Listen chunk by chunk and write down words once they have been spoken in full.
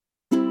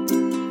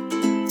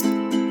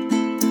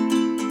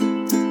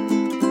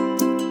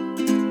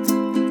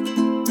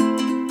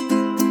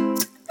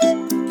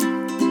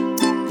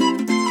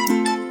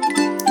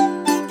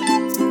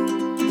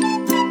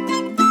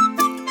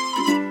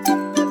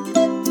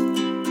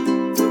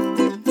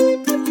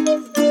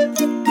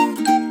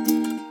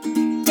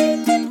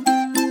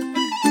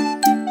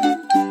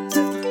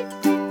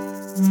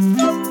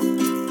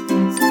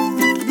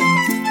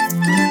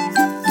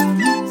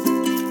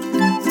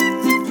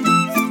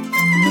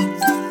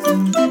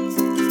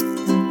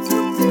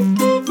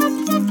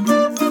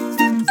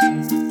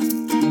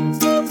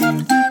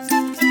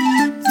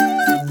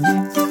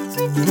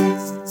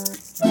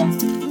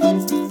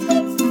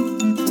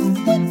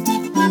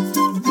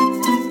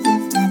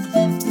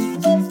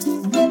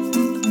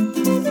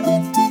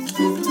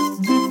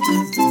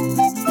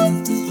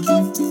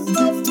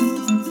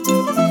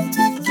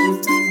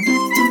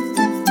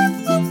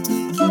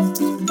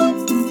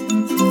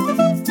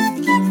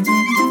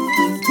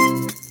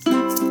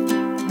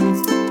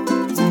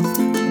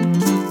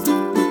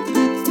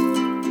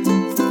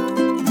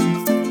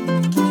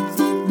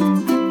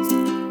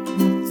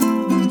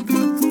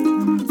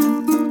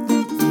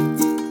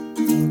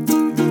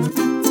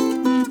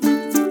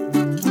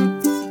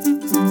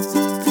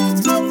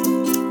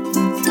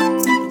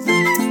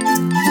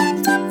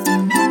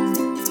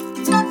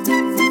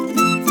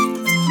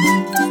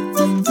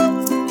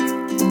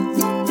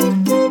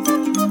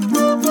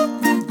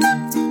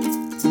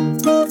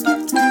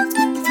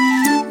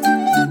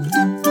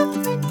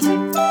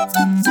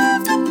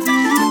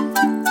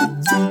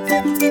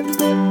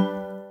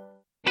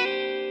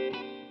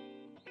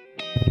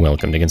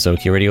Welcome to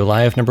Gensokyo Radio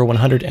Live, number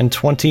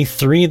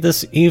 123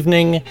 this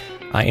evening.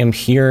 I am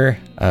here,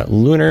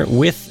 Lunar,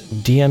 with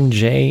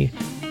DMJ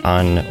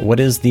on what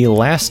is the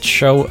last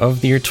show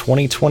of the year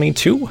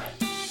 2022.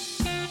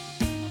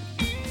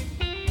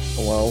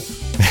 Hello.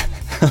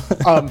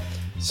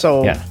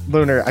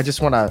 Lunar, I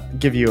just want to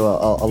give you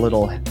a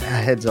little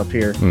heads up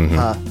here.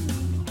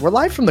 We're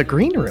live from the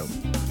green room.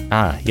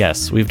 Ah,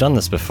 yes, we've done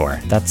this before.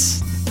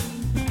 That's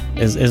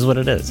is what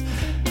it is.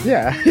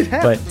 Yeah, it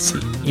happens.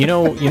 But you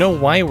know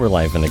why we're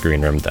live in the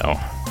green room, though?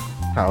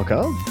 How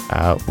come?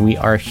 We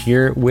are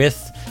here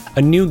with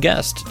a new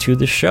guest to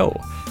the show.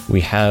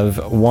 We have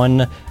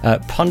one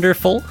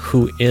Punderful,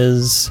 who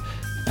is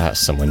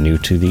someone new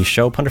to the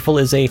show. Punderful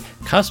is a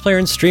cosplayer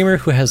and streamer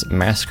who has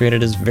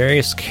masqueraded as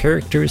various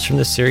characters from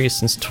the series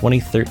since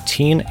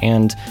 2013,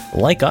 and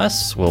like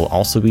us, will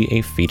also be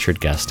a featured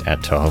guest at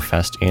Toho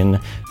Fest in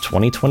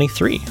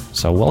 2023.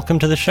 So welcome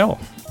to the show.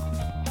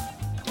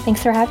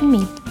 Thanks for having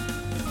me.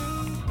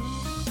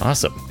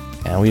 Awesome.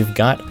 And we've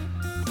got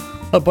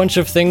a bunch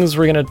of things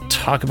we're going to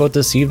talk about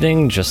this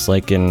evening, just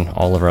like in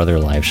all of our other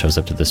live shows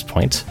up to this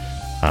point.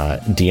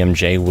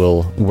 DMJ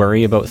will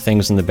worry about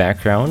things in the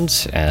background,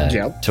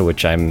 to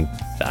which I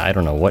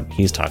don't know what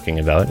he's talking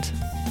about.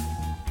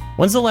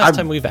 When's the last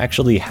time we've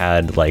actually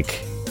had,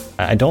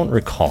 I don't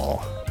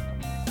recall.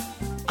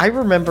 I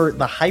remember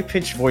the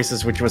high-pitched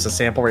voices, which was a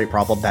sample rate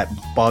problem that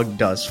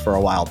bugged us for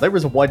a while. There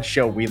was one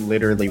show we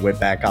literally went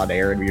back on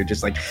air and we were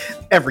just like,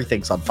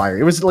 everything's on fire.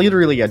 It was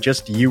literally a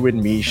just you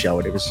and me show,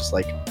 and it was just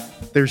like,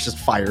 there's just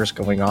fires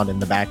going on in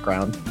the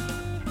background.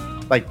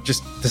 Like,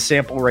 just the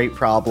sample rate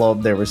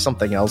problem. There was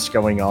something else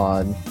going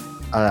on.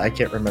 I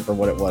can't remember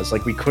what it was.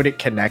 Like, we couldn't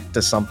connect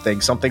to something.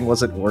 Something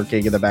wasn't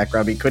working in the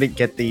background. We couldn't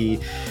get the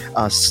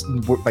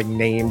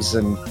names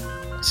and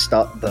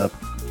stuff, the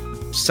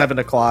 7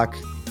 o'clock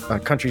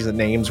countries and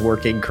names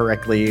working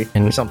correctly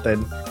or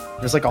something.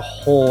 There's like a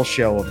whole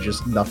show of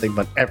just nothing,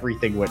 but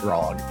everything went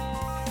wrong.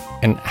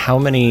 And how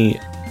many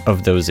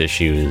of those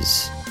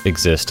issues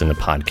exist in the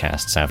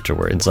podcasts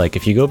afterwards? Like,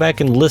 if you go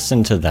back and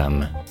listen to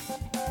them,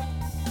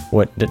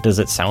 what does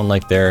it sound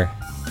like there?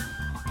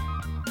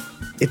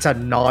 It's a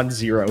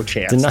non-zero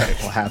chance that it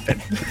will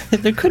happen.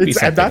 There could be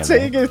something. I'm not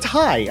saying it's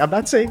high. I'm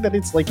not saying that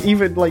it's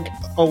even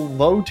a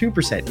low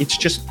 2%. It's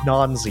just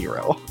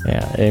non-zero.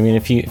 Yeah, I mean,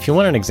 if you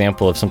want an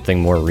example of something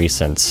more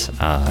recent,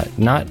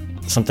 not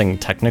something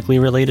technically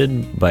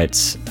related,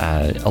 but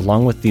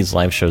along with these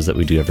live shows that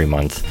we do every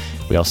month,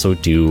 we also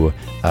do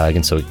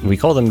we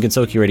call them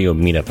Gensokyo Radio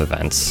meetup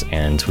events,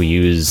 and we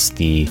use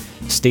the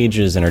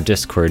stages in our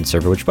Discord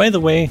server, which, by the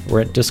way,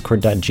 we're at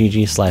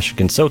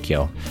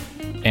discord.gg/Gensokyo.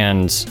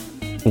 And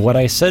what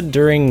I said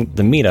during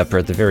the meetup, or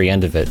at the very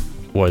end of it,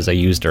 was I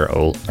used our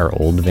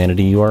old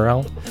vanity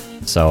URL.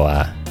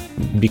 So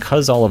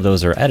because all of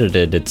those are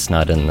edited, it's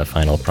not in the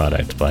final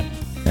product, but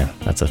yeah,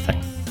 that's a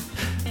thing.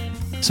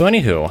 So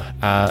anywho,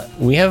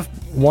 we have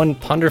one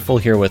Punderful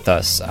here with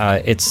us.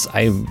 I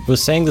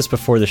was saying this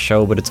before the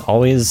show, but it's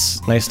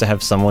always nice to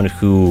have someone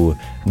who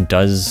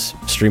does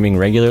streaming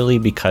regularly,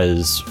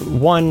 because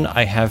one,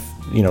 I have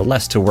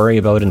less to worry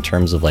about in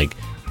terms of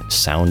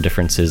sound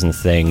differences and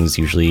things.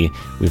 Usually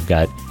we've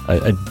got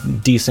a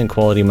decent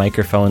quality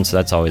microphone, so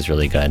that's always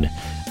really good.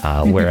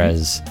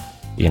 Whereas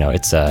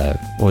it's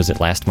what was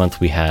it, last month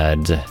we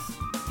had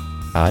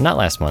not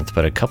last month,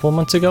 but a couple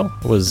months ago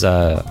was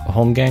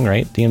Home Gang,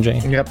 right,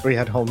 DMJ? Yep, we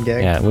had Home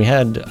Gang. Yeah, we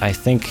had, I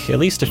think, at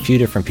least a few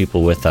different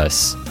people with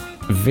us,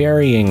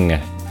 varying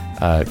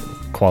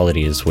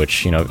qualities,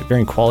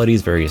 varying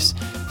qualities, various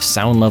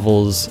sound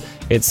levels.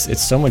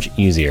 It's so much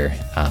easier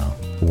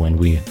when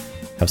we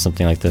have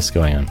something like this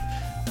going on.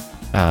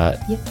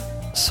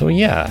 So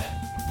yeah,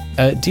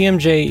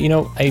 DMJ,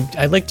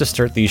 I'd like to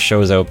start these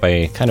shows out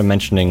by kind of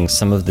mentioning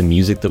some of the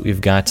music that we've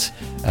got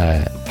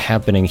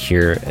happening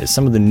here,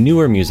 some of the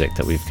newer music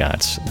that we've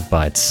got,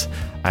 but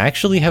I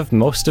actually have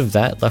most of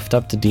that left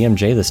up to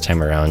DMJ this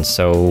time around.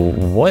 So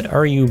what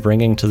are you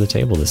bringing to the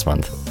table this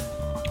month?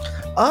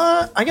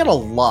 I got a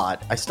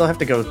lot. I still have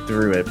to go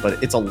through it,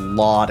 but it's a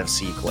lot of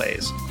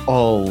C-Clays. A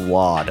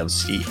lot of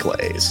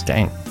C-Clays.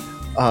 Dang.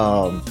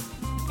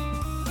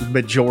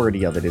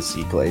 Majority of it is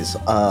C-Clays.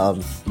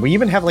 We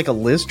even have a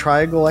Liz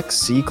Triangle X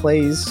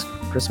C-Clays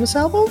Christmas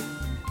album?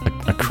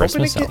 A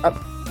Christmas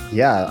album?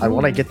 Yeah, I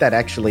want to get that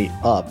actually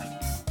up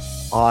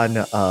on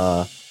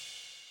the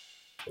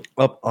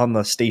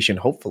station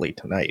hopefully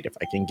tonight, if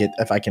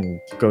I can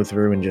go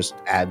through and just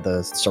add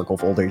the circle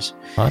folders.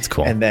 Oh, that's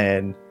cool. And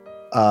then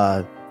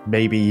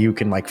maybe you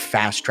can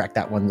fast track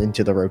that one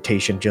into the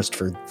rotation just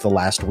for the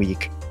last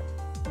week.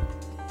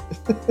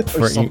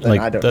 For,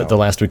 I don't know. The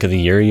last week of the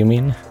year, you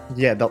mean?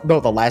 Yeah,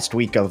 the last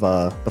week of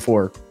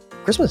before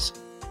Christmas.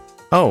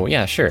 Oh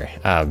yeah, sure.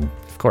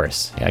 Of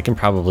course. Yeah, I can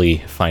probably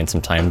find some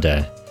time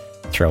to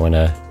throw in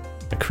a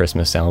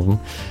Christmas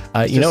album.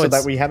 So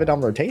that we have it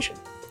on rotation.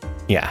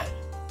 Yeah.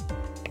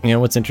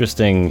 What's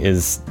interesting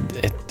is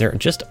there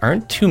just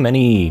aren't too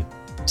many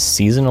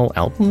seasonal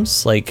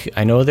albums.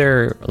 I know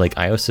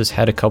iOS has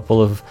had a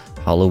couple of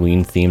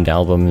Halloween themed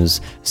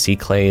albums. C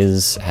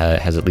Clays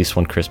has at least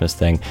one Christmas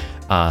thing.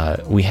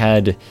 We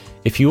had,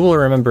 if you will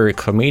remember,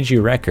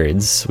 Komeiji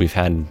Records. We've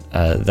had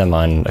them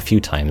on a few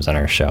times on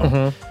our show.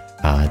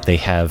 Mm-hmm. They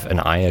have an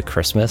Aya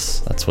Christmas.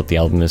 That's what the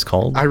album is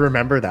called. I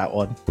remember that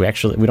one.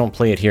 We don't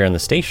play it here on the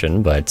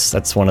station, but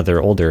that's one of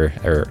their older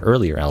or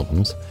earlier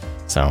albums.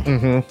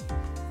 So,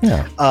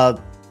 yeah.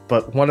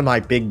 But one of my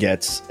big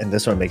gets, and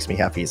this one makes me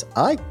happy, is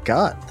I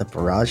got the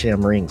Barrage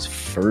Am Rings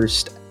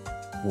first,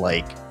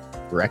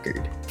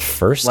 record.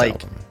 First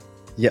album?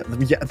 Yeah,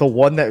 the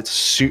one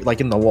that's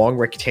in the long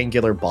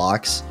rectangular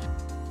box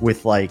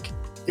with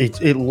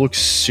it looks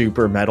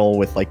super metal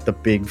with the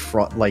big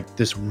front,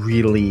 this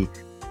really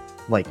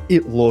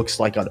it looks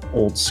like an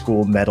old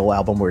school metal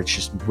album where it's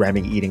just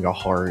Remy eating a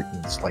heart,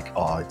 and it's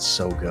it's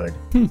so good.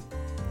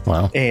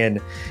 Wow.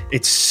 And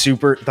it's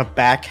super, the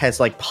back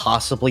has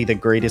possibly the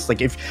greatest,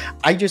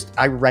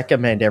 I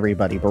recommend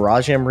everybody,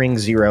 Barrage Am Ring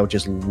 0,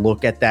 just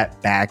look at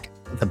that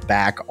the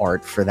back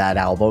art for that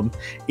album.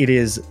 It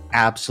is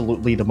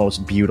absolutely the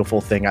most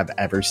beautiful thing I've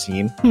ever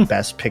seen.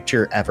 Best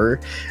picture ever.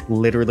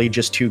 Literally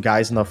just two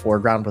guys in the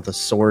foreground with a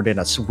sword and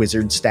a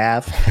wizard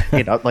staff,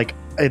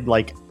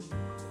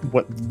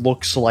 what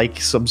looks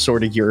like some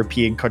sort of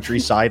European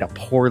countryside, a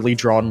poorly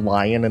drawn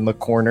lion in the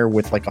corner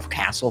with a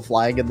castle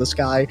flag in the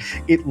sky.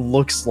 It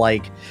looks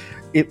like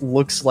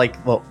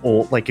the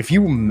old, if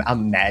you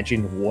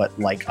imagine what a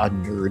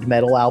nerd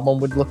metal album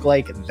would look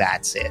like,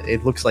 that's it.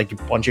 It looks like a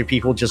bunch of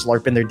people just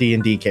LARPing their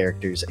D&D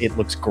characters. It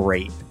looks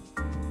great.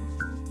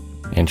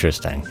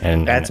 Interesting.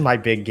 And that's my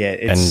big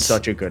get. It's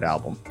such a good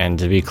album. And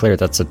to be clear,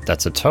 that's a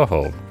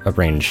Toho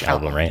arranged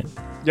album, right?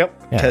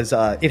 Yep. Because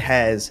it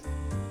has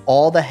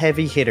all the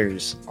heavy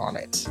hitters on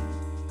it.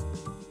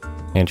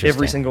 Interesting.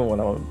 Every single one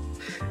of them.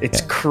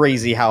 It's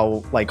crazy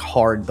how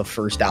hard the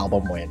first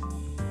album went.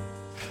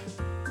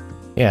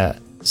 Yeah.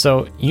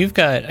 So you've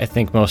got, I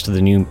think, most of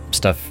the new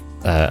stuff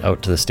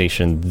out to the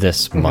station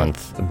this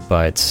month,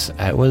 but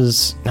it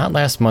was not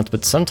last month,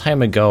 but some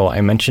time ago,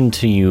 I mentioned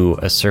to you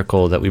a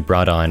circle that we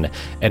brought on,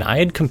 and I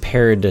had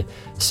compared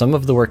some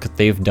of the work that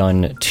they've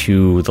done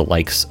to the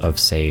likes of,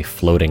 say,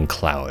 Floating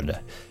Cloud.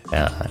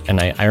 And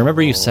I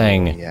remember you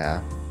saying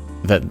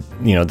that,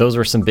 those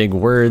were some big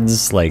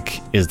words,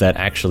 is that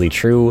actually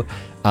true?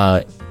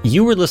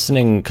 You were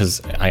listening,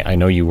 because I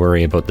know you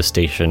worry about the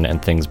station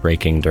and things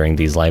breaking during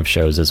these live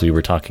shows, as we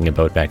were talking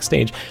about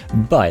backstage,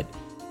 but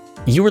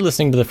you were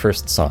listening to the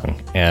first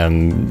song.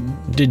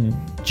 Did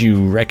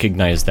you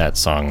recognize that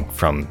song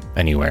from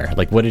anywhere?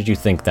 What did you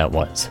think that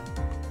was?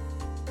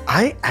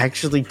 I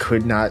actually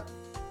could not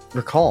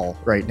recall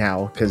right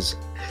now, because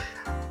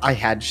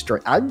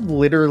I'm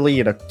literally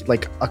in a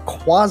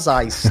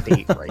quasi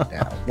state right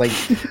now.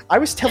 I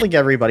was telling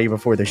everybody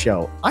before the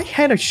show, I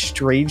had a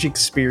strange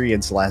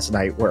experience last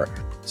night where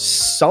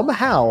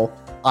somehow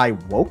I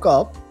woke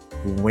up,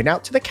 went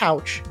out to the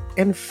couch,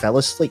 and fell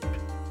asleep.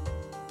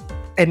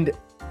 And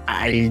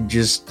I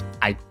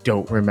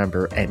don't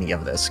remember any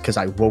of this, because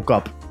I woke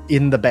up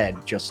in the bed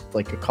just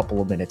a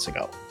couple of minutes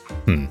ago.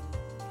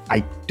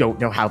 I don't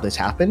know how this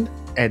happened,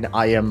 and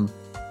I am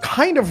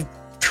kind of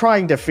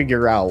trying to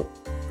figure out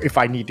if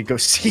I need to go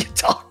see a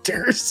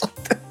doctor or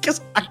something,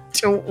 because I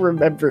don't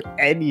remember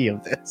any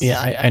of this.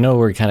 Yeah, I know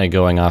we're kind of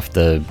going off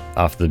the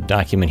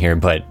document here,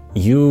 but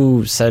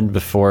you said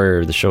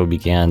before the show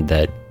began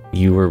that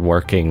you were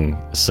working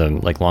some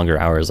longer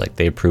hours,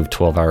 they approved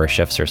 12-hour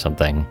shifts or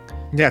something.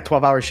 Yeah,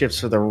 12-hour shifts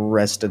for the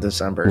rest of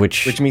December,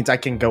 which means I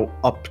can go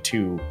up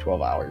to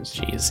 12 hours.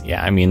 Jeez,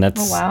 yeah, I mean,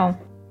 that's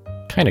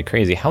kind of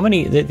crazy. How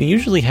many? They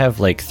usually have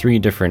 3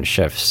 different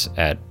shifts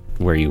at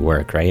where you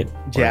work, right?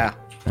 Yeah.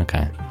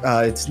 Okay.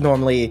 It's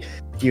normally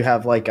you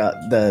have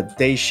the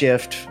day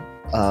shift,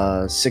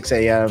 6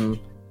 a.m.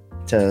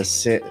 to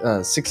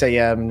 6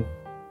 a.m.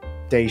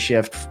 day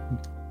shift,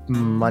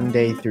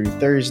 Monday through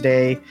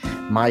Thursday.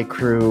 My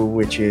crew,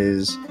 which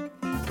is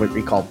what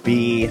we call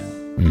B,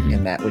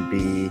 and that would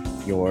be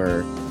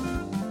your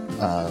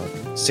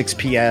 6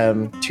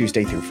 p.m.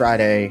 Tuesday through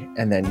Friday,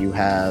 and then you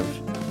have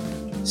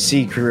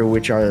C crew,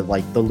 which are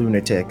the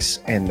lunatics,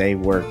 and they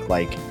work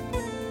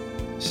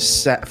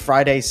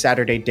Friday,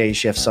 Saturday day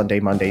shift,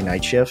 Sunday, Monday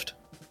night shift.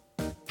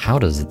 How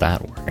does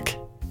that work?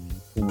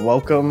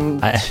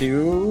 Welcome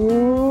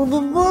to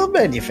the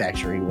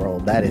manufacturing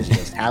world. That is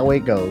just how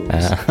it goes.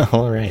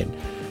 All right.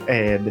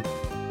 And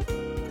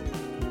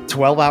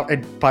 12-hour,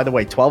 and by the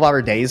way,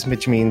 12-hour days,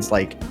 which means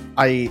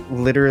I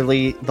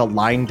literally, the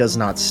line does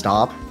not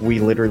stop. We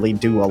literally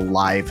do a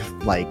live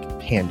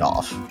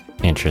handoff.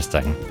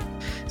 Interesting.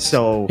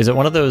 So is it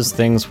one of those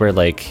things where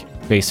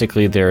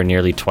basically there are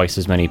nearly twice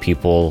as many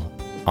people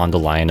on the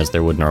line as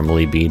there would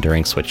normally be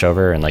during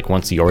switchover, and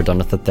once you're done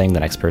with the thing, the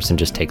next person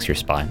just takes your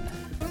spot?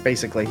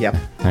 Basically, yeah.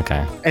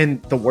 Okay.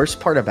 And the worst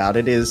part about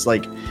it is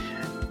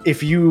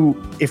if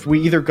we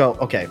either go,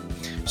 okay,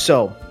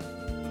 so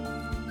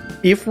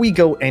if we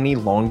go any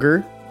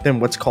longer than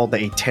what's called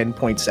a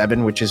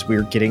 10.7, which is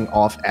we're getting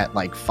off at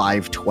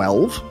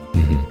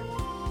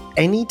 5:12,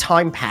 any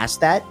time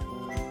past that,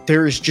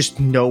 there is just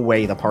no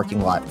way the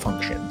parking lot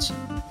functions,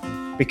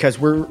 because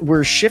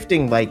we're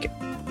shifting like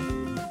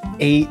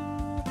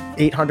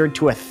 800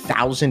 to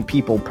 1,000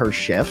 people per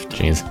shift.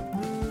 Jeez.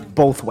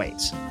 Both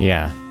ways.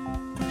 Yeah.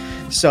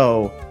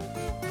 So,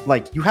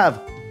 like, you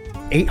have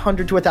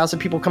 800 to 1,000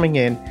 people coming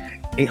in,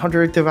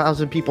 800 to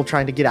 1,000 people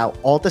trying to get out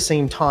all at the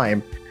same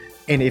time.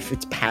 And if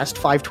it's past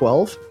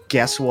 512,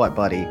 guess what,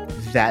 buddy?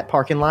 That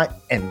parking lot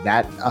and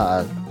that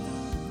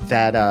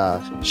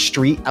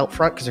street out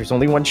front, because there's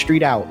only one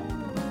street out,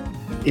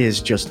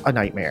 is just a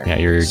nightmare. Yeah,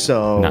 you're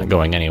not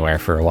going anywhere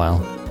for a while.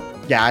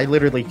 Yeah, I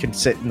literally could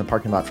sit in the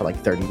parking lot for like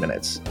 30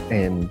 minutes.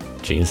 And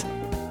jeez.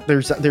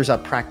 There's a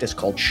practice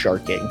called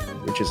sharking,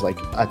 which is like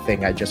a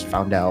thing I just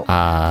found out,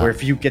 where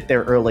if you get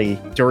there early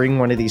during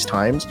one of these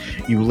times,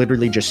 you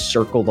literally just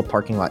circle the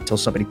parking lot till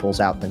somebody pulls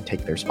out and then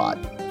take their spot.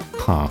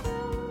 Huh.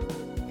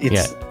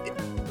 It's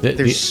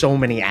there's so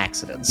many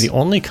accidents. The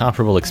only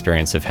comparable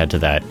experience I've had to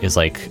that is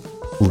like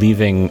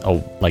leaving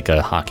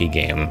a hockey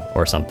game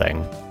or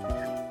something.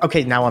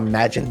 Okay, now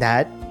imagine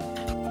that,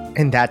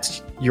 and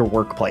that's your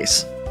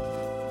workplace.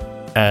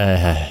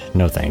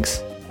 No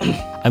thanks.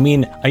 I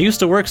mean, I used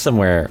to work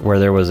somewhere where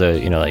there was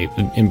like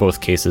in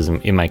both cases,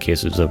 in my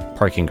case, it was a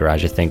parking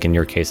garage. I think in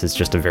your case, it's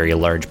just a very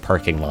large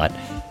parking lot.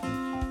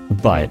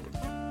 But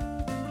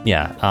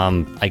yeah,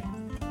 I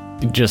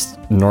just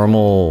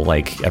normal,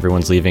 like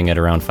everyone's leaving at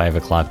around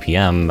 5:00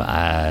 p.m.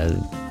 I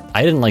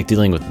didn't like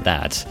dealing with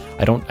that.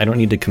 I don't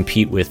need to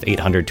compete with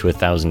 800 to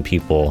 1,000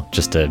 people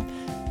just to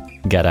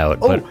get out.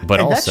 But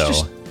also,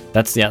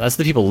 that's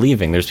the people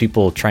leaving. There's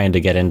people trying to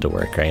get into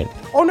work, right?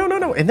 Oh, no.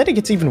 And then it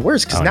gets even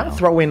worse, because now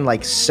throw in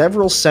like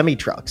several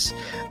semi-trucks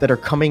that are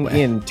coming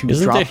in to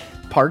drop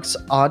parks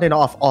on and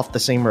off the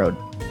same road.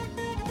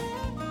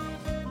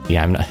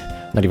 Yeah, I'm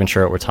not even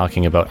sure what we're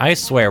talking about. I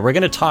swear, we're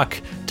going to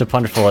talk to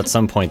Punchful at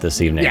some point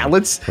this evening. Yeah,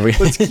 let's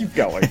keep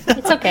going.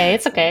 It's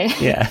okay.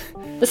 Yeah.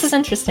 This is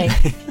interesting.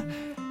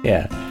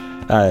 Yeah.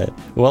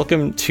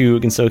 Welcome to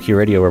Gensokyo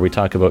Radio, where we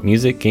talk about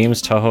music, games,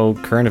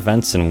 Touhou, current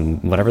events,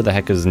 and whatever the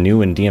heck is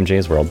new in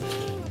DMJ's world.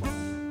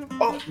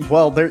 Oh,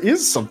 well, there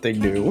is something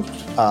new,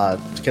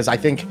 because I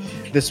think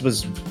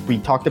we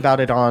talked about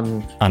it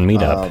on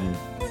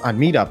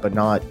Meetup, but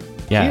not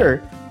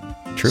here.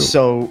 True.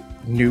 So,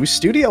 new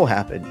studio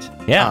happened.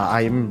 Yeah.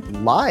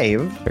 I'm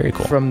live. Very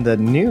cool. From the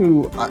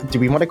new, do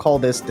we want to call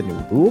this the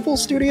new Louisville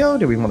studio?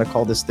 Do we want to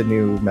call this the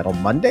new Metal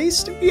Monday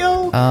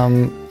studio?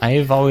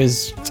 I've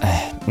always,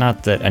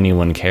 not that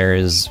anyone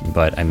cares,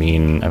 but I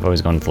mean, I've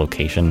always gone with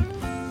location.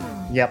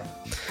 Yep.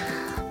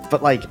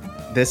 But like,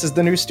 this is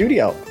the new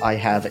studio. I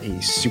have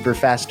a super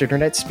fast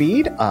internet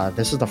speed.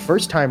 This is the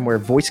first time where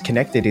voice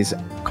connected is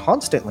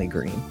constantly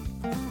green.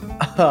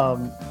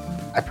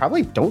 I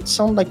probably don't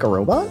sound like a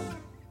robot.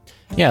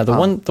 Yeah, the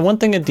one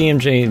thing that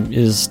DMJ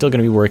is still going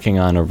to be working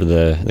on over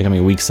the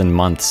coming weeks and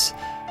months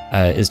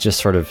is just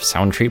sort of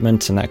sound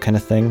treatment and that kind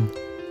of thing.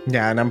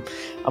 Yeah, and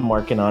I'm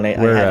working on it.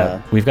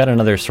 We've got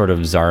another sort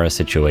of Zara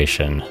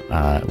situation,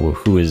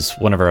 who is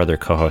one of our other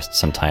co-hosts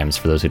sometimes,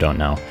 for those who don't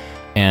know.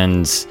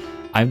 And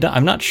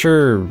I'm not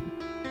sure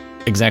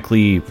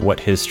exactly what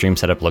his stream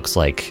setup looks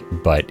like,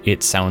 but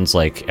it sounds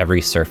like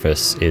every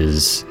surface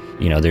is,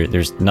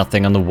 there's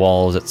nothing on the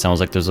walls. It sounds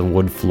like there's a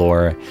wood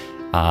floor.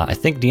 I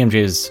think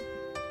DMJ's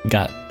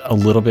got a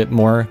little bit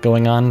more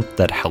going on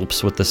that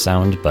helps with the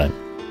sound, but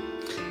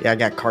yeah, I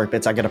got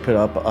carpets I gotta put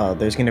up.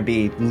 There's gonna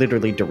be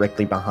literally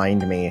directly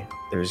behind me,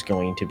 there's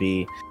going to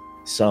be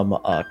some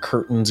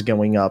curtains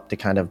going up to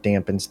kind of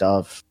dampen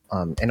stuff,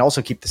 and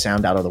also keep the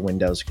sound out of the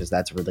windows, because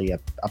that's really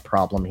a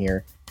problem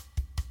here.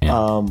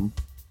 Yeah.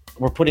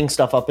 We're putting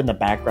stuff up in the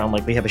background,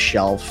 like we have a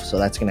shelf, so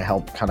that's gonna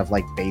help kind of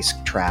like bass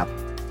trap.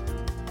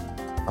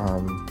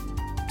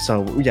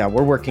 So yeah,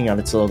 we're working on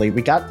it slowly.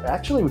 We got,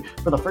 actually,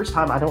 for the first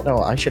time, I don't know,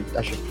 I should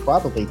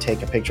probably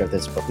take a picture of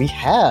this, but we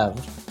have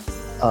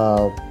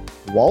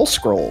wall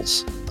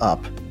scrolls up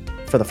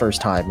for the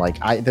first time. Like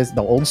the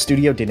old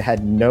studio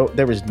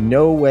there was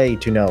no way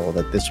to know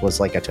that this was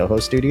like a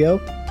Touhou studio.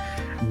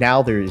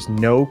 Now there is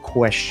no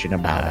question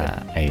about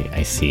it.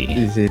 I see.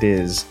 It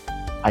is.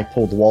 I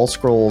pulled wall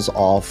scrolls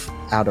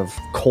out of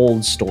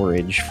cold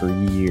storage for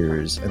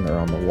years, and they're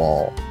on the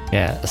wall.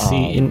 Yeah.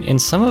 See, in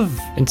some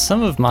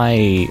of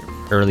my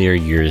earlier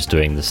years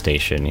doing the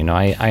station,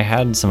 I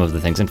had some of the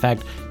things. In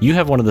fact, you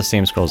have one of the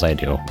same scrolls I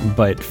do.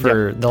 But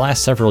for the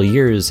last several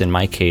years, in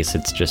my case,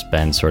 it's just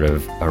been sort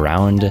of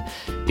around.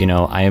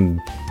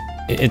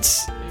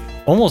 It's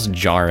almost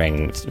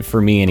jarring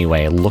for me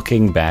anyway,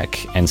 looking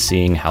back and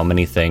seeing how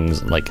many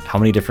things, like how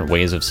many different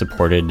ways have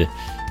supported,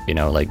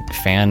 like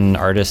fan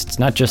artists,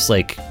 not just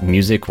like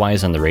music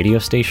wise on the radio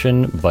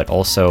station, but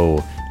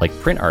also like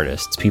print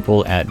artists,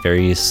 people at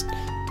various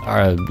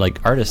like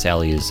artist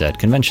alleys at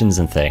conventions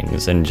and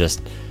things. And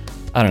just,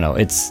 I don't know,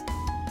 it's,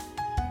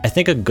 I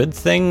think, a good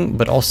thing,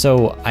 but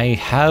also I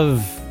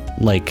have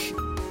like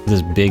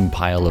this big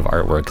pile of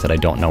artwork that I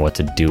don't know what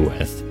to do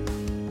with.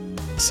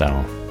 So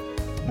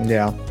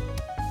yeah,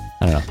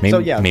 I don't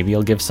know. Maybe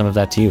I'll give some of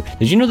that to you.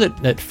 Did you know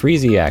that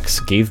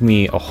Freeziax gave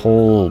me a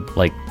whole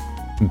like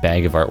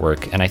bag of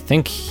artwork, and I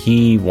think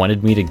he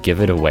wanted me to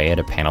give it away at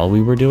a panel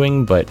we were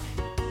doing, but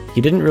he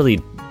didn't really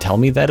tell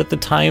me that at the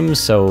time,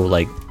 so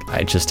like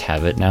I just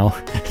have it now.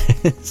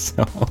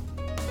 So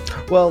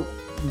Well,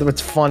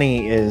 what's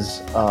funny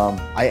is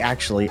I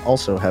actually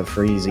also have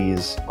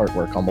Freezy's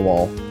artwork on the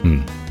wall.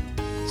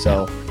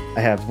 So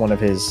I have one of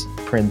his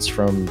prints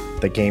from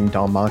the game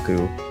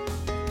Danmaku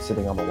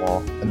sitting on the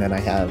wall, and then I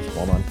have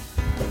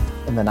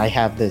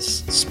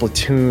this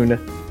Splatoon.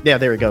 Yeah,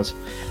 there it goes.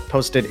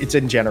 Posted. It's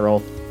in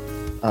general.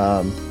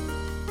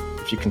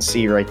 If you can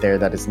see right there,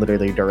 that is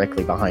literally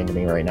directly behind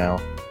me right now.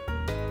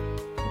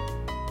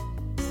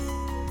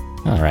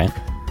 all right.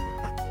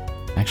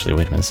 Actually,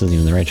 wait a minute. This isn't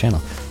even the right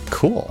channel.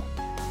 Cool.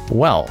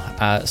 Well,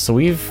 so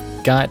we've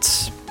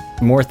got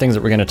more things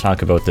that we're going to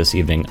talk about this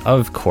evening.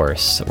 Of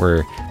course,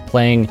 we're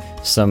playing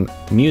some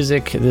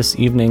music this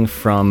evening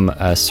from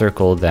a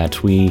circle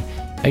that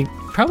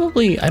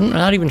I'm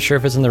not even sure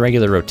if it's in the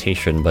regular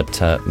rotation,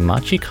 but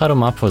Machi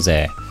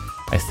Karomapose,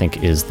 I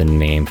think is the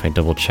name, if I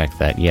double check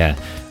that. Yeah,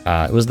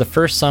 it was the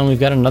first song. We've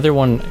got another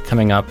one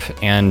coming up,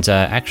 and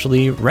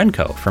actually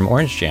Renko from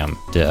Orange Jam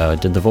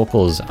did the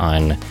vocals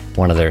on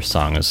one of their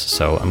songs,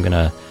 so I'm going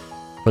to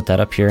put that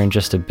up here in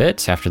just a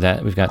bit. After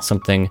that, we've got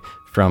something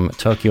from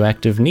Tokyo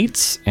Active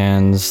Neats,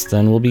 and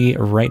then we'll be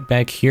right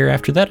back here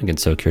after that again.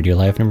 So Kyoto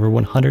Live number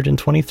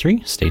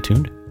 123. Stay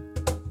tuned.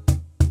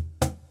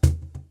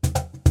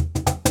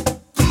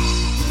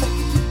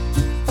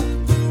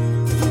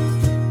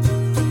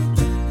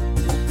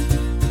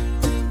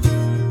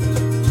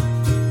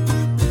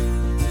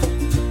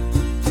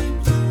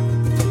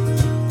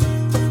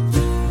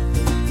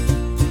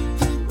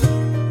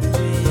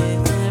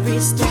 Every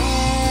step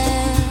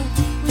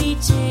we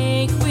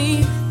take,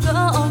 we go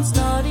on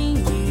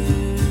starting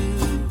new.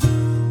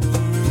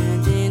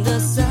 And in the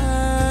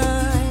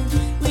sun,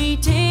 we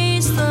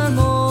taste the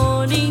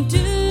morning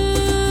dew.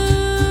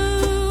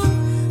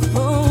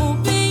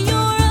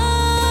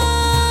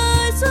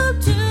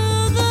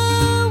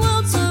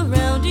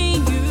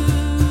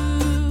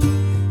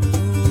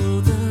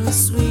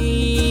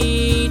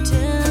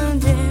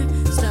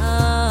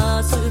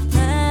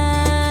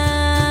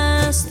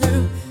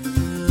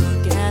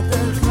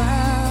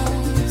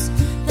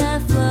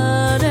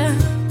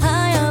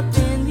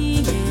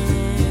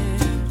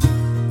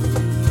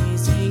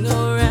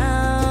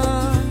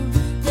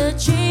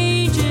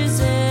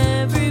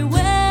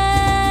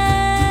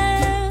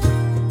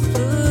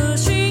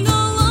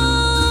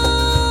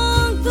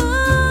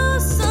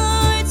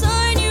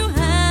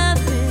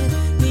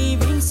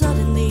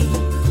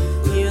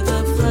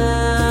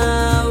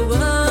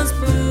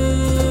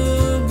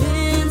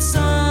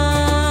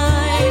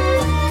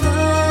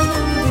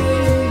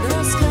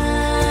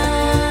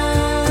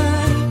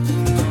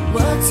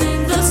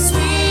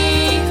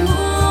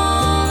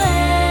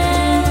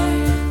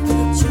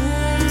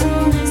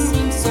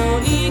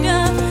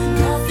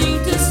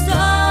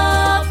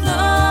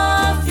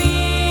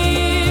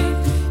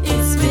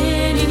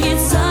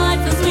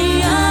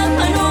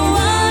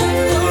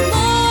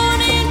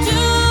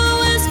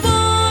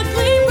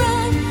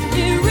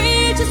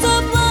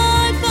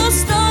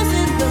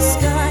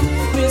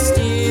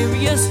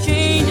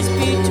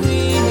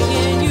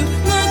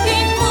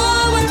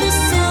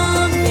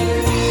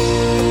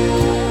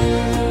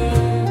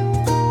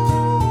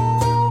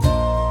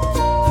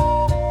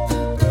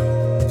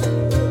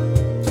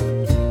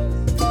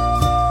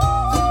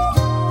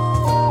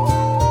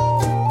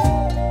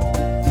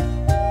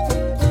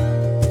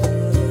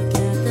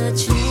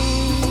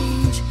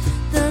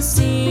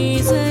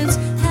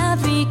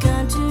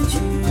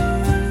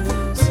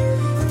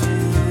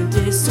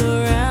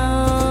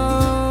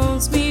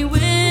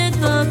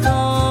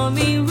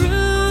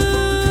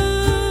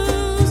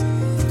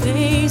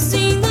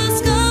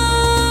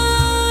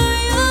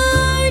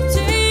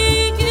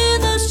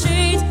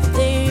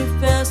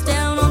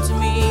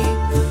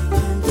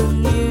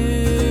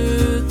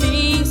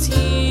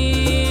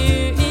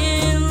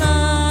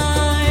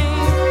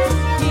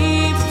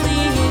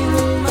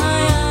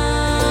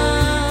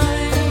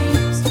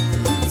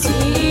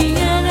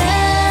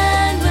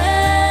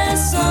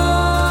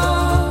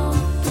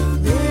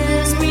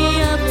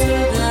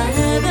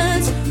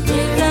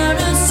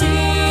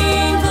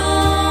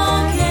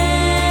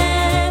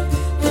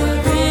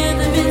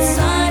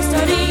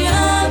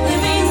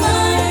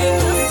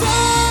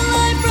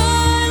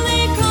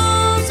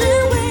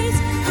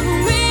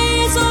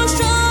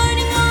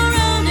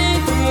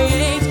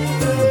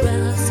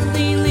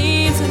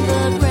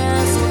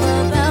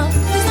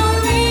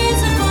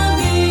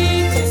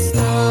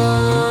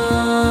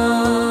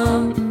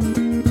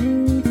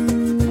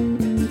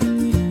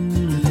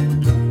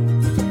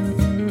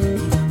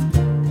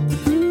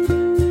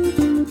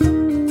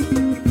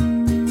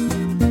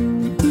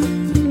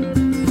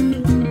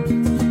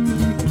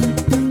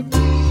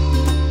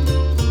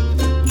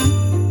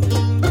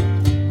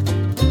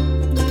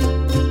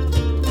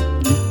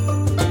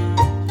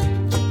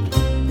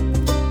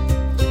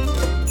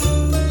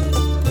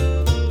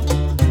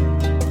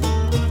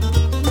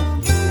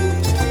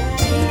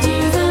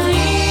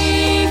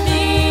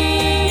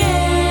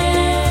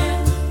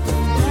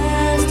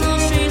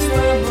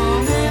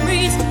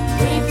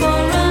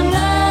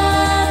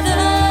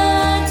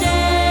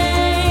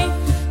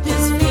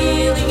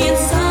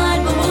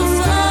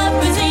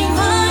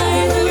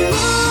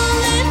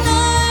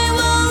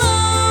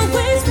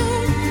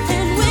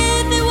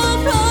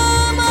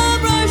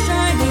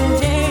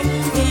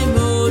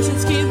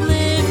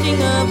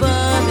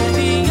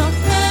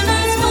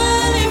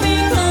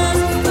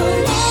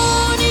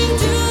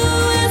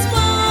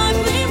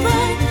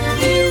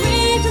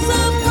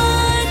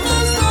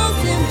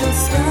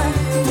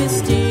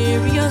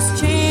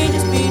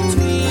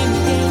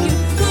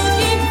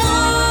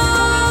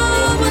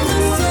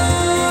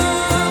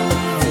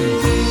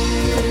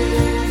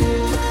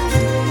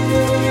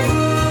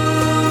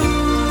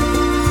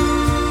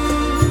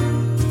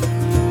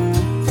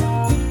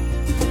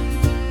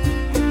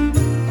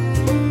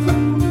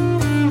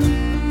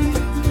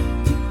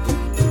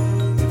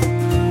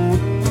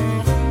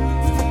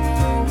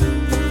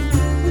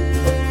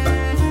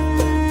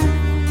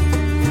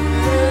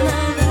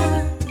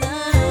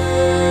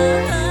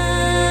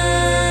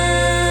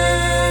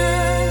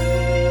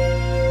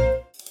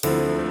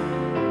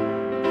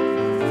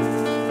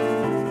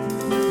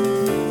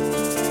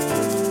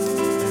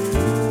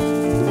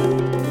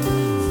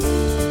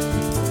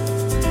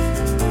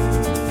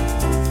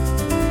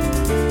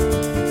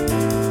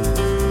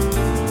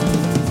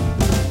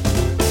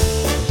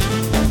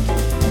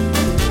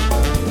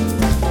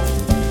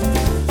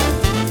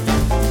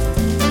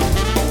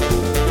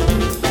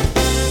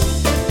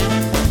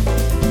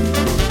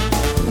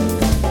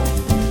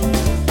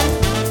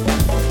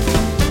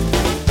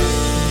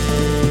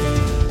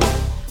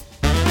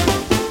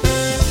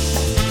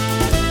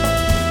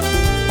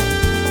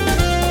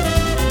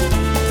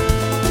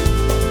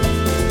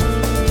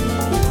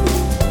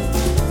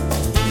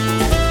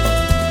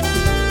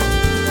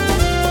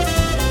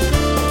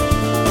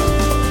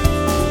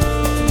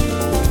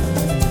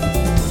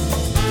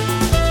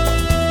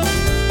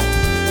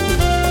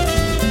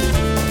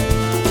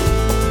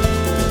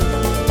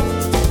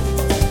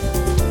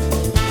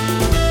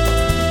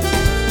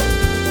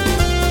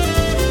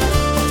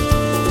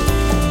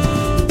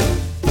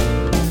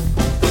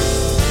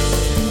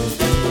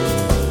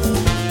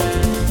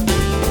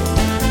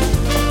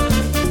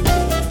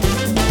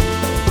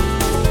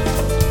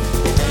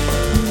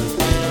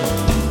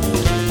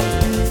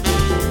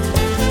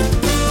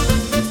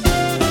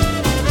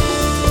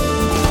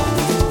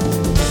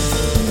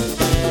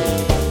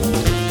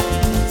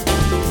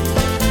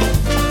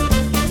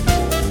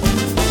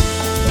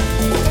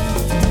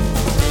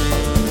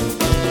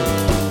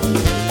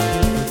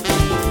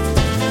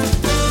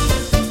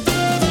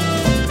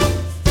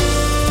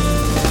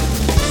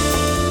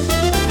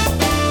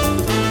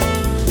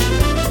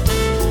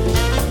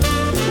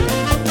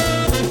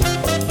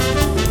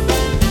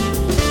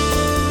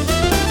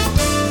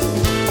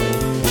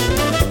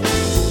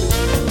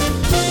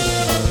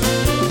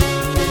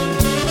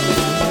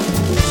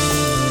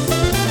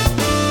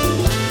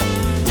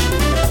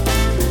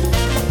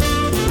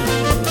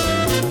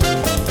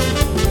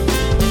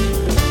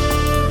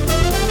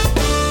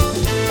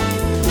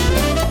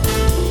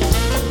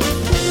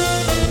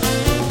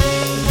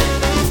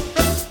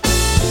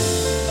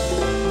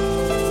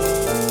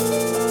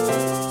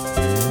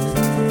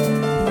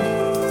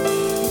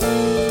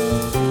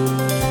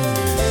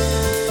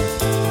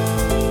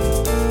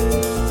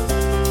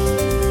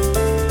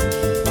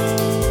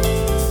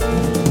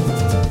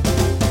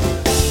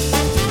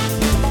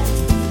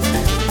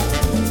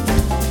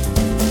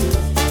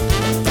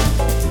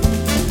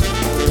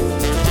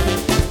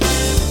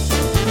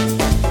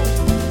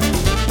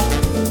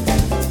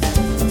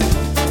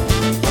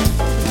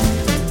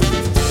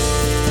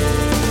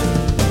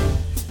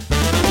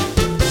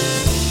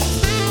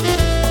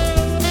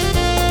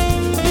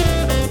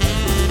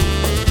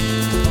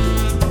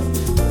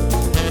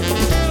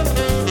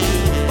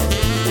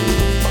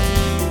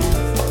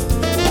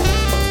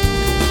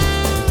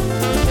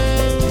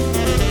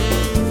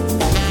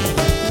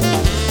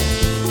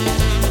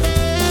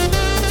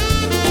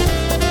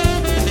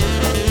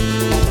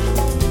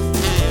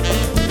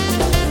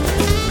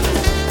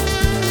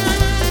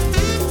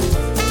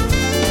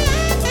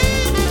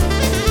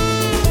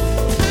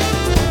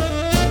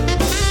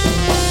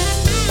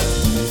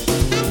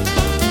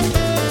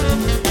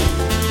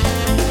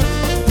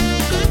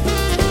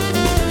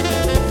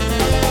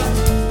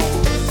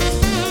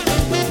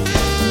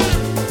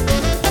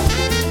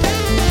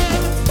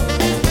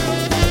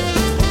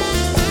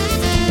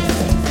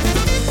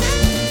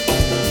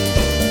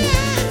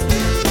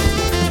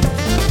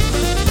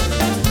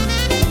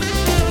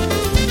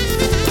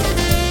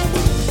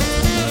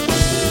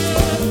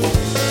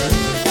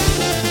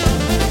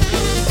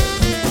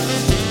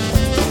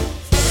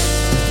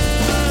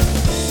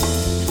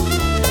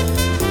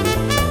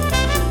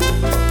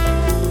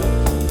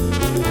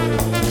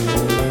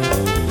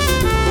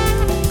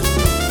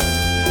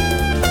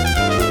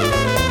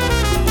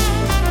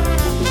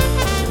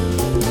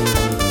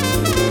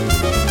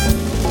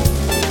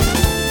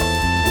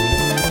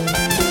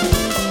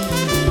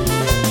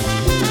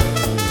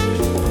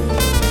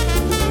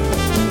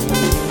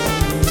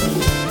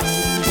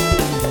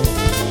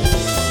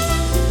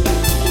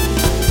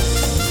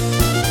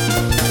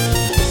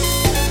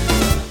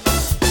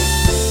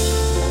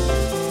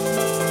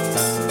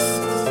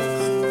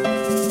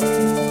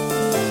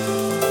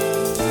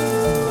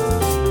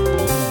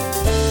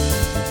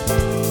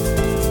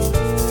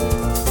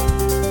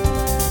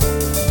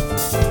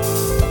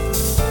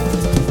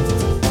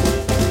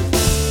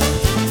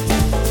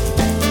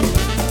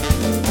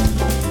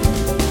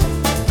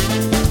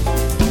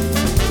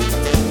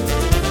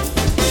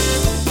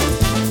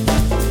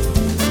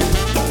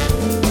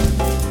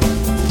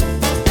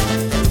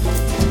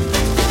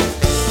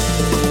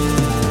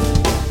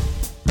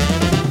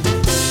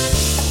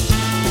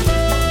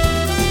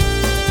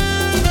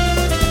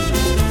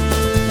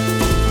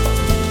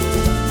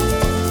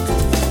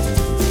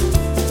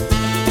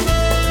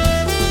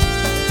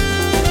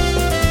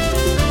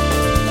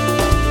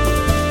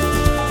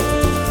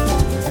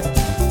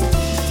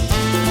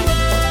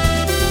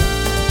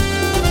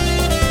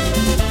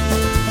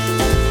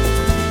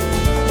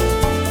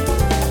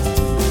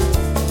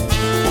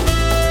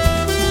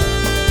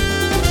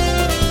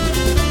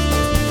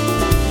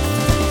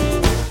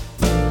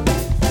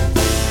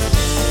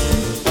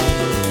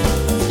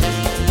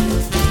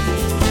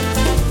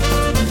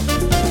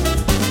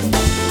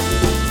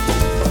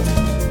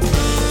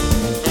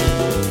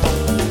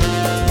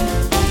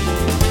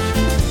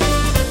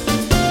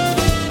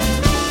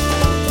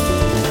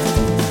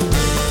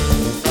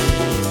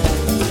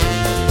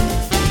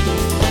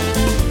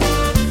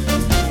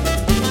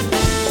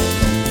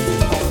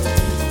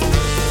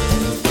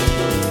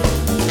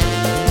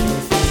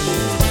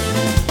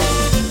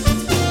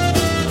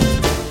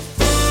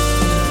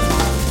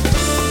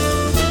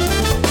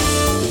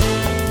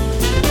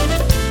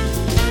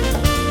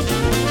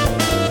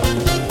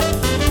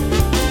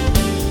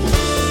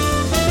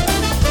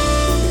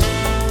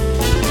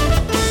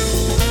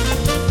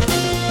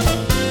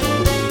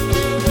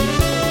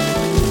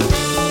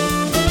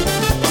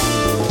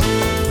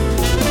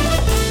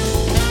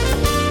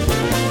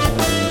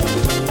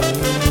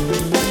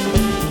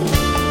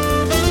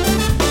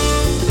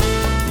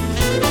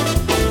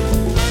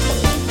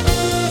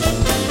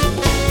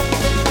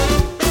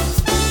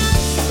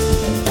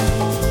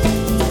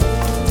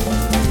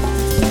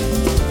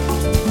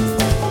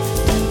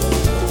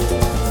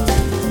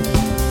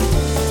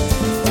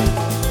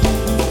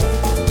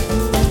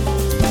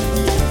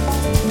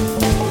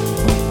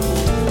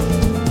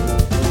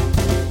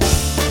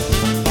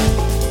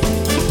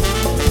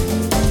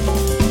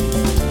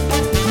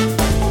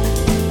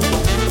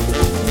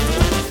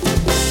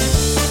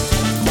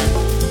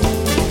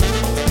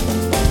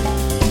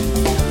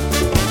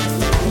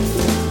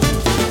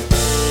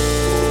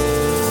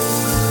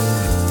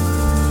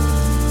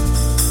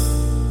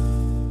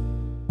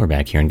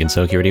 back here in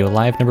Gensokyo Radio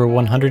Live, number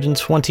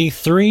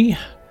 123.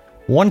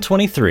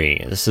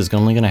 123. This is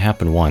only going to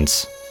happen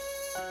once.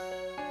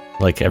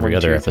 Like every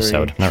other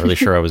episode. Not really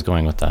sure I was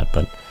going with that,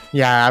 but...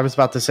 Yeah, I was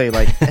about to say,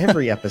 like,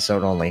 every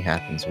episode only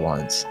happens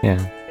once.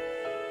 Yeah.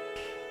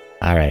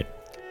 All right.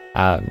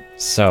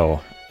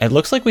 So, it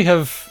looks like we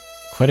have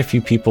quite a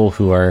few people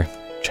who are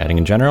chatting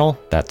in general.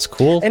 That's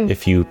cool. And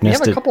if you we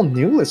missed have a it, couple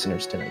new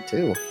listeners tonight,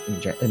 too,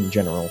 in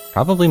general.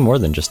 probably more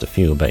than just a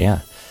few, but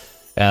yeah.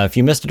 If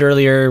you missed it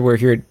earlier, we're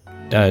here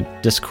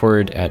at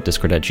Discord at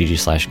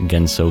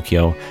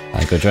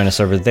discord.gg/Gensokyo. Go join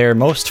us over there.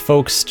 Most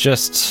folks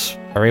just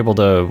are able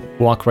to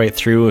walk right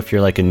through. If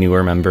you're like a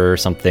newer member or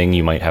something,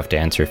 you might have to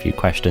answer a few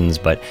questions,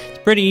 but it's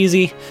pretty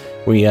easy.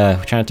 We try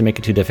not to make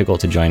it too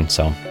difficult to join,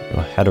 so go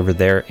head over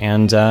there.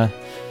 And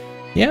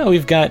yeah,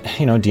 we've got,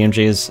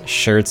 DMJ has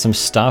shared some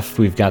stuff.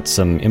 We've got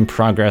some in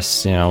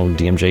progress.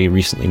 DMJ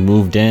recently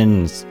moved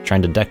in, is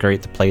trying to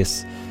decorate the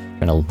place,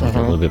 trying to make it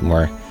a little bit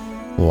more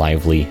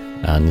lively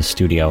in the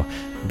studio.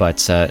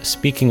 But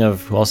speaking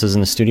of who else is in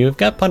the studio, we've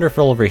got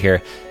Punderful over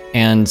here,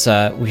 and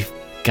we've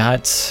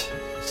got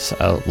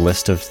a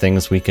list of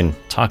things we can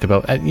talk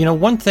about.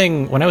 One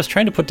thing, when I was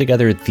trying to put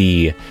together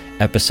the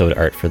episode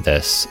art for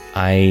this,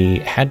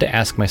 I had to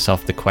ask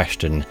myself the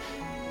question,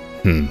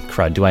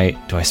 crud, do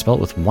I spell it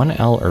with one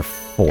L or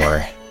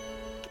four?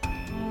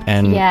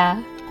 And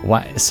Yeah.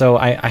 why? So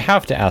I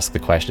have to ask the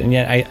question.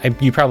 Yeah,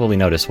 you probably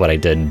noticed what I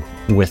did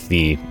with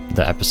the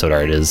episode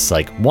art is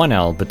like one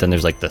L, but then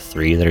there's like the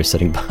three that are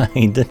sitting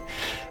behind it.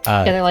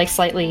 Yeah, they're like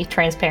slightly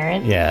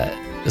transparent. Yeah.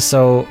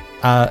 So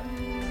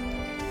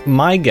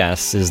my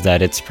guess is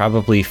that it's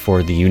probably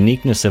for the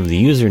uniqueness of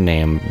the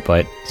username,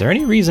 but is there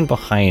any reason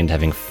behind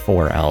having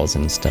four L's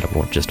instead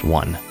of just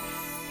one?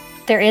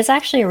 There is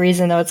actually a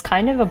reason, though. It's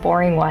kind of a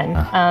boring one.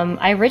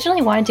 I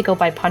originally wanted to go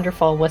by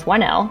Punderful with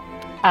one L,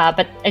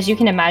 but as you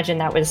can imagine,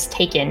 that was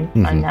taken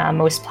on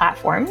most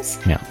platforms.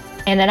 Yeah.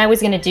 And then I was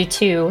going to do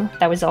two.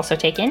 That was also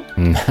taken.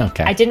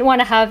 Okay. I didn't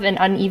want to have an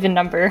uneven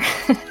number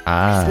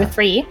with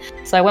three,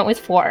 so I went with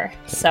four.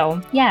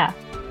 So, yeah.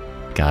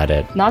 Got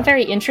it. Not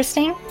very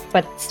interesting,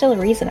 but still a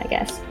reason, I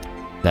guess.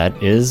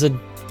 That is a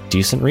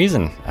decent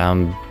reason.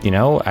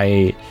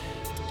 I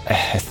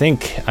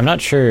think, I'm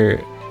not sure,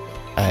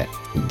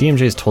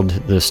 DMJ's told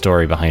the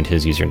story behind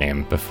his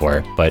username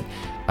before, but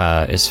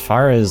as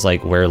far as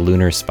like where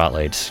Lunar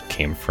Spotlight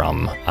came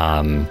from,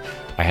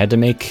 I had to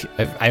make,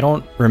 I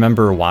don't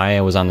remember why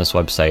I was on this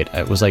website.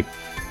 It was like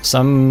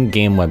some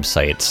game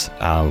website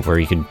where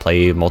you could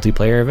play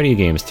multiplayer video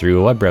games through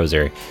a web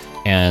browser.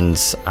 And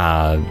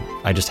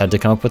I just had to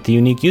come up with the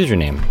unique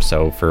username.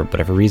 So for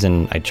whatever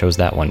reason, I chose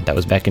that one. That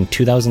was back in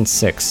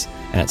 2006,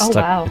 and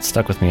it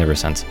stuck with me ever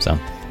since. So,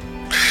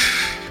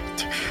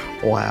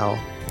 Wow.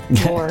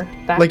 More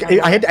Like,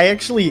 background. I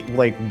actually,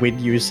 like, when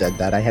you said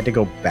that, I had to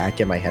go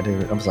back in my head,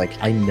 and I was like,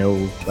 I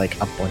know, like,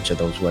 a bunch of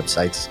those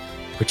websites.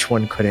 Which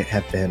one could it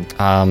have been?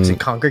 Was it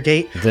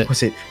Congregate?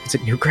 Was it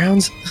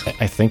Newgrounds?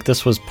 I think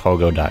this was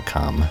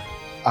Pogo.com.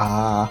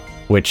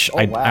 Which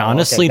I wow.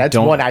 honestly That's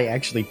don't. one I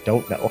actually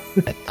don't know.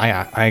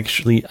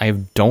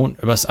 I don't.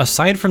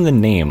 Aside from the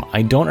name,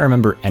 I don't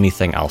remember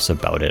anything else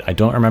about it. I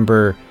don't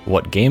remember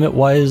what game it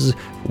was,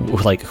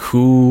 like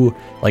who,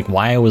 like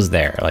why I was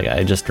there. Like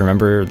I just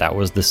remember that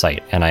was the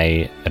site, and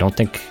I don't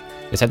think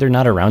it's either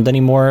not around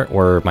anymore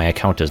or my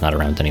account is not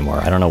around anymore.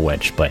 I don't know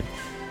which, but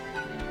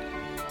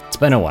it's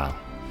been a while.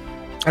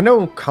 I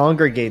know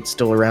Congregate's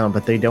still around,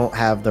 but they don't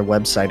have their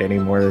website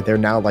anymore. They're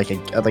now like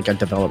a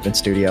development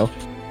studio.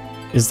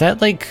 Is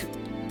that like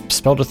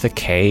spelled with a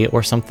K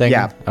or something?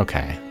 Yeah.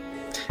 Okay.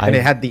 And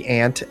it had the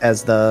ant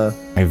as the...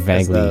 I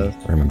vaguely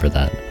remember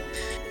that.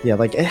 Yeah,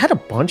 like it had a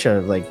bunch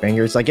of like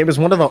bangers. Like it was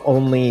one of the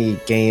only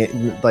game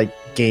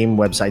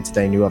websites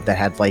that I knew of that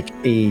had like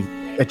a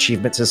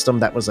achievement system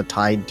that was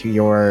tied to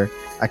your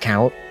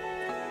account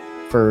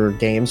for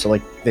games. So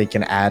like they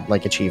can add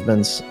like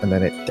achievements and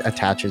then it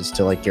attaches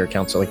to like your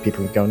account. So like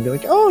people can go and be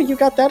like, oh, you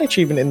got that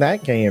achievement in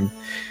that game.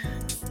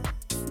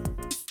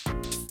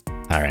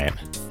 All right.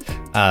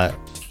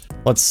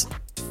 Let's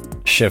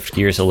shift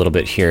gears a little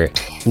bit here.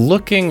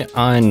 Looking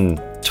on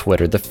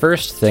Twitter, the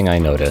first thing I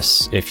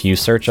notice if you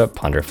search up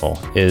Punderful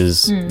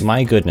is,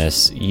 my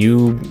goodness,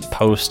 you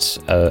post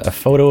a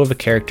photo of a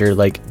character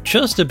like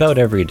just about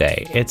every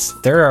day.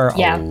 There are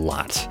a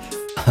lot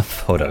of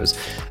photos,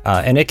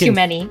 and it can too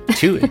many.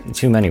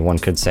 too many, one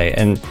could say.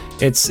 And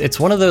it's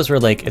one of those where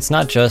like it's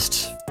not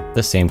just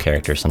the same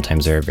character.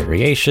 Sometimes there are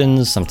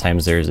variations,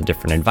 sometimes there's a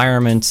different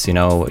environment. You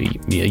know,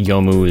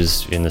 Yomu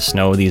is in the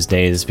snow these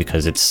days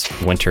because it's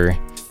winter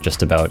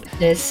just about.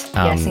 It is.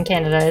 Yes, in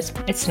Canada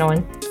it's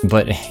snowing.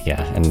 But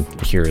yeah, and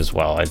here as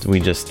well. We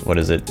just, what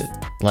is it,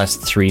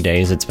 last 3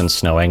 days it's been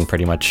snowing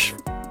pretty much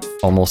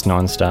almost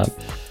nonstop.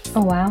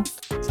 Oh wow.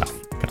 So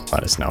got a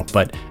lot of snow.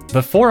 But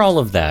before all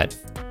of that,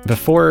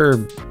 before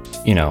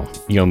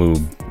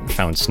Yomu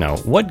found snow,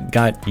 what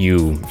got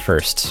you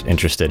first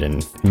interested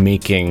in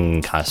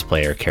making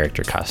cosplay or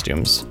character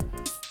costumes?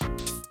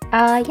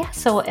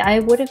 So I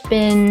would have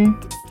been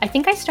I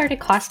think I started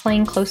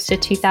cosplaying close to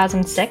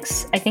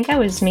 2006. I think I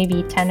was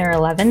maybe 10 or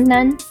 11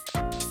 then.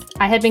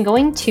 I had been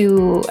going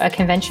to a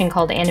convention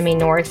called Anime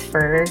North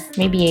for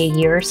maybe a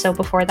year or so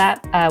before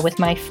that with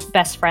my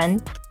best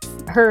friend.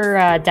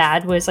 Her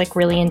dad was like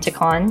really into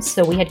cons,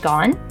 so we had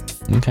gone.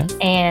 Okay.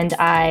 And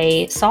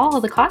I saw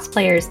all the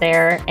cosplayers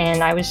there,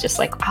 and I was just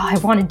like, oh, I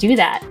want to do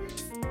that.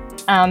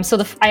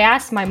 So I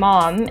asked my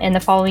mom, and the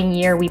following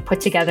year we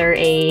put together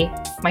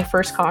my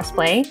first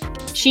cosplay.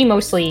 She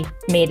mostly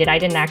made it. I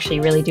didn't actually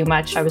really do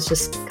much. I was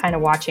just kind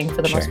of watching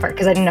for the most part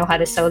because I didn't know how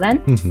to sew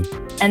then.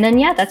 And then,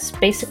 yeah, that's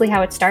basically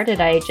how it started.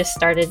 I just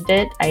started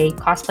it. I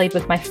cosplayed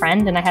with my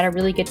friend, and I had a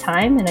really good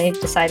time, and I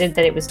decided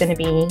that it was going to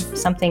be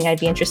something I'd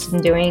be interested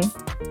in doing.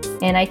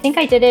 And I think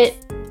I did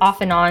it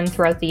off and on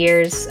throughout the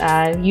years,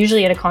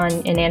 usually at a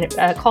con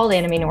called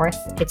Anime North.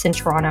 It's in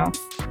Toronto.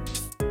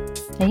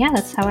 And yeah,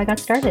 that's how I got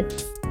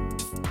started.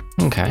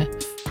 Okay.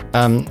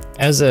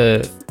 As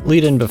a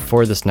lead-in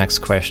before this next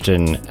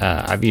question,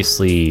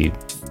 obviously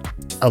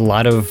a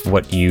lot of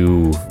what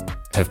you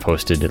have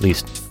posted, at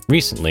least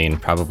recently,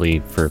 and probably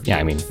for,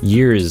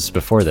 years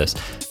before this,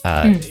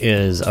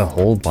 is a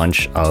whole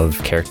bunch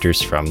of characters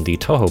from the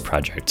Touhou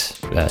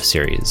Project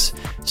series.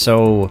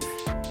 So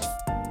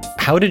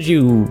how did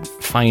you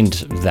find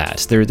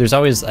that? There's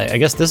always, I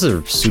guess this is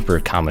a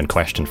super common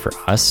question for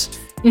us,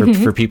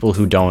 for people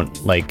who don't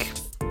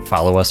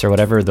follow us or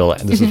whatever.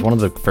 This is one of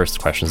the first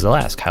questions they'll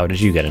ask. How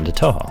did you get into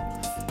Touhou?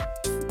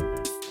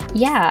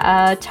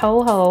 Yeah,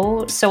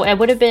 Touhou. So it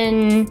would have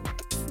been,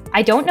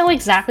 I don't know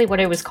exactly what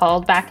it was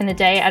called back in the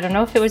day. I don't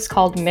know if it was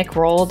called Mick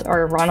Rolled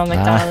or Ronald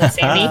McDonald and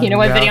Sandy. You know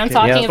what video I'm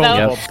talking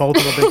about? Both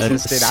of them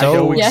existed. I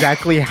know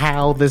exactly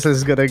how this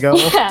is gonna go.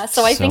 Yeah,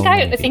 so I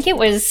think it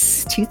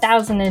was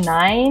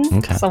 2009.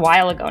 Okay. It's a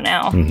while ago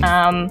now.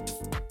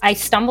 I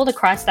stumbled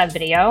across that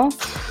video,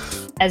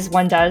 as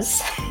one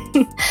does,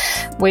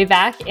 way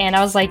back, and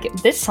I was like,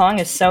 this song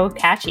is so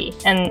catchy.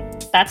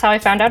 And that's how I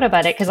found out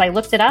about it, because I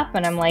looked it up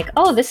and I'm like,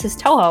 oh, this is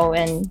Touhou.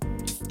 And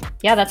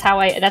yeah, that's how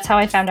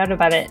I found out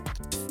about it.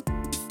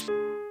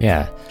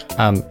 Yeah.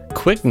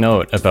 Quick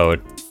note about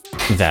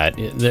that.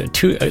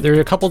 There are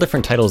a couple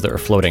different titles that are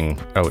floating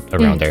out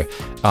around there.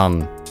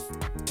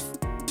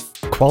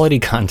 Quality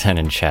content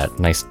in chat.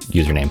 Nice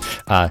username.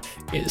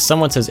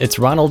 Someone says it's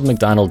Ronald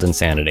McDonald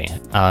Insanity.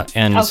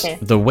 And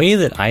the way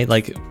that I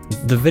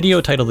the video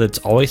title that's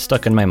always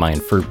stuck in my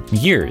mind for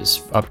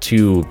years, up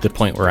to the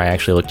point where I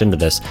actually looked into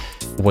this,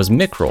 was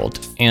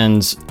Mickrolled.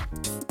 And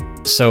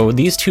so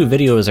these two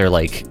videos are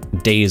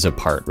days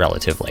apart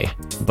relatively,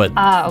 but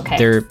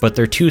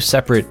they're two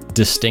separate,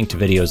 distinct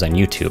videos on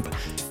YouTube.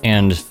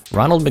 And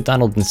Ronald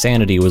McDonald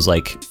Insanity was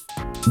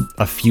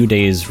a few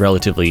days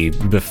relatively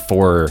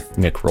before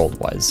Mickrolled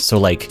was. So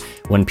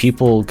when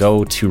people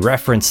go to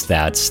reference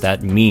that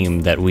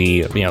meme that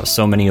we,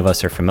 so many of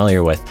us are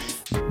familiar with,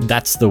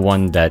 that's the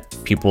one that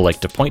people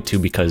like to point to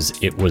because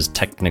it was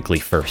technically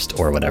first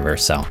or whatever.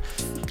 So.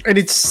 And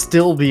it's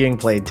still being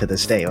played to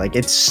this day.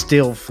 It's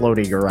still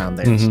floating around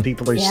there. So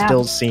people are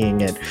still seeing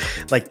it.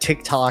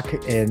 TikTok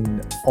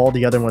and all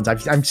the other ones. I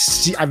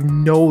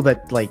know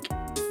that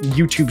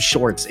YouTube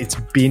Shorts. It's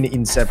been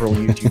in several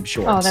YouTube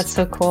Shorts. Oh, that's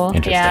so cool.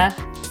 Yeah.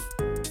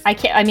 I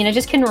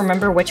just couldn't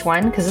remember which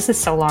one because this is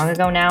so long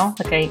ago now.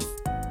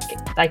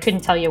 I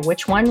couldn't tell you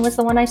which one was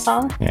the one I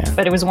saw. Yeah.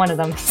 But it was one of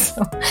them.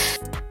 So.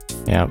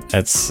 Yeah,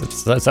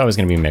 that's always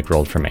going to be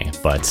Mickrolled for me.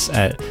 But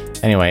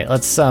anyway,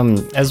 let's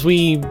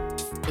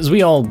as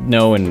we all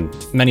know,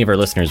 and many of our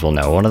listeners will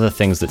know, one of the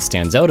things that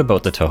stands out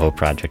about the Touhou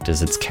Project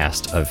is its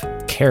cast of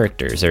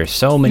characters. There are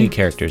so many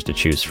characters to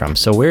choose from.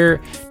 So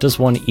where does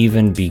one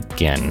even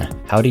begin?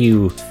 How do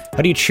you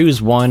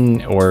choose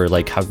one, or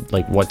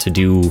what to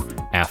do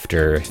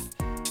after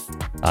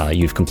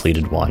you've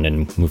completed one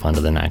and move on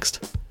to the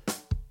next?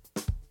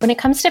 When it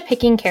comes to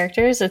picking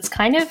characters, it's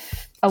kind of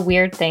a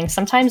weird thing.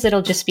 Sometimes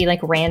it'll just be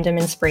random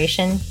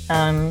inspiration.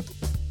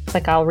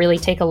 I'll really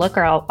take a look,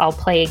 or I'll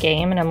play a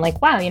game and I'm like,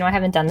 wow, I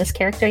haven't done this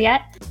character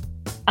yet.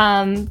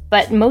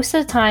 But most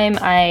of the time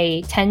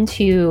I tend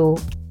to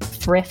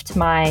thrift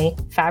my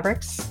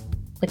fabrics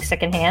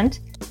secondhand.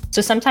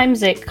 So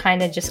sometimes it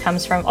kind of just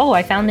comes from, oh,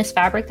 I found this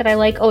fabric that I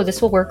like. Oh,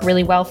 this will work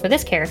really well for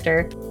this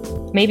character.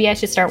 Maybe I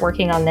should start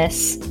working on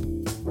this.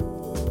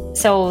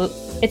 So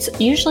it's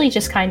usually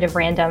just kind of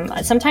random.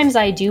 Sometimes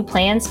I do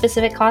plan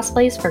specific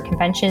cosplays for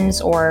conventions,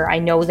 or I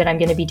know that I'm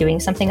going to be doing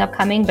something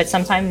upcoming, but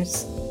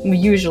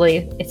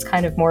usually it's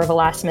kind of more of a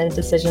last minute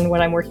decision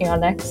what I'm working on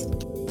next.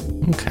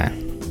 Okay.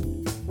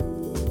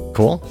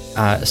 Cool.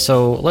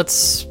 So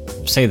let's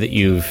say that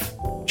you've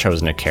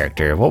chosen a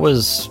character. What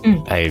was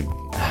I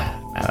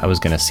was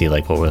going to see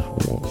what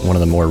one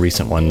of the more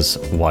recent ones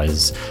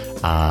was,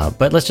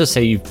 but let's just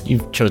say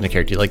you've chosen a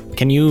character.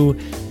 Can you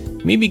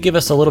maybe give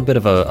us a little bit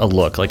of a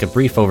look, a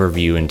brief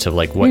overview into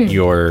what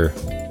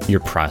your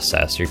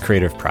process, your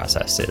creative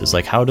process is?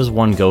 How does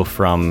one go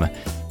from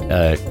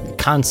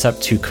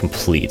concept to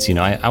complete?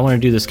 I want to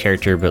do this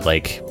character, but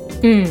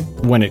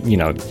when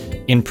it,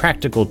 in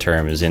practical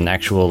terms, in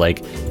actual like,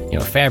 you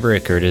know,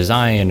 fabric or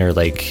design, or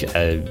like,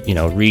 you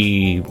know,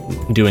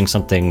 redoing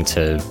something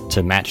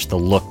to match the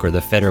look or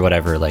the fit or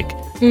whatever, like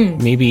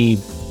maybe,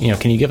 you know,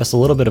 can you give us a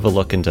little bit of a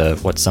look into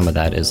what some of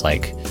that is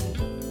like?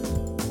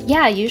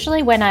 Yeah,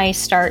 usually when I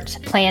start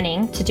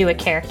planning to do a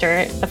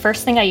character, the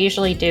first thing I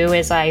usually do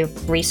is I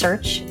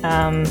research.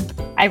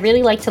 I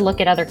really like to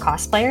look at other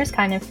cosplayers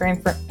kind of for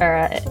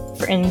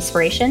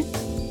inspiration,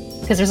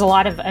 because there's a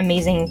lot of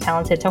amazing,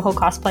 talented Toho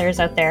cosplayers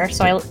out there.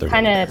 So I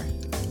kind of,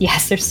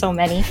 yes, there's so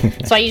many.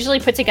 So I usually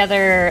put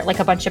together like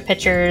a bunch of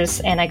pictures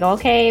and I go,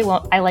 okay,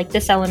 well, I like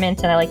this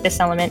element and I like this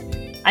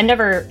element. I'm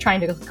never trying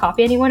to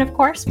copy anyone, of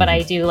course, but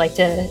I do like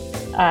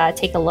to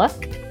take a look.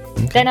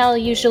 Okay. Then I'll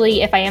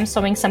usually, if I am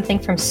sewing something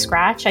from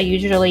scratch, I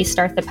usually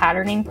start the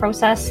patterning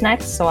process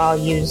next. So I'll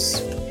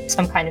use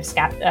some kind of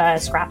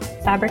scrap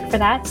fabric for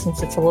that,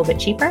 since it's a little bit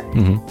cheaper.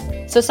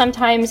 So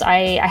sometimes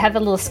I have a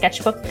little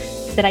sketchbook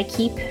that I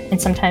keep,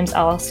 and sometimes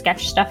I'll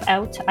sketch stuff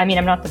out. I mean,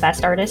 I'm not the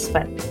best artist,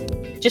 but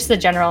just the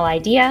general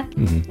idea.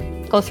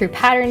 Go through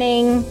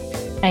patterning,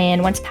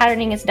 and once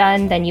patterning is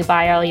done, then you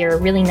buy all your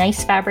really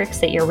nice fabrics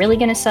that you're really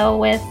going to sew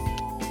with.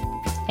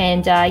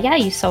 And yeah,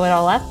 you sew it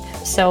all up.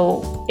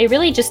 So it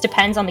really just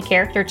depends on the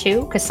character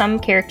too, because some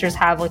characters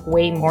have like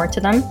way more to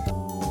them.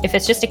 If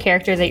it's just a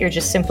character that you're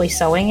just simply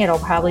sewing, it'll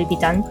probably be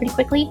done pretty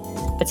quickly.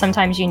 But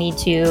sometimes you need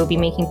to be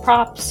making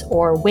props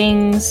or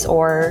wings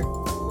or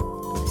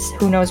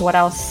who knows what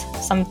else.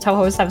 Some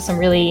Tohos have some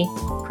really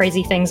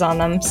crazy things on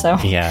them. So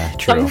yeah,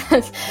 true.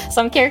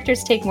 Some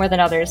characters take more than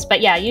others.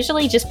 But yeah,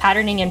 usually just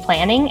patterning and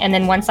planning. And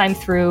then once I'm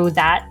through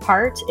that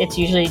part, it's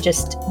usually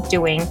just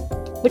doing,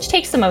 which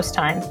takes the most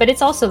time, but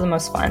it's also the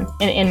most fun,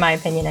 in my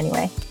opinion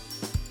anyway.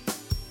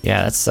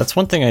 Yeah, that's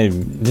one thing I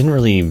didn't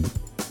really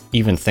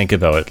even think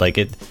about. Like,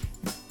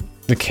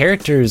 the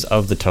characters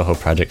of the Toho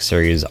Project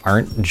series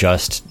aren't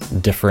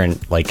just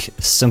different, like,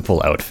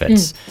 simple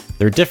outfits.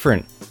 They're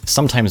different,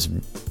 sometimes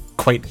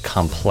quite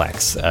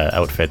complex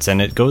outfits,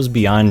 and it goes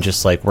beyond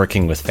just like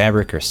working with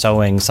fabric or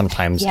sewing.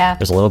 Sometimes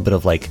there's a little bit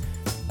of like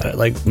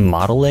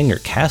modeling or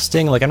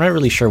casting. Like, I'm not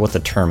really sure what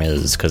the term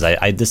is, because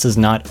I this is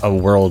not a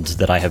world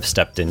that I have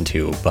stepped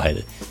into,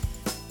 but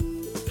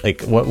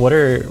like what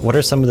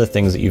are some of the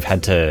things that you've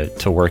had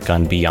to work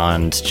on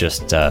beyond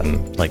just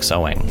like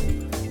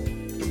sewing?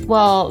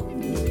 Well,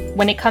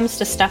 when it comes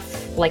to stuff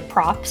like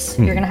props,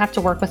 you're going to have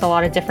to work with a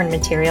lot of different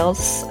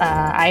materials.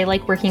 I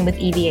like working with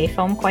EVA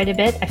foam quite a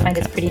bit. I find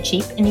it's pretty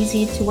cheap and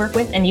easy to work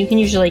with, and you can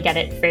usually get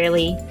it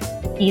fairly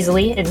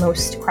easily in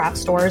most craft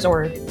stores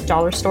or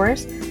dollar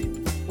stores.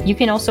 You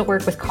can also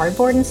work with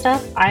cardboard and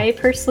stuff. I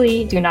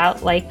personally do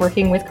not like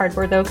working with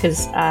cardboard though,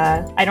 because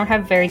I don't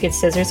have very good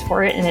scissors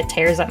for it and it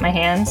tears up my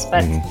hands,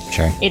 but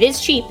it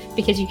is cheap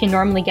because you can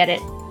normally get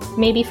it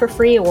maybe for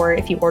free, or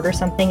if you order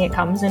something, it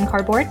comes in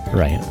cardboard.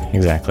 Right,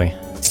 exactly.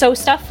 So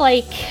stuff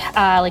like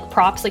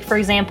props, like for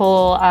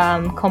example,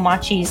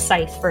 Komachi's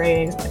scythe, for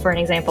an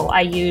example,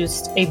 I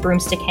used a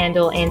broomstick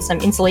handle and some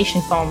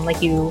insulation foam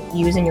like you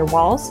use in your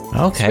walls.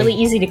 Okay. It's really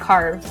easy to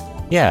carve.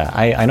 Yeah,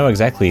 I know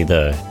exactly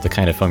the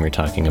kind of foam you're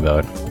talking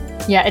about.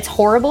 Yeah, it's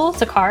horrible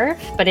to carve,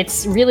 but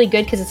it's really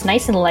good because it's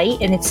nice and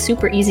light and it's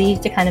super easy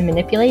to kind of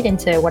manipulate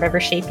into whatever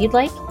shape you'd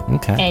like.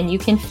 Okay. And you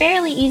can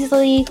fairly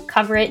easily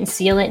cover it and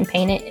seal it and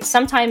paint it.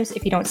 Sometimes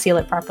if you don't seal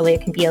it properly,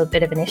 it can be a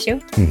bit of an issue.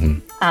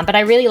 But I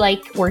really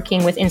like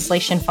working with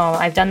insulation foam.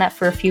 I've done that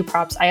for a few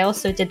props. I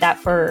also did that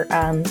for,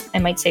 I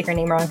might say her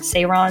name wrong,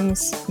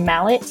 Seiron's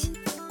mallet.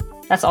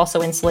 That's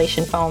also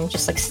insulation foam,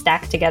 just like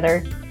stacked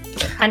together.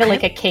 Kind of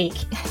like a cake.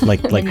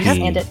 Like you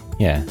stand it.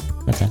 Yeah.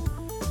 Okay.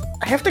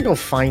 I have to go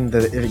find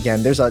it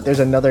again. There's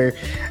another.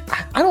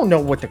 I don't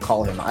know what to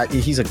call him.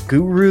 He's a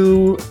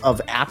guru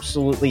of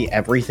absolutely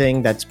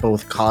everything. That's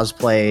both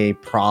cosplay,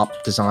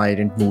 prop design,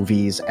 and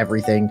movies.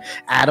 Everything.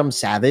 Adam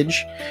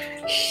Savage.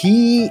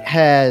 He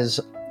has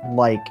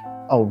like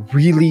a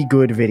really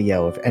good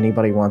video. If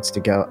anybody wants to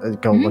go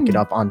look it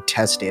up on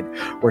Tested,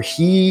 where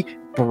he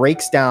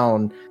breaks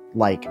down.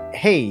 Like,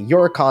 hey,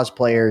 you're a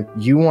cosplayer,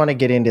 you want to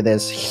get into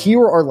this,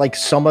 here are like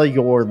some of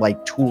your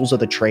like tools of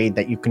the trade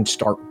that you can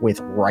start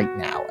with right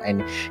now.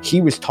 And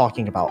he was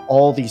talking about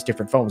all these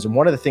different foams, and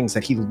one of the things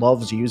that he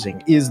loves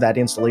using is that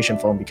installation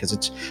foam, because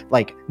it's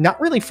like not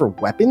really for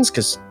weapons,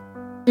 because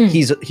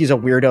he's a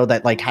weirdo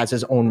that like has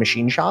his own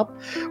machine shop,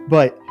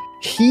 but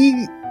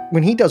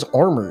when he does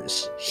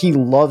armors, he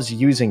loves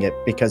using it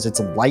because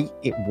it's light,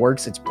 it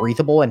works, it's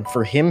breathable, and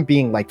for him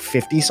being like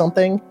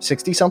 50-something,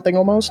 60-something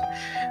almost,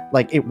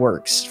 like it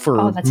works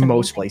for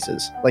most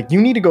places. Like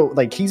you need to go,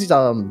 like he's,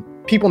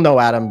 people know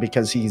Adam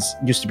because he's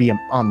used to be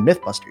on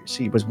Mythbusters.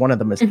 He was one of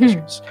the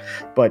Mythbusters,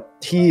 but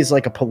he's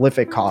like a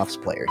prolific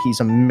cosplayer. He's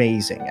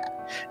amazing at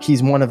it.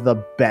 He's one of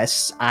the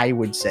best, I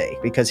would say,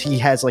 because he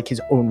has like his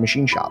own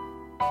machine shop.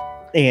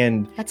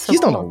 And he's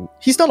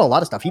done a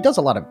lot of stuff. He does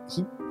a lot of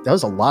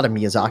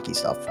Miyazaki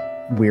stuff,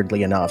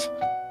 weirdly enough.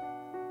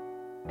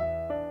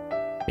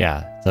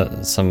 Yeah,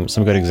 some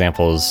good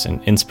examples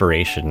and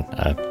inspiration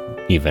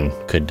even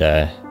could.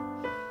 Yeah,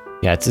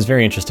 it's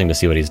very interesting to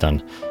see what he's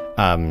done.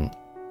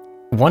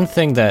 one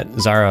thing that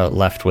Zara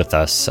left with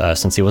us,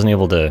 since he wasn't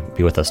able to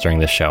be with us during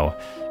this show,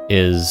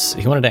 is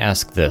he wanted to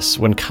ask this.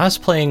 When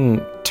cosplaying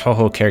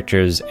Toho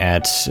characters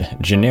at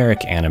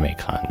generic anime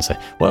cons,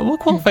 what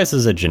qualifies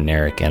as a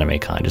generic anime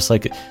con? Just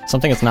like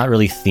something that's not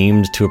really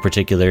themed to a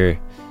particular,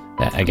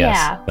 I guess.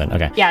 Yeah. But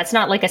okay. Yeah, it's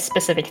not like a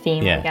specific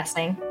theme, Yeah. I'm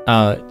guessing.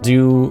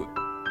 Do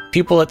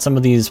people at some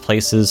of these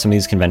places, some of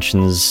these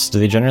conventions, do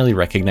they generally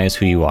recognize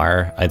who you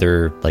are,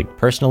 either like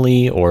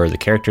personally or the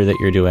character that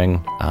you're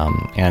doing?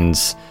 And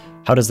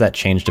how does that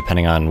change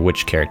depending on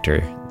which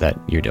character that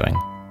you're doing?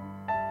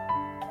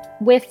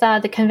 With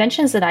the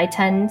conventions that I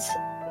attend,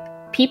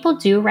 people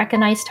do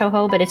recognize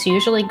Toho, but it's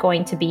usually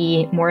going to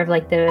be more of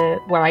like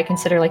what I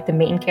consider like the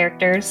main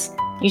characters.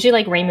 Usually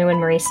like Reimu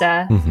and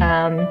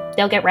Marisa.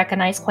 They'll get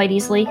recognized quite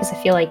easily because I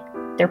feel like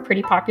they're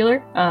pretty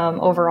popular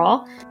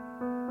overall.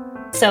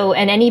 So,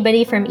 and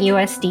anybody from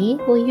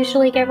EOSD will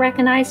usually get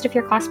recognized if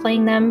you're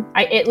cosplaying them.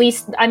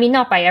 I mean,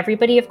 not by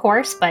everybody, of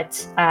course,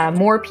 but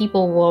more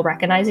people will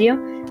recognize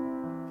you.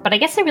 But I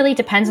guess it really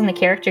depends on the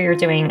character you're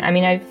doing. I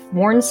mean, I've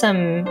worn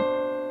some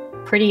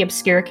pretty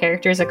obscure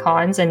characters at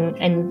cons,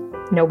 and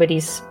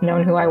nobody's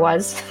known who I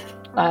was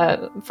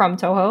from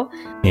Toho.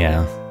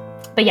 Yeah.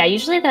 But yeah,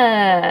 usually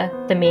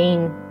the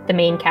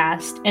main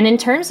cast. And in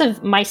terms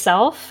of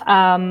myself,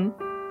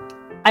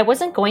 I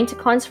wasn't going to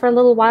cons for a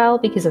little while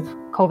because of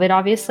COVID,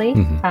 obviously.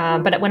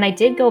 But when I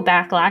did go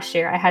back last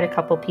year, I had a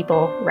couple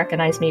people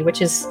recognize me,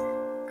 which is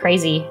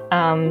crazy.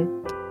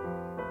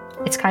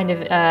 It's kind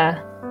of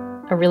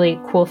a really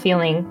cool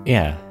feeling.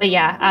 Yeah. But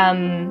yeah,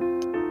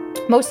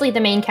 mostly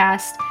the main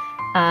cast.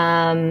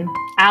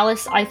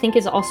 Alice, I think,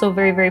 is also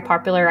very, very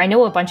popular. I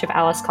know a bunch of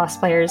Alice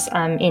cosplayers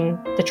in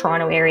the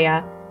Toronto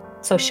area,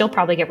 so she'll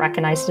probably get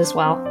recognized as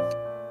well.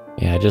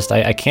 Yeah,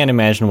 I can't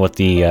imagine what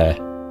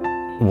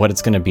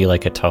it's going to be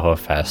like at Toho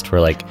Fest, where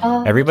like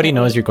everybody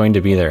knows you're going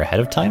to be there ahead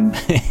of time,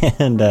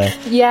 and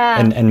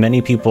and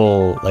many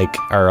people like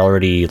are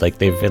already like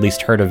they've at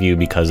least heard of you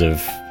because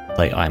of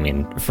like, I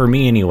mean, for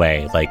me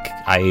anyway, like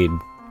I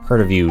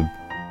heard of you,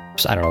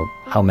 I don't know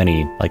how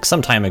many, like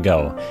some time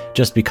ago,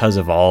 just because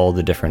of all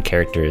the different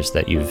characters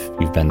that you've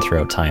been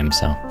throughout time.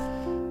 So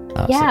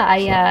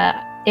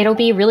it'll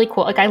be really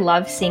cool. Like I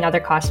love seeing other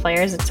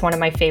cosplayers. It's one of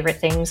my favorite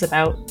things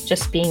about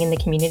just being in the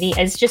community.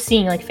 It's just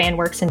seeing like fan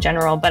works in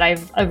general, but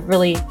I've a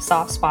really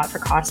soft spot for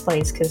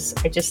cosplays because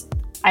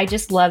I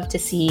just love to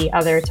see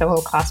other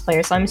Toho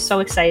cosplayers. So I'm so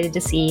excited to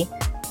see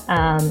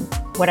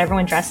what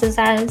everyone dresses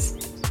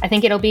as. I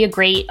think it'll be a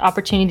great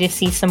opportunity to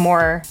see some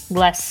more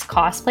less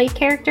cosplay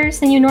characters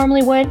than you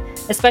normally would,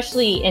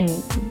 especially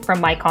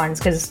from my cons,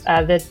 because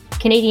the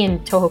Canadian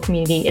Toho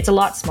community, it's a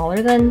lot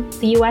smaller than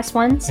the US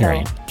one, so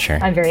right, sure.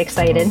 I'm very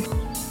excited.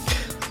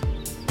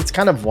 It's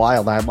kind of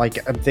wild. I'm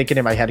thinking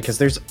in my head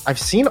because I've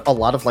seen a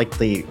lot of like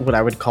what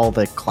I would call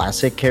the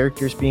classic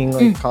characters being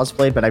like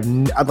cosplayed, but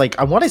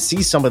I want to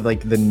see some of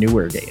like the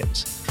newer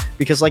games,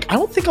 because like I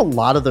don't think a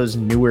lot of those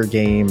newer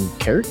game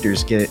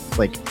characters get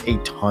like a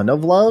ton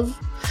of love.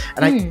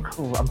 And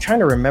I'm trying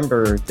to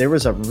remember, there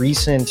was a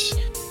recent,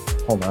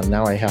 hold on,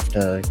 now I have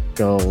to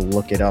go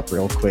look it up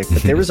real quick,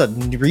 but there was a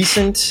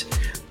recent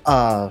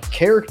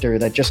character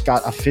that just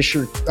got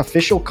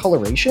official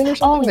coloration or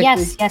something. Oh,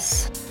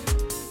 yes.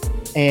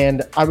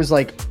 And I was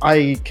like,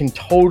 I can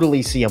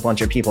totally see a bunch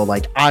of people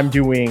like, I'm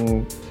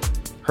doing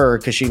her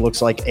because she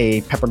looks like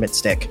a peppermint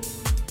stick.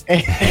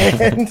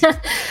 And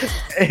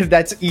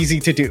that's easy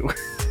to do.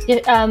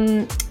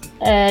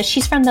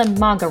 She's from the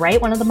manga,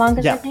 right? One of the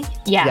mangas, yeah. I think?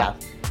 Yeah.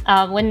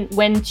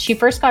 When she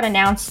first got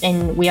announced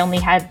and we only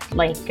had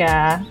like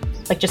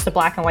just the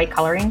black and white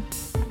coloring,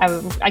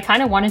 I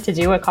kind of wanted to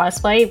do a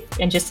cosplay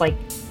and just like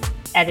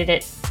edit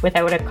it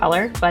without a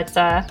color, but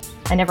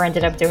I never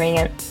ended up doing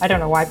it. I don't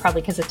know why,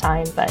 probably because of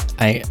time, but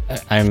I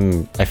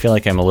feel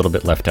like I'm a little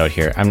bit left out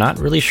here. I'm not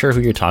really sure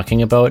who you're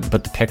talking about,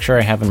 but the picture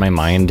I have in my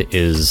mind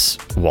is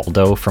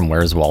Waldo from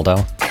Where's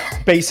Waldo?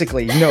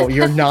 Basically, no,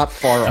 you're not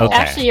far off. Okay.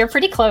 Actually, you're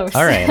pretty close.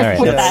 All right.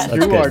 Yes,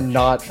 you are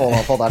not far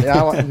off. Hold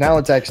on. Now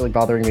it's actually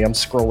bothering me. I'm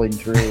scrolling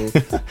through.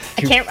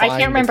 I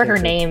can't remember her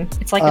name.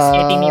 It's like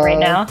escaping me right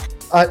now.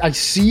 I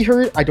see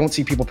her. I don't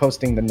see people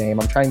posting the name.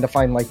 I'm trying to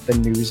find like the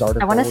news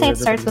article. I want to say it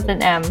starts with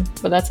an M,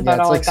 but that's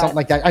about all I got. Something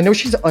like that. I know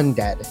she's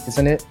undead,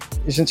 isn't it?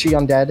 Isn't she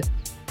undead?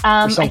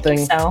 Or something?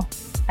 I think so.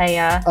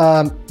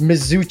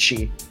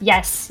 Mizuchi.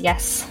 Yes.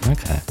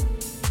 Okay.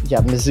 Yeah,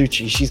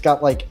 Mizuchi. She's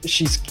got like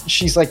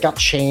she's like got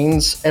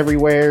chains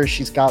everywhere.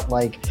 She's got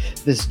like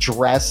this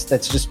dress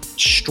that's just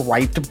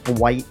striped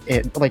white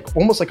and like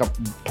almost like a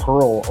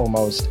pearl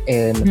almost,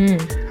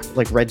 and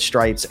like red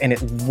stripes, and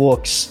it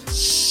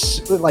looks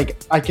like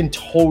I can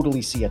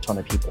totally see a ton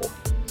of people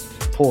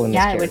pulling this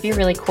character. It would be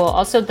really cool.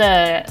 Also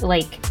the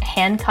like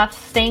handcuff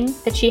thing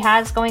that she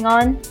has going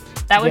on,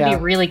 that would be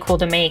really cool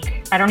to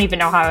make. I don't even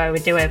know how I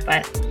would do it,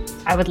 but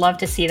I would love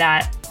to see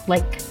that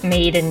like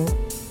made and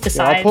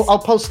decides. Yeah, I'll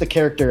post the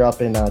character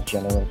up in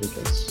general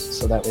because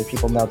so that way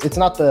people know it's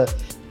not the.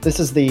 This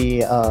is the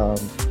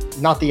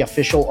not the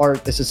official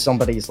art. This is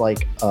somebody's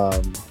like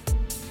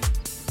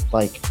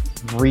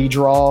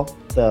redraw.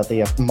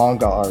 The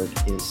manga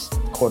art is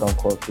quote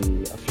unquote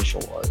the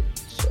official art.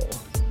 So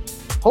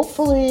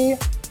hopefully,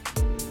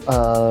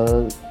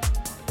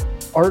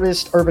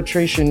 artist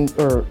arbitration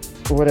or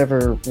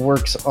whatever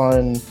works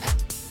on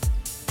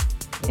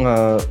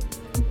r/Toho,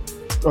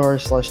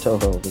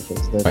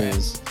 because that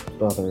is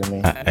bothering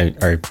me.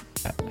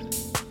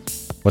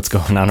 What's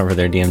going on over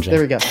there, DMJ? There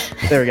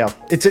we go.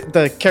 It's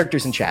the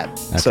characters in chat.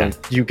 Okay. So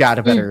you got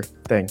a better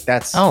thing.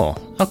 That's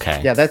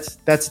okay. Yeah, this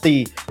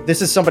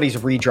is somebody's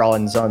redraw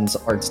in Zun's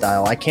art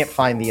style. I can't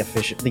find the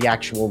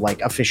actual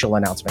like official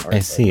announcement art. I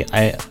see.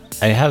 I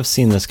have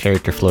seen this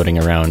character floating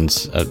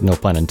around, no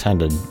pun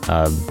intended,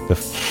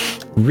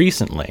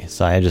 recently.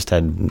 So I just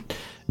had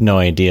no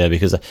idea,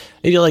 because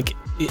like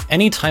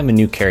anytime a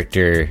new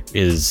character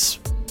is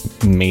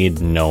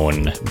made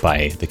known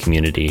by the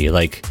community,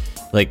 like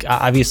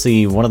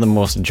obviously one of the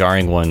most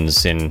jarring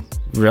ones in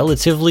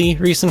relatively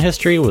recent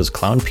history was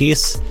Clown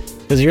Piece,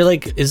 because you're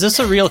like, is this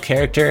a real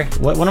character?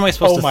 What am I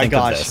supposed to think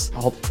of this?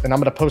 And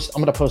I'm gonna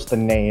post the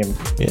name,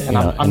 Yeah, and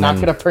I'm not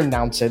gonna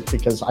pronounce it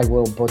because I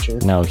will butcher.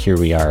 Now here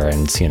we are,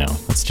 and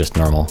it's just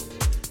normal.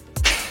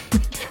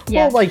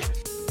 Yeah. Well,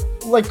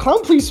 like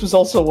Clown Piece was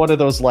also one of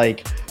those,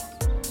 like,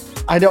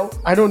 I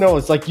don't know.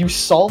 It's like you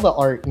saw the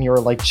art and you were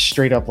like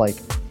straight up like,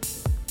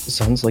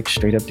 Zun's like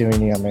straight up doing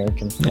the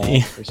American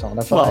flag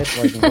personified.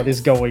 Like, what is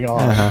going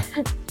on?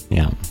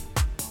 Yeah.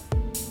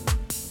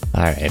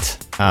 All right.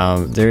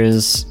 There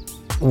is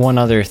one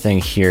other thing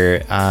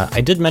here.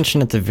 I did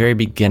mention at the very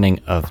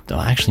beginning of...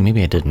 Oh, actually,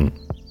 maybe I didn't.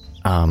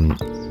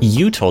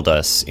 You told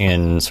us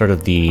in sort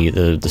of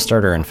the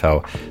starter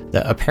info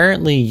that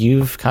apparently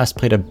you've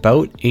cosplayed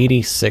about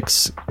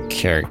 86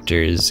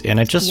 characters, and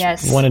I just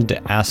wanted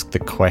to ask the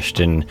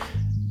question...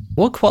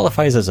 What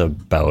qualifies as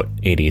about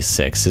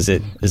 86? Is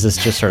this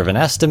just sort of an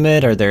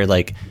estimate? Are there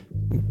like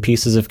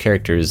pieces of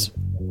characters,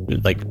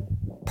 like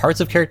parts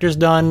of characters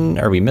done?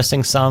 Are we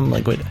missing some?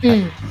 Like what?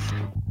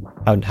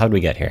 How'd we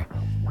get here?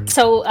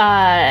 So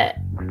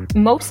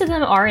most of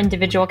them are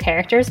individual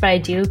characters, but I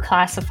do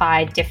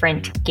classify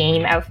different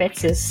game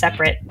outfits as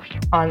separate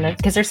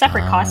because they're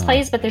separate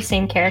cosplays, but they're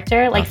same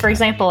character. Like for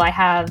example,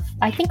 I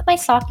think my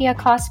Sakia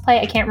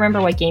cosplay, I can't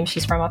remember what game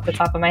she's from off the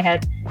top of my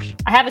head.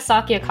 I have a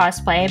Sakia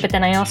cosplay, but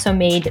then I also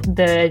made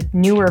the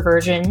newer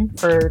version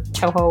for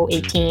Toho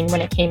 18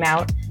 when it came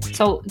out.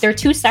 So they're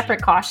two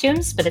separate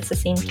costumes, but it's the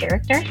same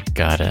character.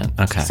 Got it.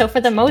 Okay. So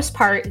for the most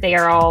part, they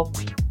are all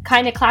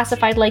kind of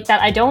classified like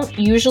that. I don't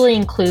usually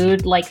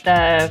include like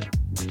the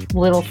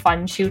little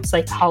fun shoots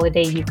like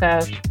Holiday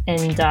Yuka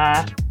and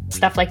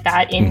stuff like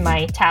that in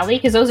my tally,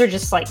 because those are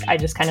just like, I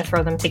just kind of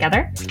throw them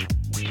together.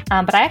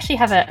 But I actually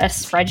have a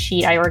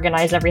spreadsheet I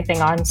organize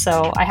everything on,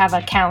 so I have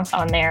a count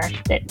on there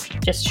that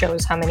just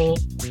shows how many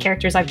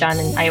characters I've done,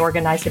 and I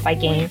organize it by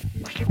game.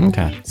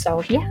 Okay.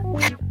 So yeah.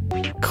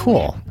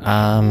 Cool.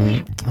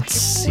 Let's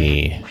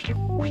see. I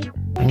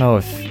don't know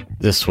if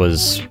this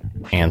was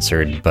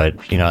answered, but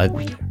do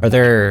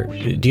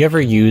you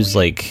ever use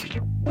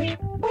like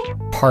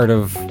part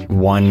of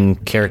one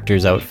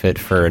character's outfit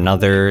for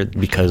another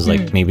because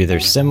like maybe they're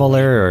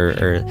similar,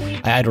 or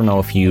I don't know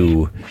if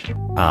you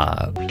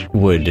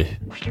would,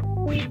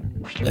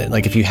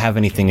 like, if you have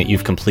anything that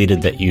you've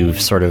completed that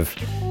you've sort of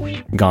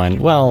gone,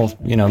 well,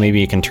 maybe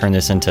you can turn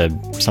this into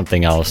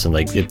something else, and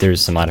like if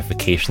there's some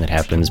modification that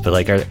happens, but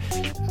like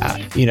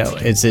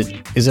is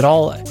it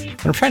all,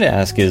 what I'm trying to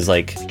ask is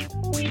like,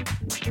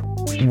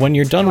 when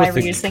you're done with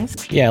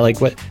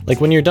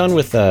when you're done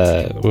with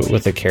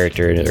a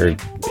character, or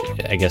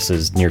I guess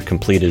as near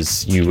complete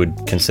as you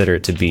would consider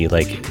it to be,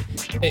 like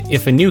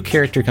if a new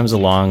character comes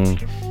along,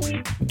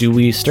 do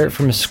we start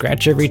from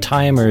scratch every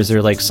time, or is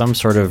there like some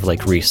sort of like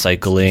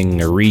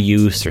recycling or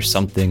reuse or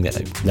something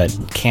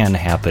that can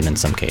happen in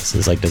some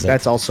cases? Like,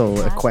 That's also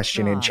a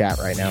question in chat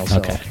right now. So.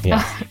 Okay.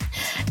 Yeah.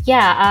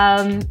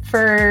 Yeah.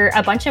 For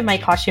a bunch of my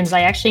costumes,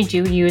 I actually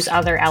do use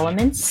other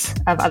elements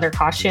of other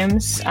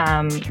costumes.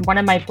 One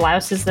of my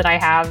blouses that I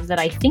have that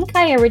I think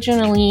I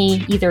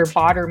originally either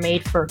bought or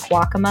made for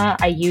Kwakama,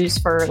 I use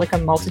for like a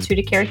multitude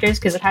of characters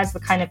because it has the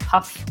kind of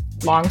puff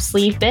long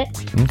sleeve bit.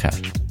 Okay.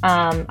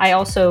 I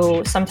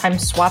also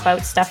sometimes swap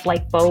out stuff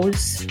like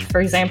bows.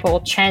 For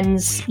example,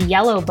 Chen's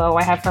yellow bow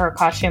I have for her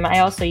costume, I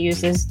also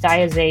use as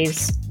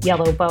Diaze's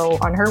yellow bow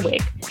on her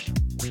wig.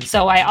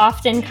 So I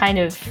often kind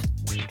of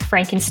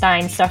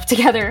Frankenstein stuff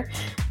together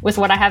with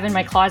what I have in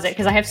my closet,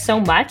 because I have so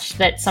much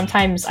that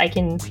sometimes I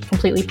can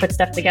completely put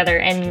stuff together.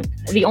 And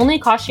the only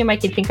costume I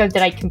could think of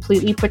that I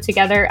completely put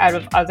together out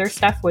of other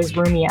stuff was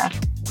Rumia.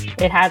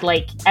 It had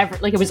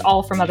it was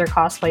all from other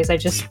cosplays. I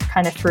just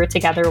kind of threw it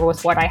together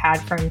with what I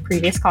had from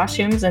previous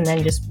costumes and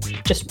then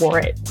just wore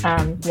it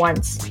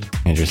once.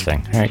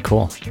 Interesting. All right,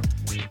 cool.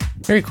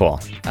 Very cool.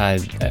 I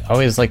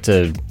always like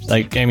to,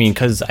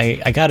 because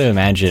I got to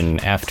imagine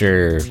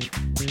after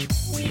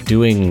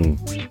doing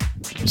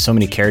so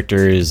many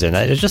characters, and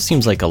it just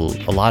seems like a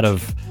lot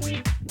of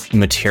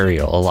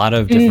material, a lot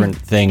of different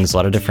things, a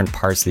lot of different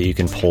parts that you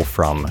can pull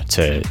from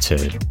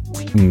to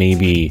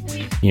maybe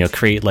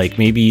create, like,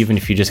 maybe even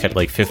if you just got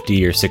like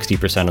 50 or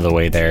 60% of the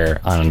way there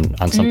on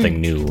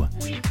something new,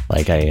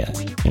 Like I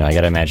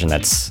got to imagine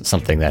that's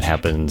something that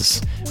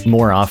happens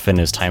more often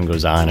as time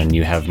goes on and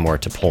you have more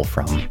to pull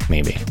from,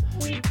 maybe.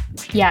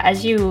 Yeah,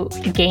 as you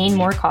gain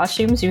more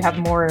costumes, you have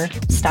more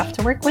stuff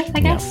to work with,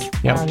 I guess.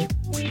 Yeah.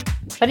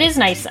 But it is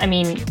nice. I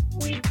mean,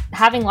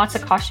 having lots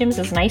of costumes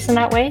is nice in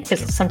that way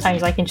because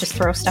sometimes I can just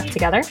throw stuff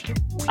together.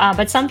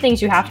 But some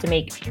things you have to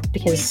make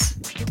because,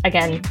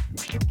 again,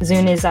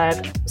 Zune is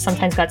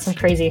sometimes got some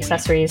crazy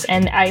accessories,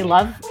 and I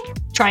love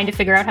trying to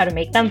figure out how to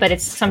make them. But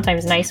it's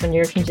sometimes nice when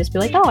you can just be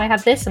like, oh, I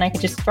have this, and I can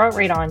just throw it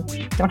right on.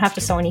 Don't have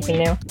to sew anything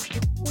new.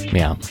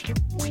 Yeah.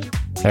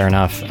 Fair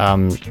enough. I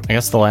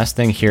guess the last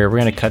thing here, we're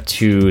going to cut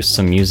to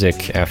some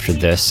music after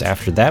this.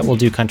 After that, we'll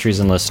do countries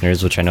and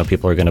listeners, which I know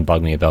people are going to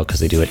bug me about because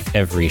they do it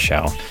every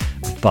show.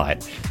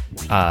 But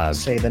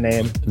say the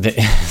name.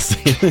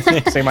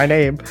 Say Say my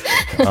name.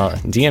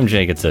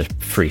 DMJ gets a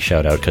free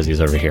shout out because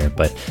he's over here.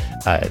 But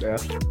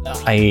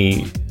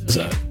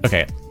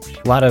okay,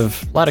 a lot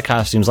of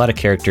costumes, a lot of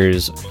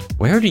characters.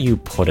 Where do you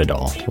put it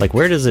all? Like,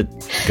 where does it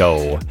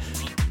go?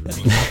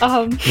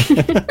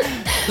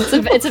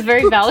 It's a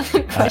very valid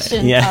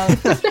question.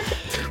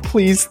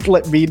 Please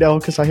let me know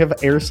because I have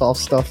airsoft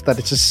stuff that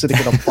is just sitting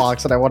in a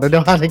box and I want to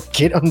know how to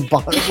get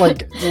unboxed.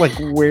 Like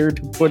where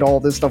to put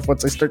all this stuff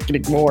once I start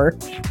getting more.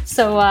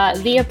 So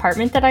the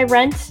apartment that I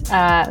rent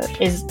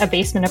is a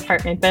basement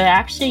apartment, but it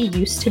actually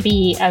used to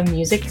be a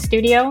music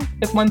studio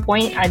at one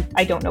point.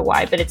 I don't know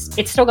why, but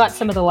it's still got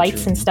some of the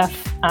lights and stuff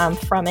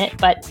from it.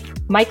 But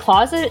my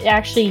closet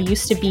actually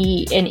used to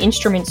be an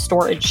instrument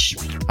storage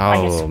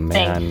man.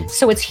 thing.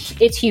 So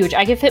it's huge.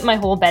 I could fit my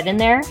whole bed in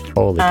there.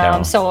 Holy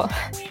cow. So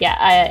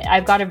yeah,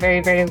 I've got a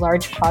very, very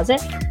large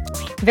closet.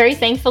 Very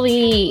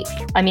thankfully,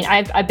 I mean,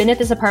 I've been at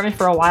this apartment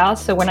for a while,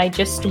 so when I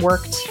just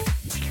worked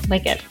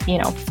like a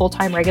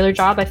full-time regular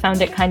job, I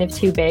found it kind of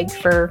too big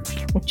for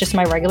just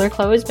my regular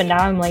clothes. But now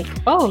I'm like,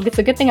 oh, it's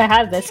a good thing I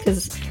have this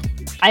because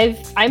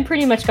I'm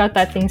pretty much got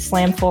that thing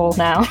slam full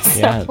now. So.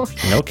 Yeah,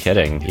 no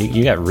kidding.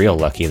 You got real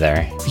lucky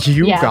there.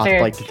 You got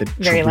like the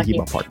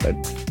dream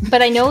apartment.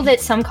 But I know that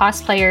some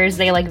cosplayers,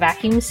 they like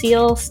vacuum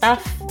seal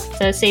stuff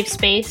to save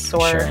space,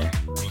 or Sure.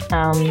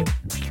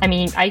 I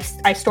mean, I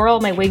store all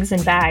my wigs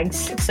in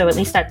bags, so at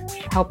least that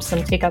helps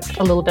them take up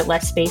a little bit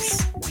less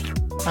space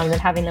than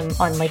having them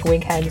on like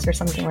wig heads or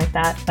something like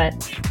that. But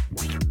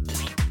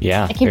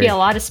yeah, it can be a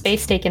lot of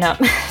space taken up.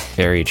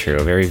 Very true.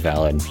 Very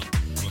valid.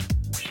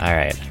 All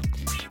right.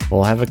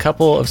 We'll have a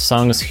couple of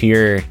songs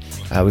here.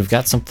 We've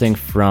got something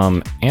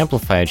from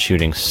Amplified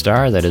Shooting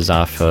Star that is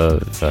off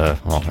of, I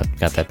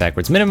got that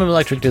backwards. Minimum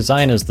Electric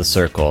Design is The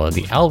Circle.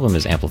 The album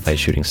is Amplified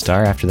Shooting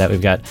Star. After that,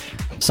 we've got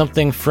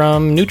something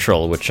from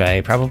Neutral, which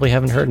I probably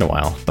haven't heard in a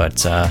while.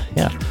 But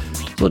yeah,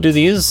 so we'll do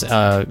these,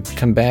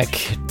 come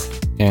back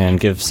and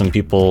give some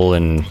people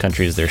and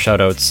countries their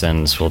shout-outs,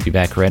 and we'll be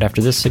back right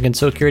after this against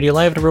Security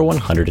Live number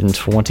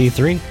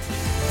 123.「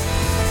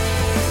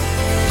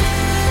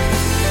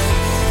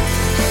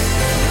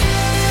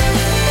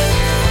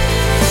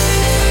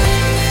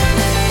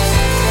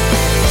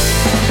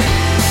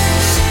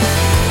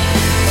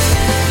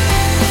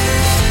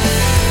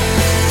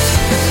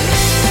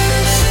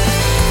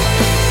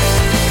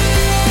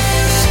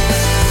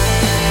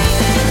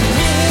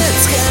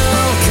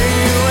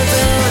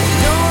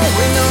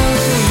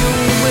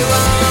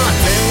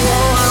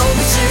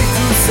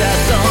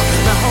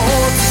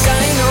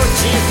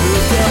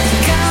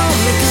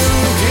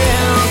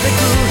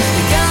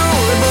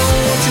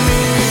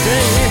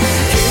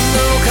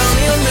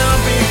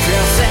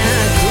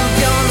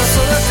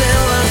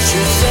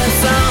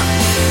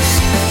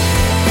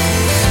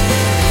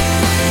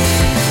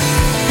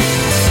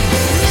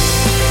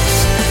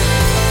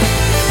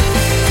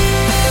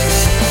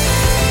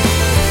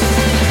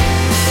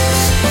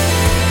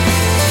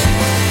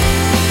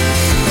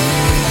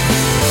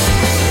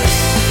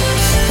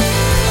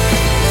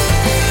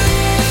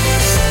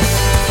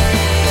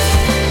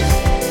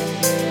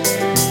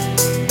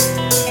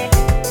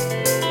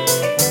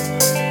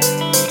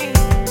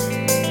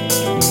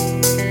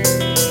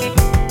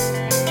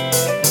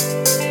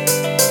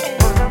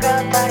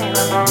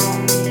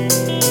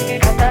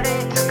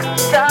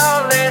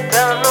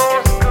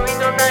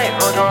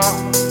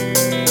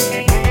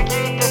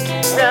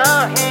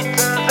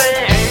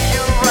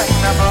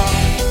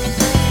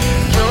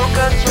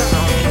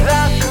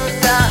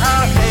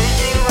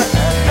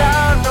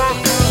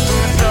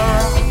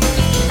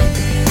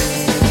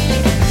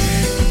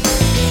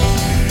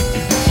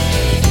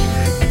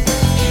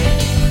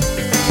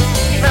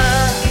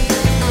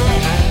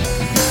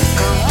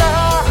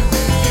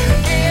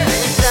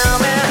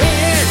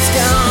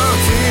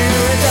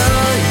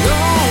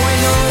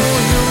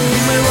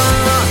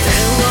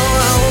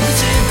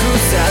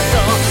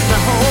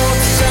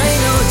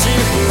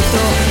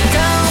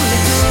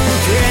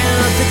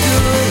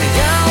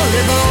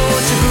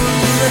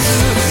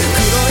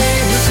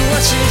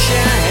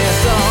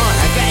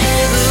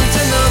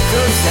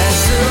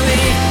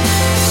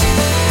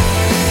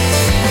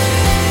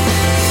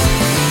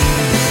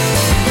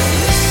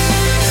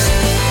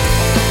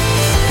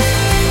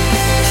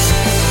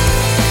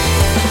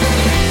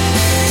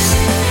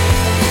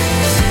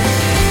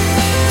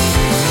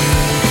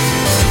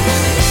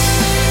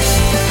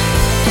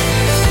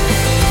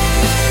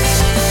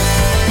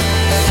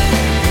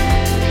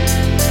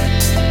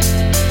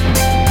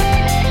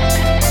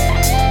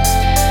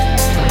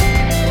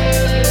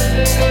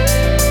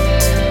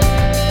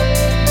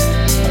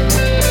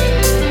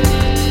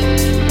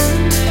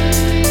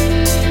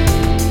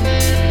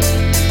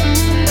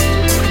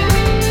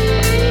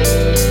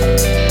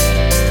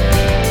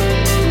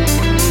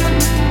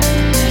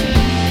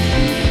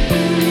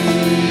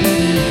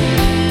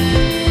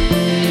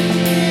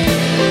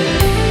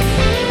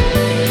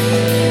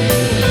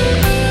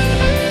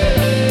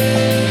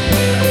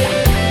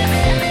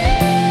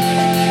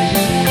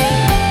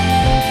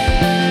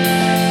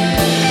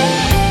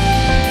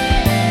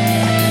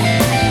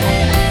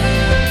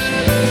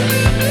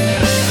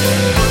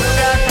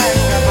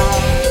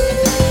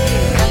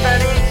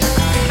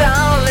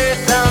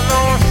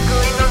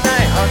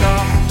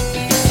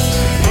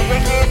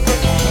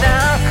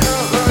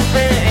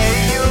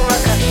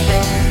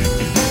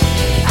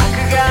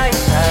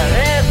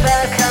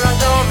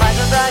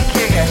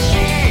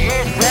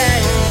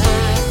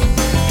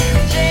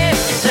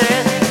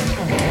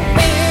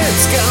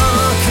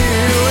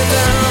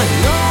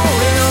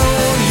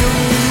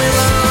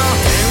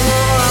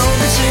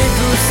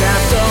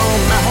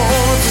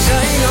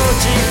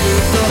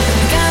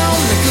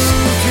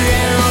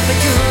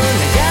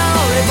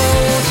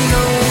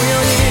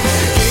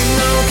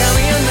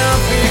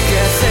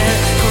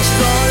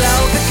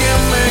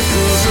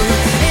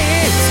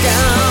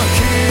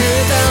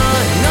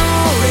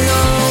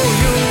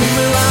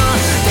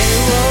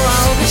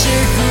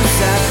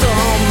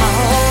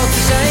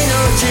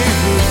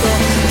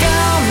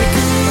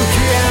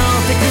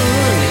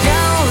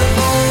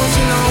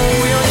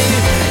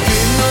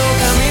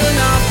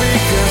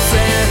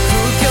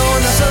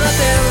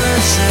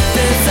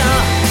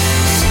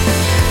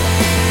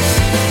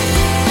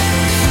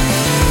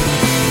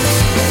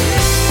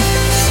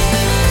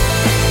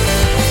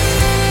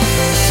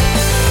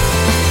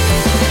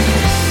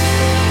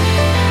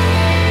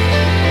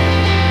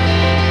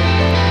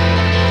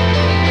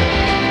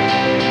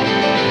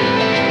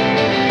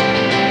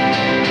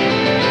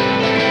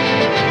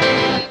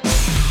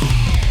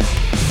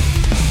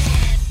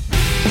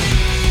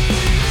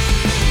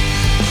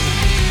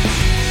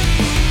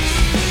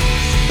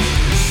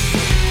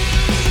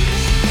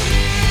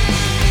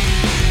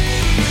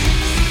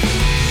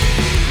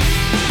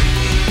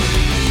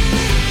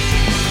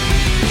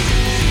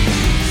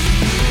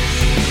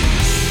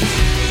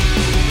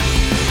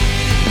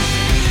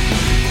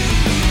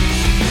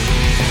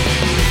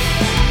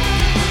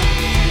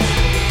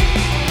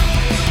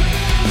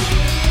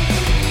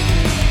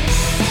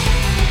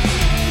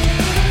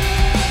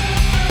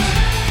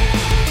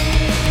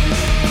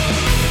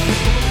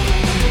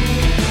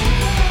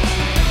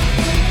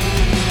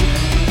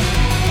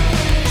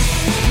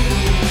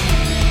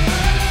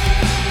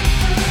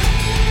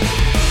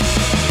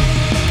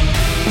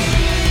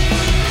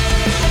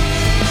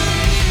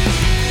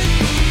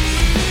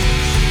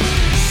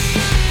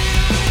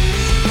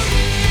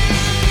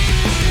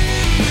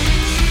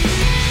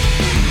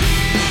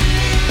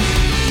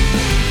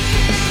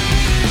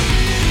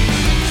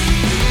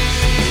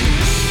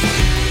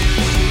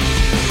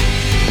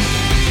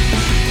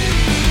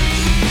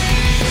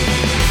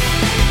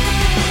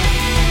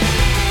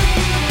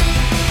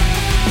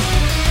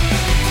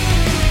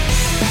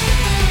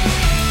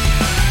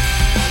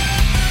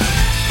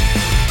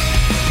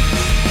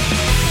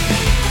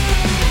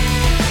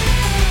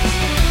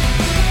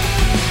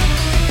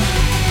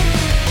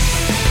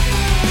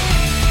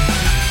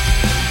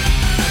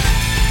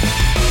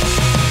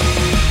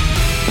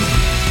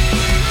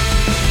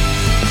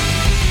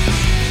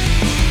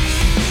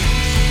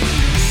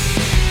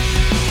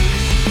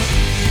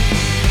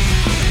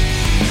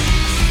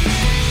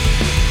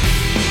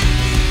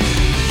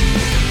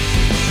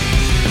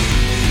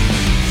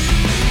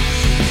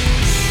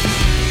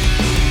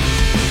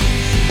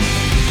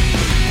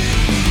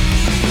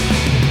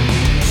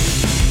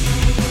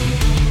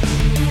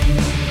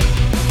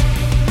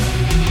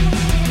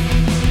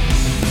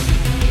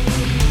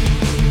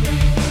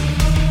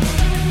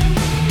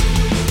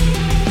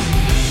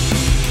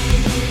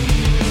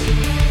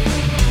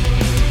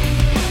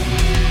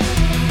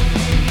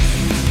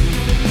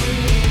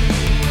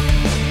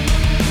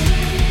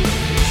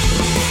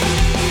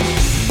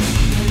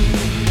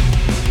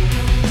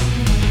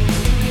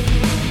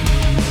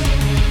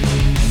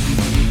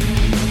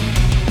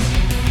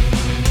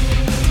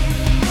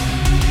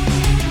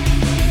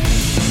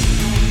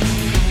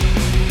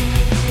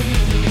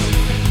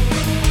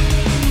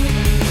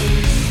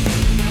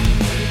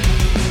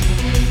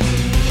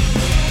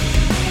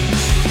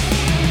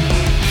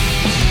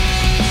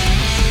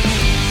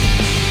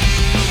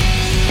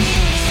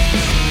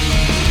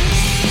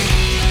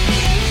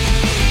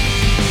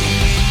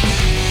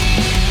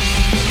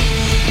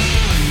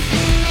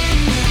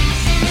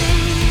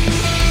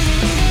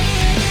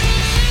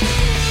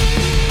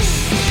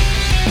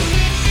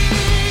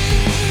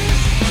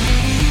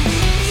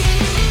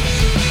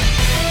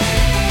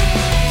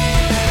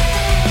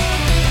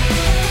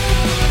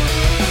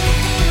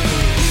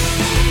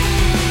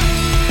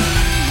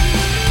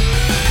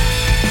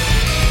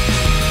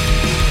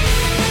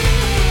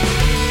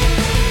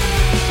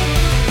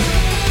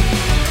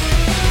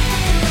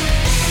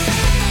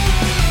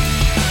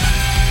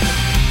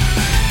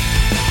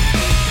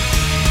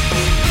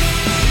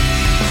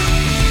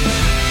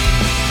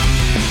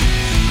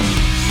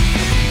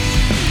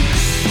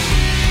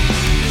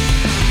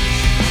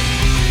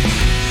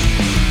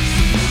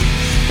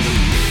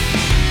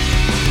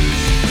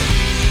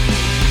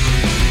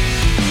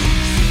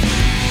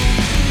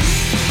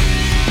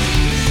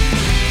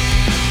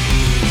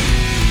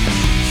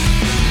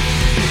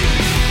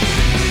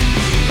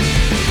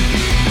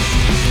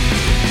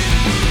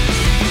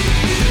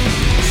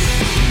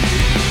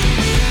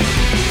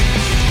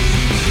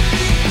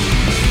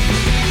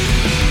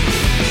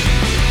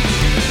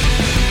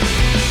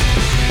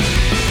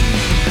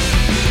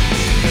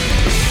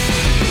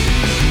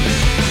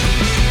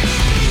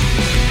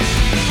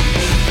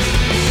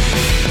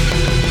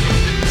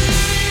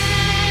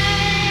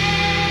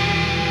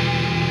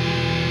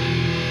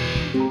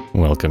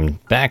Welcome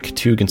back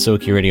to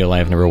Gensokyo Radio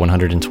Live number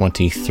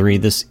 123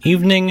 this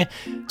evening.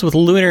 It's with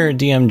Lunar,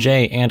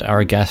 DMJ, and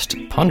our guest,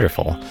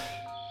 Ponderful.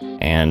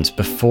 And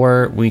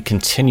before we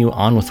continue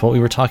on with what we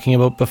were talking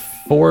about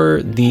before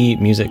the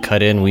music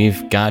cut in,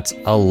 we've got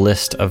a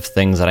list of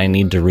things that I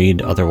need to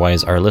read.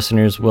 Otherwise, our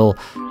listeners will,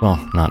 well,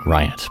 not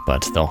riot,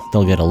 but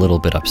they'll get a little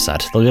bit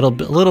upset. They'll get a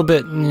little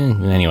bit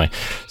anyway.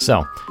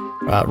 So,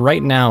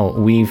 right now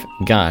we've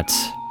got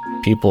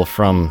people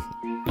from.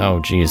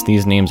 Oh, geez,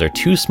 these names are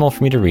too small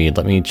for me to read.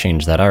 Let me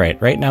change that. All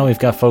right now we've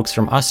got folks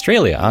from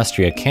Australia,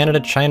 Austria, Canada,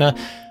 China.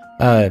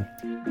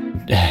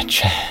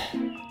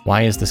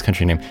 Why is this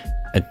country name?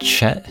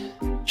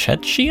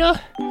 Czechia?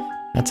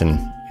 That's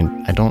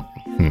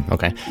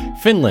okay.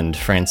 Finland,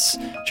 France,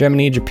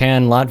 Germany,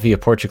 Japan, Latvia,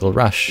 Portugal,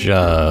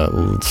 Russia,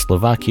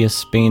 Slovakia,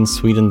 Spain,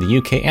 Sweden, the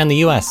UK, and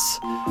the US.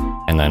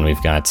 And then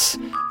we've got,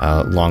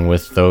 along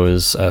with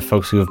those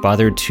folks who have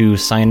bothered to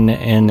sign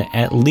in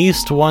at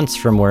least once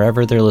from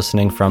wherever they're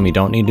listening from. You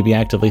don't need to be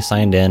actively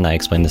signed in. I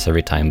explain this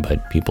every time,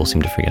 but people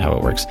seem to forget how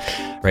it works.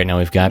 Right now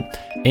we've got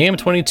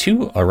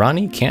AM22,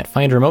 Arani, Can't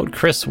Find Remote,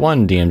 Chris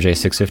 1,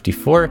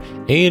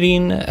 DMJ654,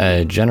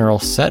 Aideen, General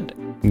Set,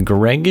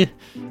 Greg,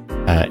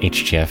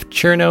 HGF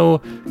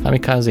Cherno,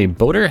 Kamikaze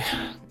Boater,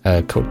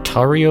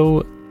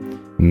 Kotario,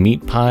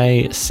 Meat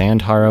Pie,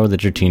 Sandharo, the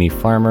Dratini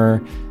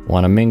Farmer,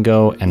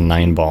 Wanamingo, and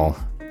Nineball.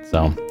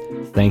 So,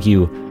 thank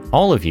you,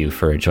 all of you,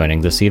 for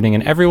joining this evening,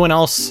 and everyone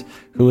else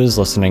who is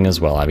listening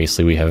as well.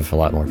 Obviously, we have a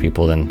lot more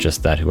people than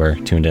just that who are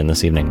tuned in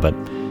this evening, but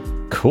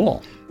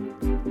cool.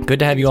 Good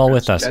to have you all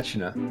with us.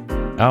 Chechnya.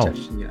 Oh,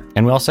 Chechnya.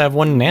 and we also have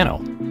one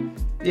Nano.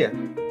 Yeah.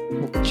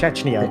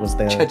 Chechnya was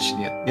there.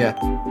 Chechnya, yeah.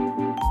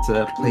 It's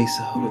a place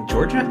in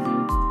Georgia?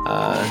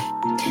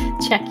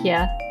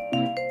 Czechia.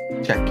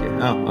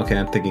 Czechia. Oh, okay,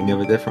 I'm thinking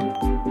of a different.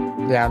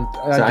 Yeah,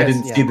 So I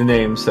didn't see the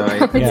name, so I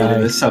made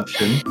an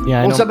assumption.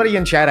 Yeah, Well, somebody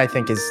in chat, I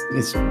think, is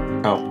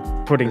Oh.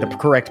 putting the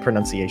correct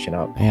pronunciation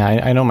up.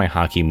 yeah, I know my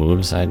hockey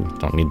moves. I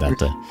don't need that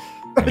to.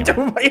 I Anyway. do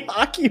my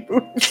hockey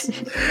moves.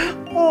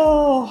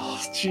 Oh,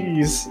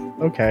 jeez.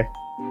 Okay.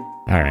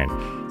 All right.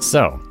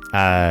 So,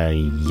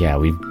 yeah,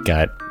 we've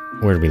got.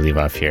 Where did we leave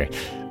off here?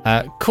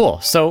 Cool.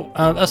 So,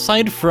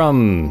 aside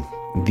from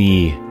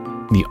the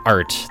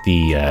art,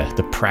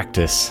 the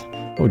practice,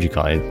 what would you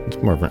call it? It's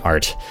more of an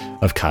art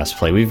of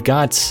cosplay. We've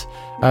got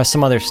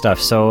some other stuff.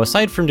 So,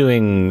 aside from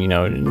doing,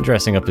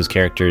 dressing up as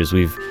characters,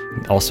 we've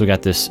also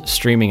got this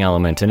streaming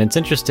element, and it's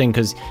interesting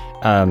because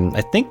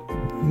I think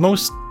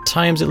most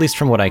times, at least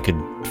from what I could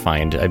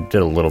find, I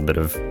did a little bit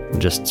of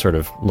just sort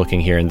of looking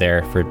here and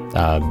there for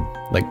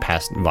like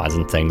past VODs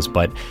and things,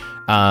 but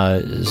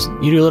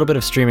you do a little bit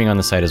of streaming on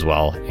the site as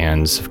well,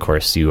 and of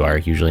course you are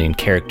usually in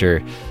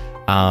character.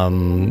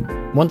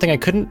 One thing I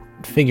couldn't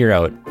figure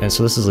out, and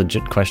so this is a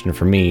legit question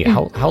for me,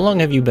 how long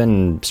have you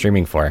been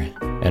streaming for,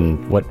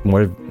 and what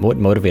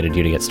motivated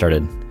you to get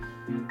started?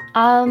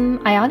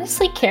 I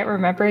honestly can't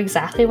remember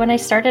exactly when I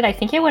started. I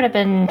think it would have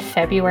been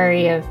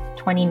February of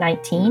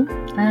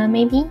 2019,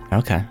 maybe.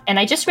 Okay. And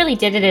I just really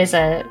did it as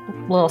a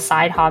little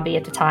side hobby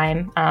at the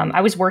time.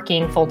 I was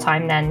working full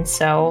time then,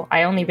 so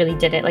I only really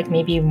did it like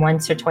maybe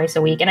once or twice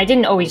a week. And I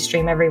didn't always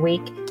stream every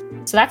week.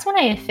 So that's when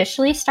I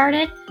officially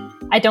started.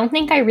 I don't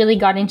think I really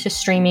got into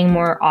streaming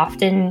more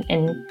often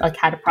and like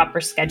had a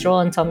proper schedule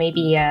until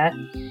maybe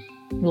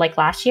like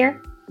last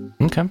year.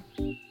 Okay.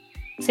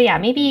 So yeah,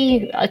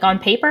 maybe like on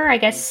paper, I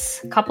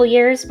guess a couple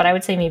years, but I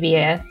would say maybe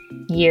a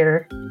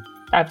year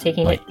of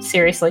taking it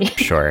seriously.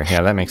 Sure.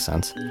 Yeah, that makes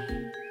sense.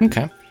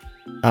 Okay.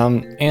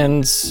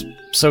 And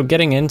so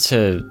getting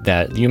into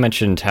that, you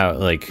mentioned how,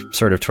 like,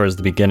 sort of towards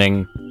the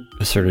beginning,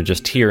 sort of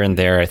just here and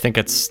there, I think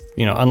it's,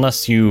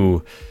 unless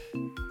you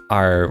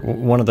are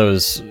one of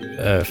those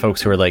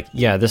folks who are like,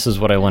 yeah, this is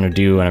what I want to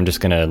do, and I'm just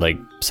going to, like,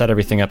 set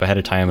everything up ahead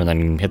of time and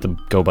then hit the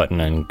go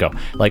button and go.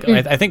 Like,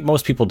 I think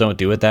most people don't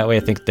do it that way. I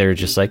think they're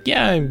just like,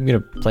 yeah, I'm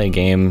going to play a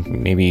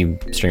game, maybe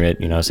stream it,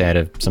 say hi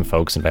to some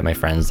folks, invite my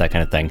friends, that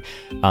kind of thing.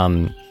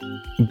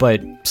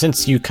 But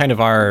since you kind of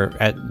are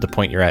at the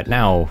point you're at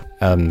now,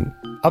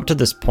 up to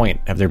this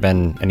point, have there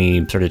been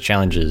any sort of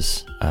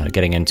challenges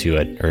getting into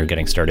it or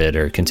getting started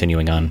or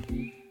continuing on?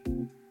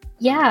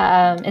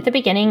 Yeah, at the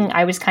beginning,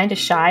 I was kind of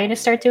shy to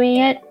start doing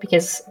it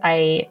because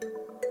I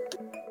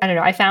don't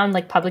know, I found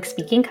like public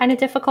speaking kind of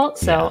difficult.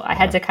 So I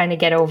had to kind of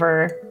get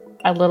over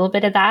a little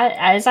bit of that.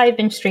 As I've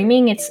been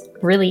streaming, it's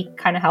really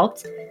kind of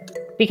helped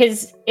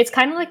because it's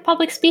kind of like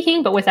public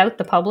speaking, but without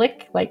the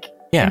public, like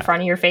in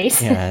front of your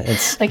face. Yeah,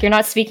 it's like you're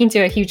not speaking to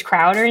a huge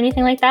crowd or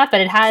anything like that, but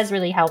it has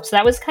really helped. So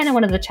that was kind of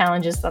one of the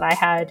challenges that I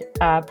had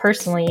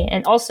personally,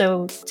 and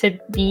also to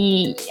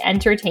be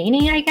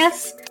entertaining, I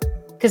guess,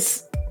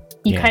 because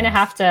you kind of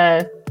have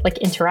to like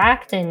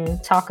interact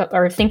and talk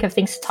or think of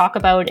things to talk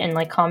about and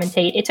like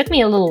commentate. It took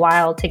me a little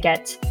while to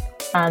get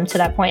to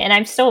that point, and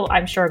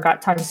I'm sure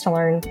got tons to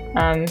learn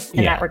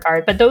in that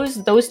regard. But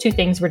those two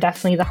things were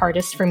definitely the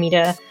hardest for me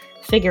to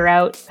figure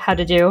out how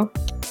to do.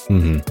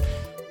 Mm-hmm.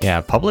 Yeah,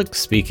 public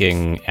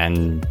speaking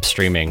and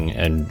streaming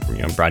and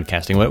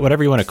broadcasting,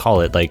 whatever you want to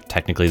call it, like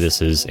technically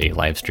this is a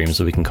live stream,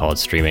 so we can call it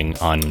streaming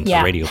on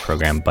a radio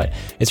program, but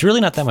it's really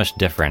not that much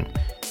different.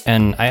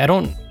 And I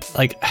don't,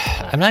 like,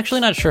 I'm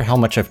actually not sure how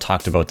much I've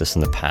talked about this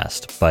in the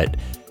past, but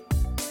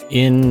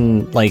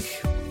in like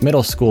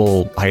middle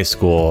school, high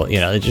school,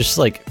 just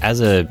like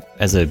as a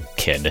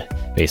kid,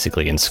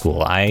 basically in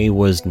school, I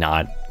was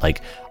not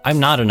like, I'm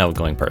not an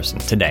outgoing person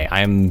today.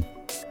 I'm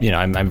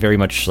very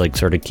much like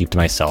sort of keep to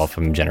myself.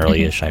 I'm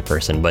generally a shy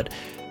person, but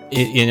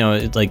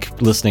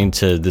like listening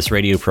to this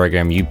radio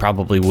program, you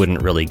probably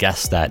wouldn't really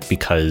guess that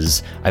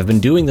because I've been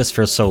doing this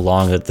for so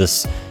long that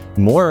this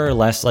more or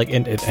less like,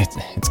 and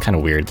it's kind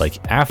of weird. Like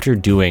after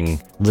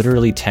doing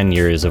literally 10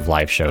 years of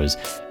live shows,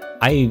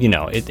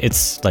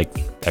 it's like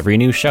every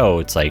new show,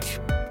 it's like,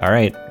 all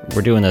right,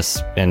 we're doing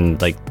this.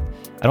 And like,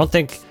 I don't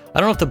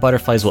know if the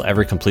butterflies will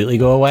ever completely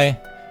go away,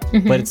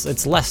 but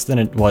it's less than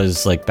it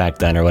was like back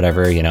then or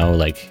whatever,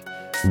 like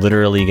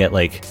literally get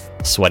like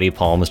sweaty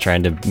palms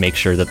trying to make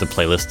sure that the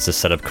playlists is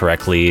set up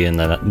correctly and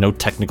that no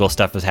technical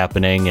stuff is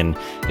happening. And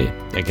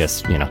I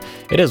guess,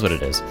 it is what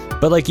it is.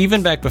 But like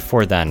even back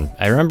before then,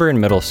 I remember in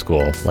middle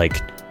school, like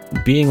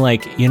being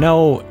like,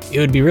 it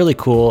would be really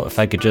cool if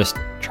I could just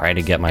try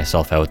to get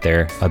myself out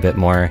there a bit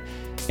more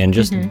and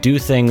just do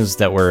things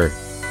that were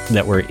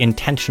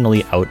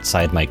intentionally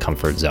outside my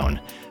comfort zone.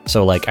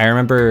 So like I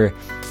remember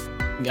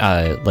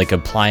like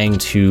applying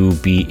to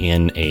be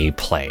in a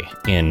play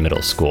in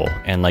middle school,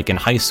 and like in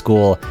high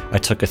school I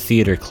took a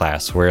theater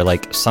class where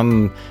like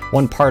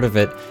one part of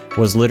it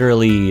was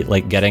literally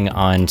like getting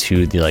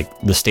onto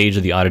the stage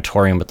of the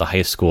auditorium at the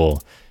high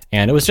school,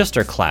 and it was just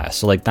our class,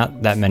 so like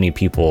not that many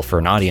people for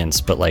an audience,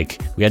 but like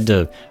we had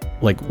to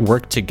like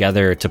work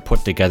together to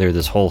put together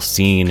this whole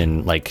scene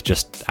and like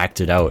just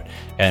act it out.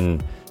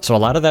 And so a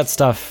lot of that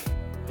stuff,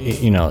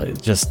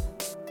 it just,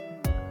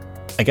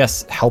 I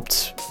guess,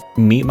 helped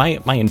me, my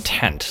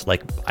intent.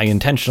 Like I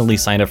intentionally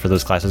signed up for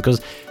those classes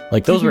because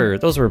like those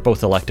were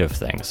both elective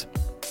things,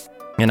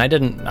 and I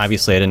didn't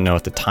know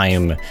at the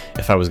time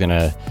if I was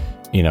gonna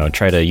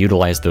try to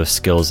utilize those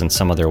skills in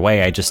some other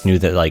way. I just knew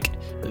that like,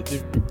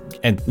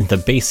 and the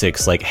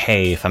basics, like,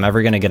 hey, if I'm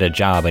ever gonna get a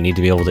job, I need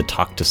to be able to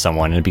talk to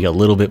someone and be a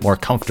little bit more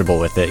comfortable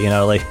with it,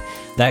 like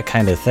that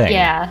kind of thing.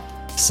 Yeah.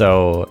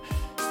 So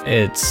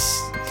it's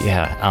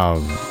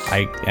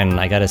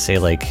I gotta say,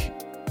 like,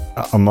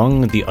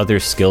 among the other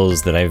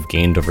skills that I've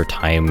gained over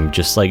time,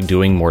 just like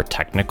doing more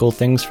technical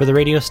things for the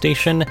radio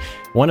station,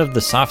 one of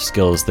the soft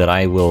skills that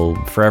I will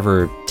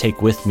forever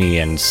take with me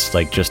and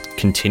like just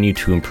continue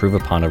to improve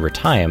upon over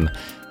time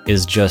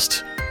is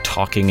just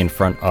talking in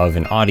front of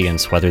an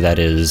audience, whether that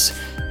is,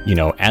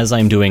 as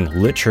I'm doing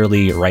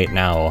literally right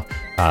now,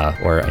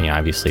 or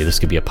obviously this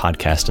could be a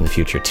podcast in the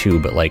future too,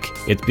 but like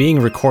it's being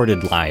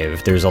recorded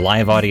live. There's a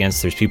live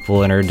audience. There's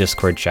people in our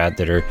Discord chat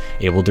that are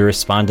able to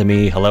respond to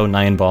me. Hello,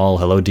 Nineball.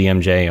 Hello,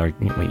 DMJ. Or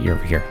wait, you're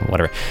here,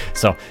 whatever.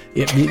 So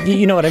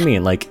you know what I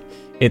mean? Like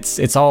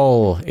it's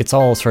all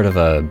sort of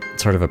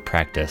a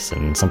practice,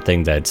 and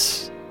something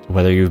that's,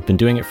 whether you've been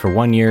doing it for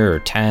 1 year or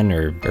 10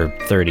 or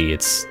 30,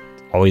 it's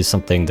always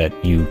something that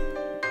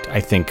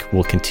I think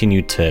will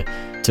continue to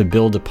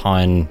build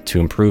upon, to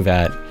improve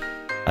at.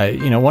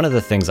 One of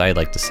the things I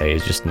like to say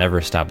is just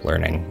never stop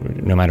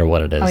learning, no matter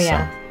what it is. Oh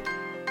yeah. So.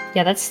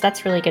 Yeah,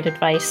 that's really good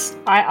advice.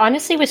 I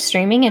honestly, with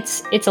streaming,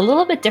 it's a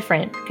little bit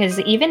different, because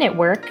even at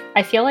work,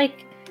 I feel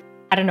like,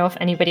 I don't know if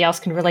anybody else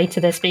can relate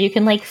to this, but you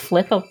can like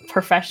flip a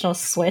professional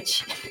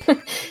switch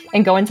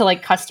and go into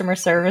like customer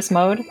service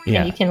mode. Yeah.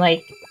 And you can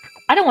like,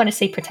 I don't want to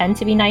say pretend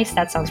to be nice.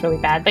 That sounds really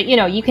bad. But,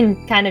 you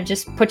can kind of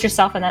just put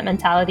yourself in that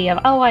mentality of,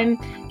 oh, I'm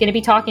going to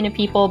be talking to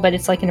people, but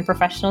it's like in a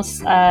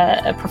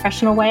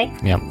professional way.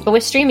 Yeah. But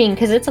with streaming,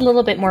 because it's a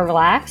little bit more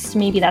relaxed,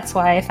 maybe that's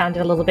why I found it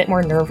a little bit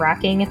more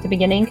nerve-wracking at the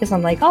beginning, because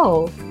I'm like,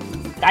 oh,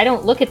 I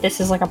don't look at this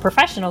as like a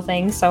professional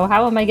thing, so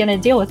how am I going to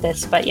deal with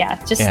this? But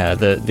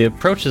the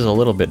approach is a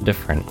little bit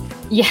different.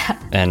 Yeah.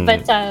 And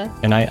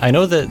I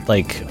know that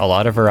like a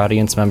lot of our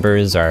audience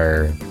members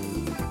are,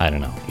 I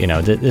don't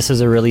know, this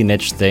is a really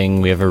niche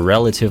thing. We have a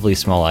relatively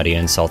small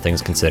audience, all things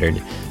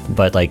considered,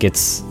 but like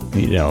it's,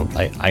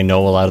 I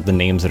know a lot of the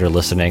names that are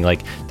listening,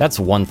 like that's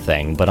one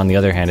thing. But on the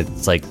other hand,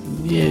 it's like,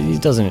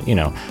 it doesn't,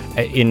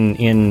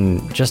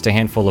 in just a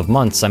handful of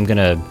months, I'm going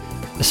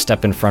to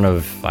step in front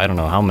of, I don't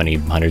know how many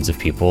hundreds of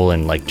people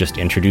and like just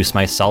introduce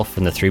myself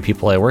and the 3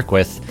 people I work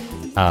with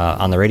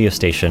on the radio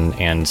station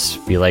and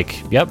be like,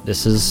 yep,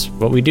 this is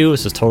what we do.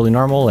 This is totally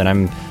normal.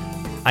 And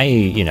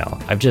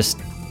I've just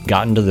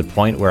gotten to the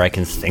point where I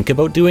can think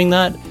about doing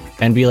that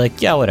and be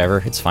like, yeah,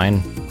 whatever, it's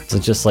fine. It's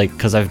just like,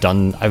 because I've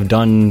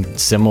done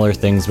similar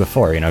things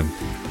before. I've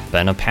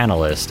been a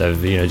panelist.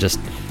 I've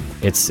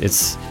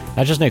it's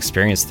not just an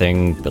experience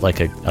thing, but like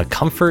a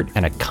comfort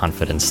and a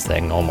confidence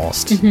thing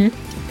almost.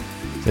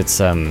 Mm-hmm. It's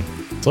a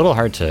little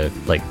hard to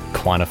like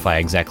quantify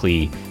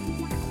exactly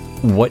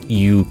what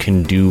you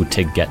can do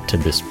to get to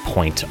this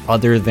point,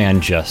 other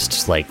than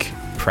just like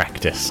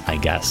practice, I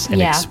guess,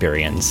 and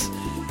experience.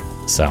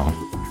 So.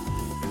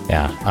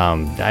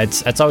 Yeah,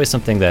 it's always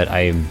something that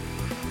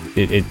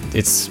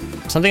it's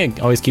something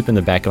I always keep in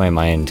the back of my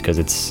mind because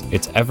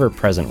it's ever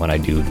present when I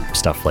do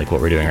stuff like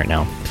what we're doing right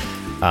now.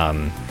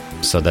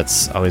 So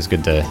that's always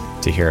good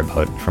to hear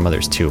about from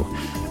others too.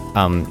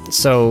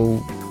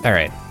 So, all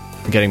right,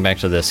 getting back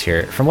to this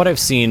here. From what I've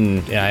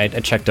seen, I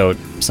checked out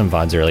some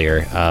VODs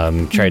earlier,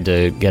 tried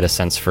to get a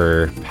sense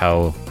for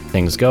how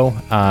things go.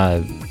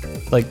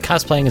 Like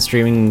cosplaying and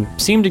streaming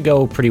seem to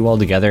go pretty well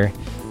together.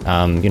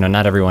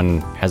 Not everyone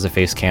has a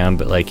face cam,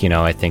 but like,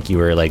 I think you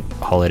were like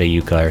Holiday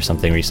Yuka or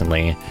something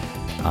recently,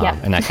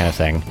 and that kind of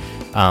thing.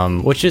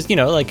 Which is,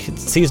 like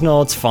it's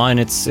seasonal, it's fun,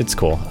 it's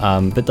cool.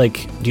 But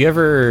like, do you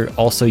ever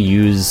also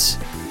use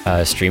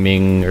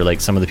streaming or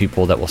like some of the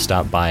people that will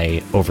stop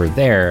by over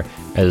there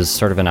as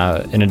sort of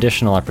an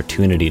additional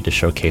opportunity to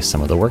showcase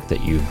some of the work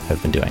that you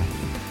have been doing?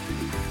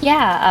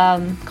 Yeah,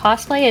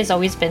 cosplay has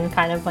always been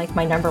kind of like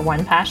my number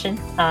one passion.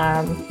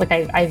 Like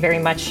I very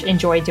much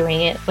enjoy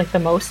doing it like the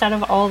most out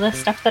of all the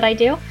stuff that I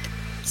do.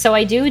 So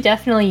I do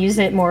definitely use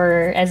it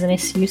more as an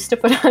excuse to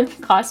put on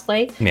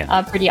cosplay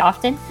pretty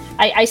often.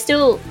 I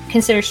still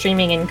consider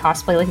streaming and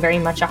cosplay like very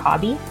much a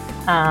hobby,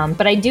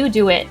 but I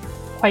do it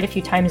quite a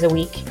few times a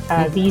week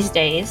these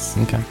days.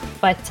 Okay.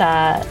 But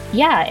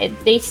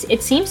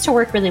it seems to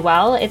work really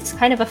well. It's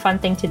kind of a fun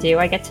thing to do.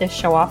 I get to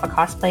show off a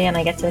cosplay and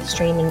I get to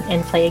stream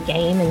and play a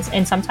game.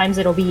 And sometimes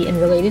it'll be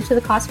related to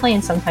the cosplay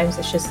and sometimes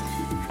it's just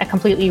a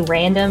completely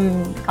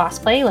random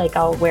cosplay. Like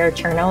I'll wear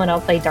Cherno and I'll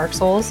play Dark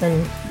Souls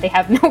and they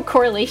have no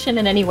correlation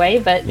in any way,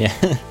 but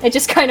it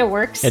just kind of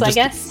works, I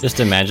guess. Just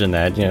imagine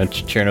that,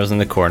 Cherno's in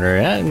the corner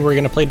and we're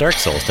going to play Dark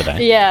Souls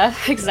today. Yeah,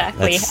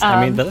 exactly.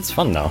 That's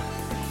fun though.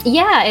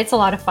 Yeah, it's a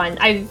lot of fun.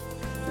 I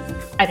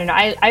don't know.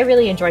 I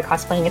really enjoy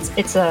cosplaying.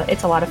 It's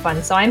a lot of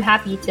fun. So I'm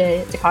happy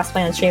to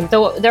cosplay on stream.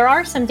 Though there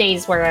are some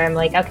days where I'm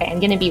like, okay, I'm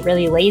gonna be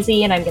really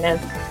lazy and I'm gonna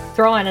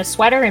throw on a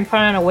sweater and put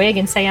on a wig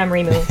and say I'm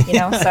Rimu,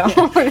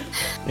 So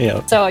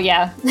yeah. So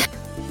yeah.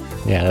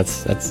 Yeah,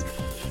 that's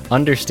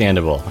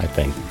understandable, I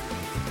think.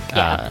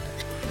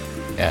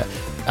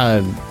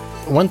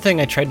 One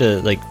thing I tried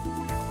to like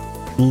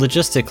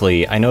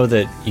logistically, I know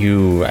that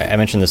I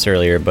mentioned this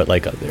earlier, but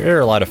like there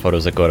are a lot of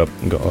photos that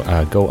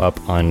go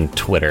up on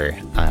Twitter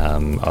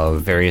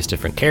of various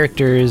different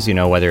characters,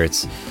 whether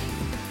it's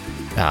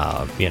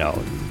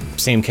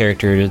same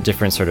character,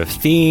 different sort of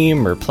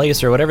theme or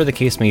place or whatever the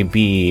case may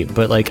be.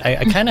 But like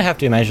I kind of have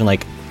to imagine,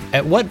 like,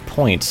 at what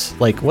point,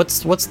 like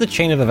what's the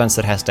chain of events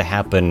that has to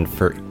happen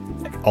for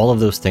all of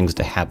those things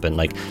to happen?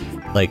 Like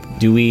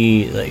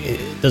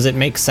does it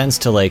make sense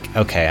to like,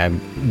 okay,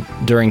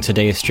 during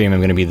today's stream I'm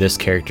going to be this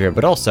character,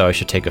 but also I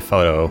should take a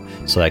photo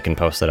so that I can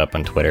post it up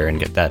on Twitter and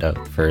get that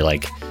up for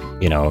like,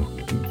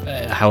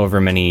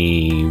 however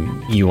many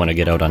you want to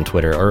get out on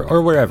Twitter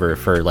or wherever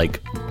for like,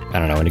 I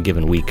don't know, in a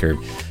given week, or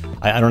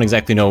I don't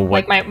exactly know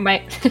what like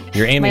my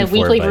you're aiming my for,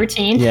 weekly but,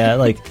 routine. Yeah,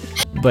 like,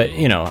 but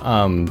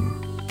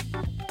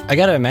I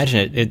gotta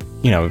imagine it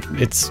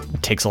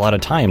takes a lot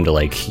of time to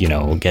like,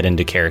 get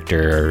into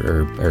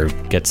character or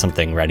get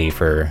something ready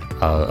for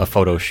a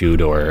photo shoot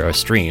or a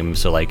stream.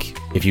 So like,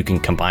 if you can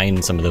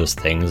combine some of those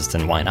things,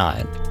 then why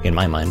not, in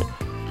my mind?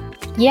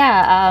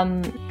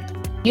 Yeah,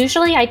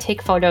 usually I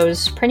take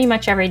photos pretty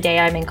much every day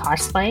I'm in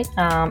cosplay.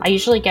 I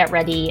usually get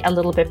ready a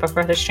little bit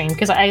before the stream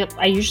because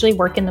I usually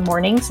work in the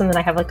mornings and then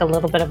I have like a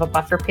little bit of a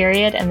buffer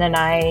period and then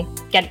I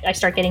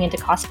start getting into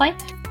cosplay.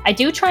 I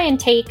do try and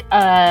take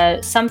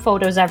some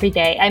photos every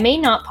day. I may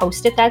not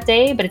post it that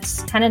day, but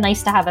it's kind of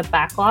nice to have a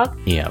backlog.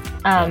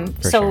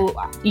 So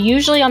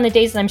usually on the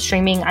days that I'm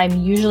streaming, I'm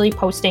usually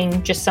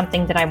posting just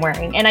something that I'm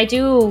wearing. And I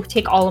do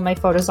take all of my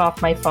photos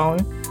off my phone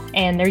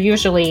and they're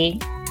usually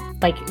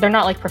like, they're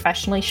not like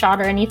professionally shot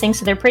or anything.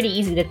 So they're pretty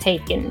easy to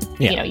take and,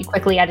 you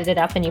quickly edit it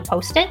up and you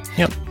post it.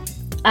 Yep.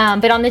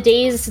 But on the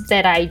days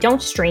that I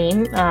don't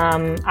stream,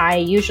 I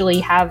usually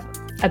have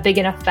a big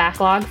enough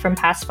backlog from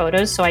past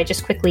photos, so I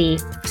just quickly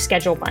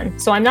schedule one.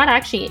 So I'm not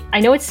actually, I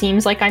know it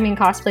seems like I'm in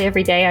cosplay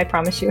every day, I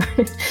promise you.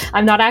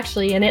 I'm not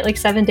actually in it like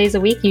 7 days a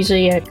week.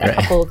 Usually a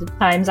couple of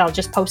times I'll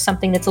just post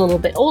something that's a little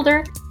bit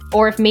older,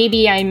 or if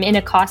maybe I'm in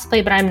a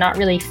cosplay but I'm not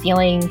really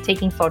feeling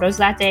taking photos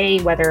that day,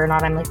 whether or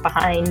not I'm like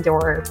behind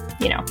or,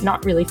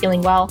 not really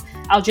feeling well,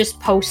 I'll just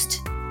post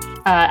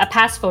a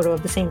past photo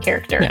of the same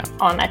character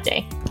on that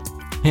day.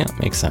 Yeah,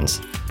 makes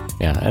sense.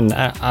 Yeah, and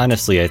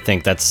honestly, I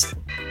think that's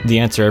the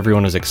answer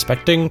everyone was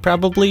expecting,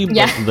 probably.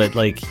 But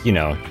like, you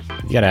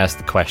gotta ask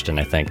the question,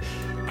 I think.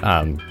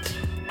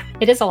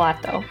 It is a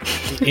lot, though.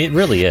 It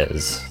really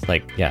is.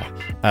 Like, yeah.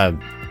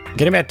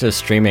 Getting back to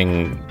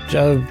streaming,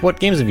 what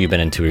games have you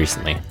been into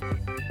recently?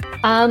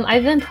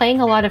 I've been playing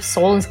a lot of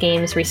Souls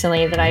games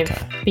recently that I've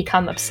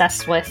become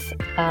obsessed with.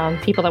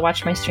 People that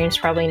watch my streams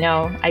probably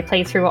know. I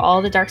played through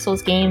all the Dark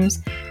Souls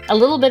games, a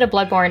little bit of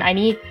Bloodborne.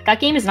 That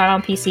game is not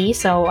on PC,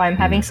 so I'm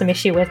having some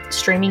issue with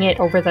streaming it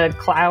over the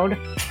cloud.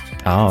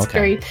 Oh, okay. It's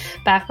very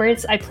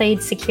backwards. I played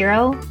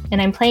Sekiro,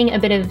 and I'm playing a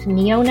bit of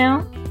Nioh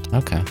now.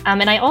 Okay.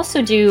 And I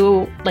also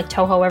do like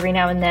Touhou every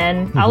now and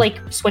then. Mm-hmm. I'll like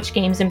switch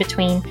games in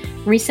between.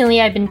 Recently,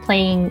 I've been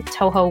playing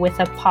Touhou with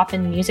a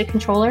Poppin music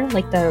controller,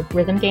 like the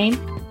rhythm game.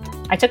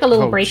 I took a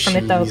little Oh, break from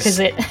it though because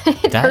it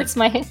That- hurts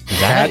my hand.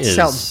 That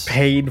sounds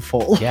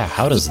painful. Yeah,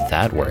 how does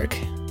that work?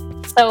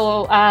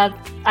 So I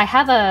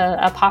have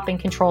a popping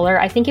controller.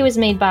 I think it was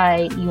made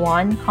by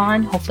Yuan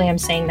Con. Hopefully I'm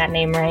saying that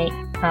name right.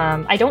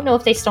 I don't know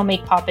if they still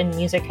make pop-in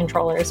music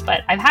controllers,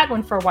 but I've had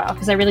one for a while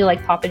because I really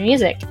like pop-in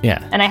music.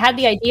 Yeah. And I had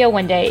the idea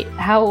one day,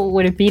 how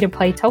would it be to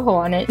play Toho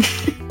on it?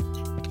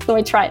 So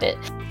I tried it.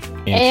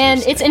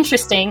 And it's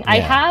interesting. I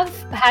Yeah.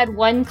 have had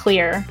one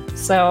clear,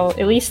 so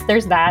at least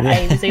there's that.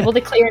 I was able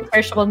to clear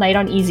Imperishable Night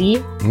on easy,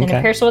 and Okay.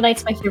 Imperishable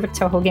Night's my favorite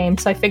Toho game,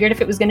 so I figured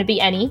if it was going to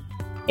be any,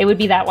 it would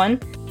be that one.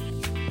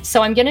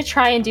 So I'm going to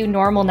try and do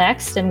normal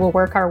next, and we'll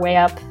work our way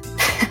up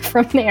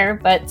from there,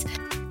 but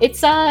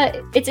it's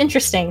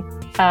interesting.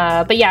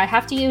 But yeah, I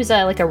have to use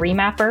like a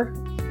remapper,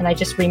 and I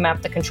just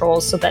remap the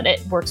controls so that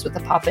it works with the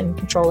pop-in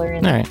controller.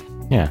 And All right.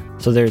 Yeah.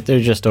 So they're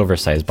just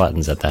oversized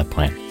buttons at that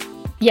point.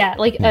 yeah,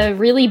 like a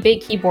really big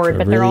keyboard,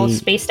 but they're all really-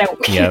 spaced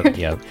out.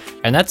 Yep.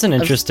 And that's an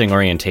interesting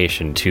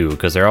orientation too,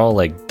 because they're all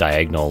like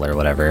diagonal or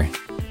whatever.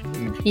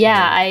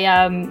 Yeah,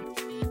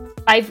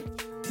 I've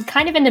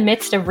kind of in the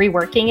midst of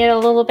reworking it a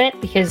little bit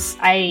because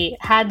I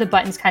had the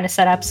buttons kind of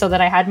set up so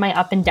that I had my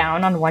up and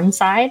down on one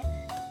side,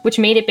 which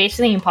made it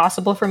basically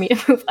impossible for me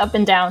to move up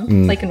and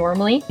down like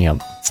normally.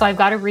 Yep. So I've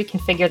got to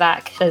reconfigure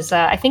that because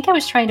I think I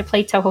was trying to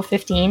play Toho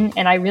 15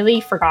 and I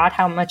really forgot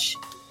how much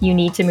you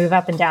need to move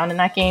up and down in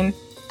that game.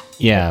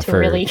 Yeah, to for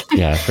really-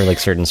 for like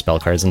certain spell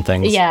cards and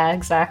things. Yeah,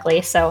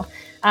 exactly. So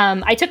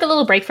I took a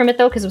little break from it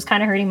though because it was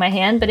kind of hurting my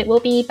hand, but it will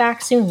be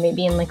back soon,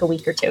 maybe in like a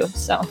week or two.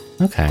 So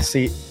Okay.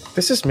 See,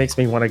 this just makes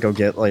me want to go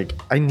get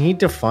I need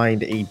to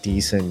find a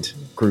decent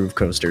Groove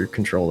Coaster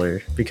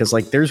controller because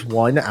there's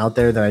one out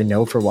there that I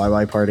know for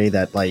YY Party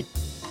that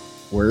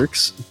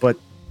works, but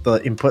the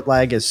input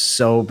lag is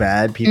so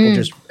bad people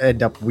just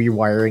end up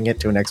rewiring it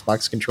to an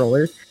Xbox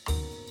controller,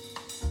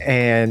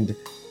 and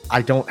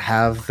I don't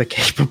have the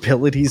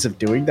capabilities of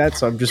doing that,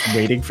 so I'm just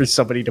waiting for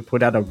somebody to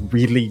put out a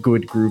really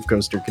good Groove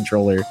Coaster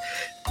controller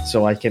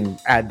so I can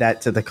add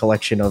that to the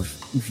collection of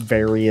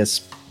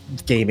various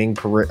gaming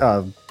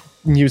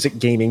music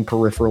gaming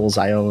peripherals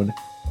I own.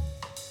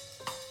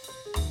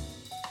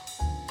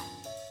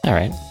 All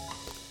right.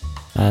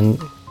 And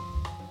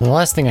the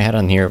last thing I had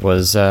on here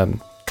was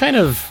kind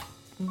of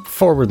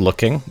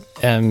forward-looking.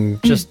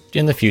 Just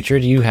in the future,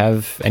 do you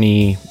have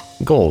any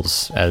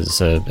goals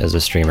as a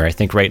streamer? I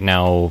think right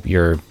now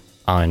you're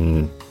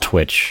on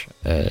Twitch,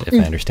 if I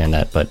understand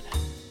that. But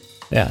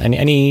yeah,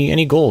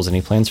 any goals,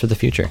 any plans for the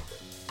future?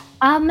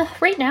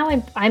 Right now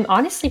I'm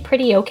honestly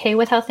pretty okay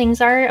with how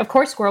things are. Of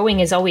course, growing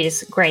is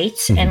always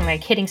great, and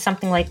hitting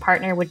something like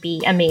partner would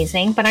be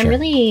amazing. But I'm Sure.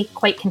 really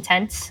quite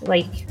content,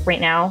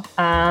 right now.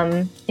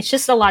 It's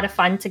just a lot of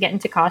fun to get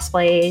into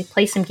cosplay,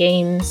 play some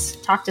games,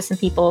 talk to some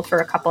people for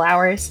a couple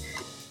hours.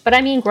 But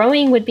I mean,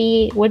 growing would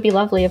be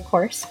lovely, of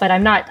course. But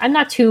I'm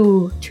not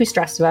too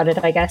stressed about it,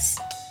 I guess.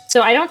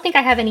 So I don't think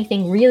I have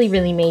anything really,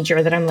 really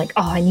major that I'm like,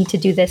 oh, I need to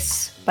do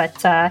this.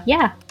 But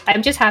yeah,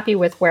 I'm just happy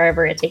with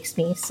wherever it takes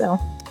me. So.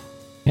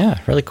 Yeah,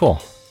 really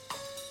cool.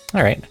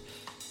 All right.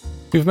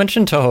 We've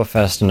mentioned Toho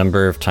Fest a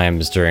number of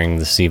times during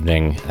this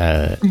evening,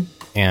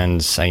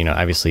 and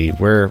obviously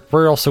we're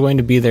also going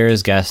to be there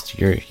as guests.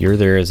 You're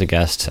there as a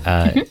guest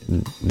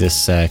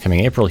this coming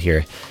April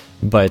here,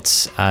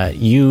 but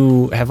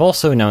you have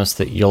also announced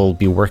that you'll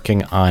be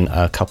working on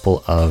a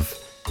couple of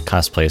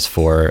cosplays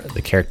for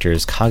the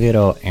characters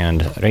Kagero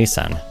and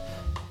Reisan.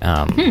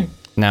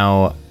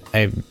 Now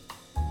I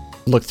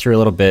looked through a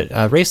little bit.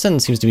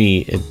 Reisan seems to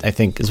be, I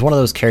think, is one of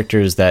those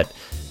characters that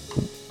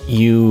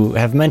you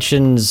have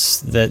mentioned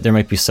that there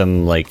might be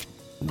some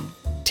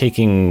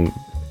taking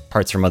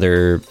parts from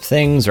other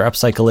things or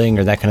upcycling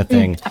or that kind of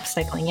thing.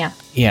 Upcycling, yeah.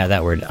 Yeah,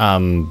 that word.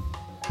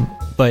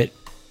 But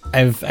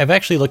I've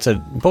actually looked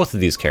at both of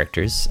these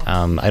characters.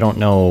 I don't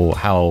know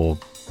how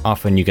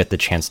often you get the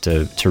chance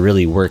to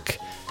really work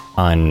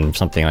on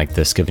something like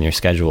this given your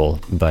schedule,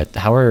 but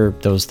how are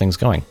those things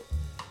going?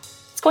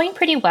 It's going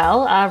pretty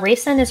well.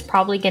 Reisan is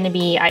probably going to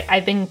be.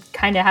 I've been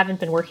haven't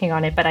been working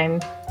on it, but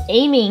I'm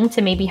aiming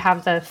to maybe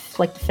have the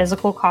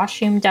physical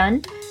costume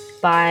done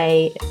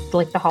by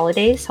the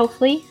holidays.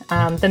 Hopefully,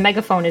 the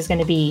megaphone is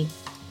going to be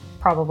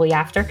probably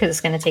after because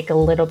it's going to take a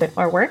little bit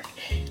more work.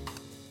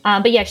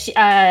 But yeah,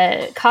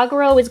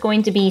 Kagero is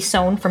going to be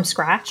sewn from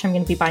scratch. I'm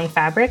going to be buying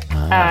fabric.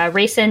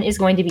 Reisan is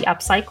going to be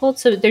upcycled.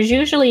 So there's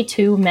usually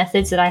two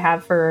methods that I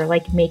have for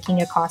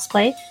making a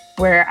cosplay,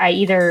 where I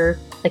either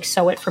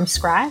sew it from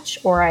scratch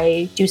or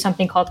I do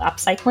something called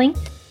upcycling.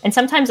 And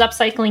sometimes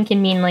upcycling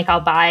can mean I'll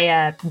buy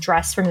a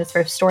dress from the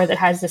thrift store that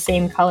has the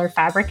same color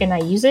fabric and I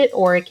use it,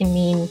 or it can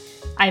mean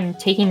I'm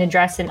taking the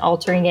dress and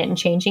altering it and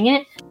changing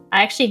it.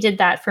 I actually did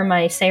that for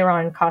my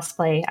Seiron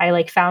cosplay.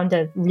 I found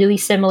a really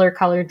similar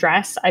colored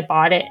dress. I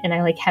bought it and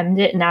I hemmed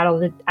it and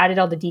added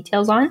all the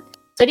details on.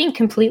 So I didn't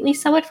completely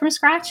sew it from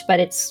scratch, but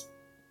it's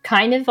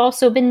kind of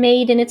also been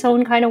made in its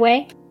own kind of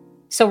way.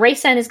 So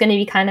Reisan is going to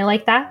be kind of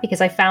like that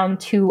because I found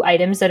two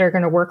items that are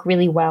going to work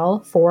really well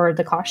for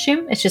the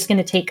costume. It's just going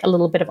to take a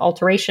little bit of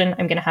alteration.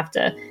 I'm going to have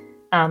to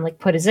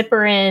put a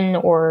zipper in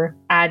or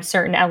add add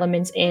certain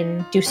elements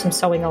in, do some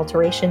sewing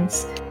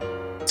alterations.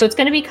 So it's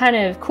going to be kind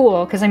of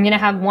cool because I'm going to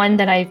have one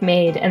that I've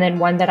made and then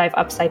one that I've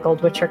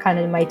upcycled, which are kind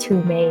of my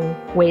two main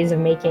ways of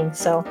making.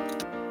 So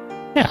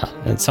Yeah,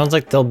 it sounds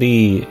like they'll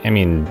be, I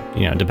mean,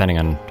 depending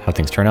on how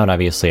things turn out,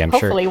 obviously, I'm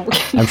hopefully.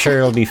 sure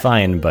it'll be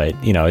fine, but,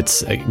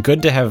 it's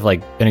good to have,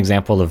 like, an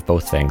example of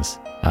both things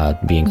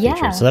being featured,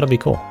 Yeah. so that'll be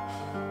cool.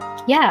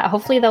 Yeah,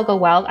 hopefully they'll go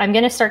well. I'm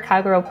going to start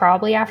Kagero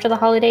probably after the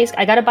holidays.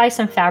 I got to buy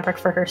some fabric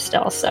for her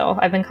still, so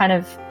I've been kind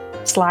of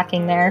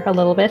slacking there a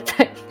little bit,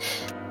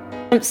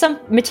 but some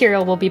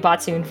material will be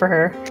bought soon for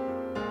her.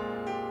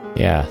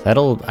 Yeah,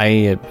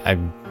 I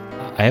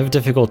have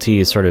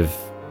difficulty sort of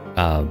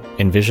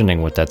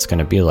envisioning what that's going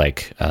to be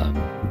like,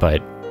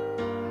 but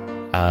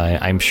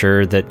I'm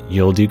sure that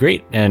you'll do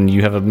great, and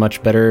you have a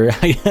much better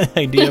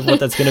idea of what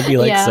that's going to be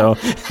like. Yeah. So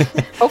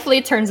Hopefully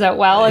it turns out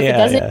well. If it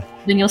doesn't,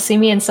 then you'll see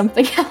me in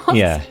something else.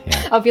 Yeah.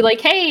 I'll be like,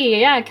 hey,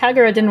 yeah,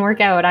 Kagero didn't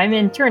work out. I'm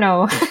in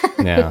Turno.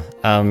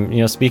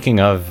 Yeah. Speaking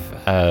of,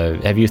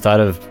 have you thought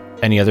of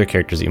any other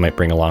characters that you might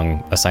bring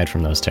along aside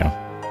from those two?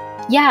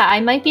 Yeah, I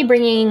might be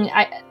bringing.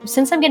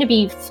 Since I'm going to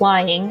be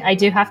flying, I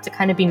do have to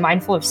kind of be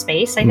mindful of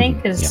space. I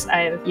think because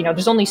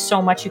there's only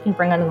so much you can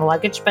bring on in the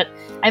luggage. But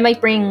I might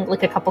bring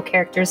like a couple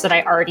characters that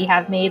I already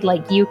have made,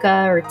 like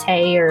Yuka or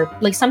Tay, or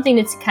like something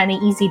that's kind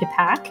of easy to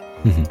pack.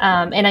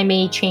 And I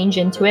may change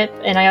into it.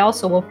 And I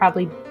also will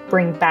probably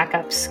bring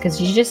backups because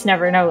you just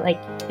never know.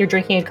 Like you're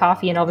drinking a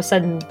coffee and all of a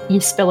sudden you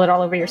spill it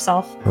all over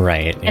yourself.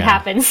 Right. It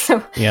happens.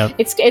 So Yep.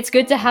 it's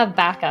good to have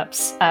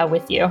backups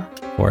with you.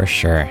 For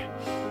sure.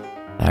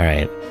 All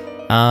right.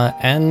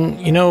 And,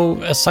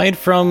 aside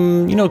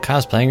from,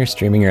 cosplaying or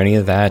streaming or any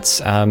of that,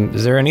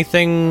 is there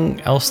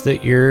anything else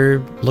that you're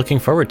looking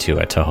forward to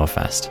at Toho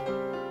Fest?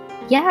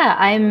 Yeah,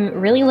 I'm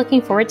really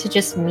looking forward to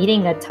just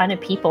meeting a ton of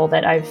people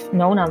that I've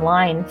known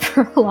online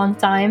for a long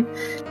time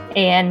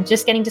and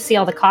just getting to see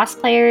all the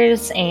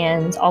cosplayers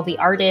and all the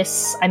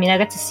artists. I mean, I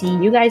got to see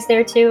you guys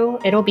there too.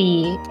 It'll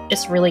be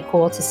just really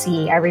cool to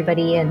see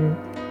everybody and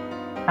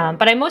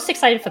but I'm most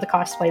excited for the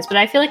cosplays, but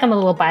I feel like I'm a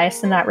little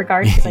biased in that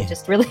regard because I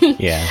just really,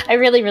 I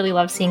really, really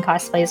love seeing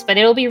cosplays, but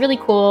it'll be really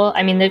cool.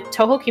 I mean, the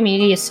Toho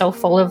community is so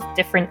full of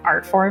different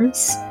art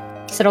forms,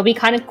 so it'll be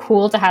kind of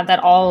cool to have that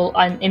all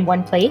in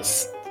one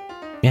place.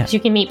 Yeah.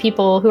 You can meet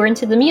people who are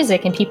into the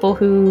music and people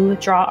who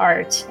draw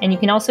art, and you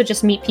can also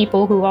just meet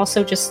people who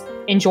also just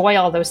enjoy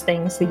all those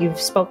things that you've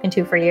spoken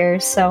to for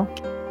years. So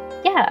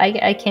yeah,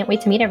 I can't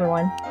wait to meet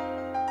everyone.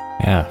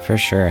 Yeah, for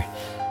sure.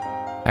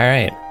 All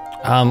right.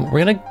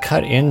 We're going to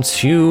cut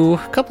into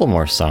a couple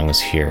more songs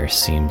here.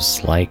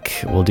 Seems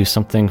like we'll do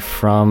something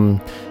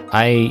from...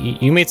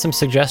 You made some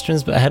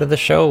suggestions ahead of the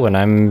show, and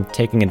I'm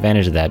taking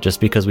advantage of that just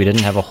because we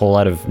didn't have a whole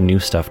lot of new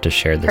stuff to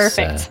share this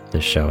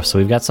show. So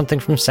we've got something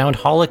from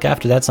Soundholic,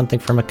 after that something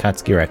from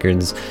Akatsuki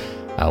Records.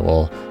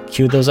 We'll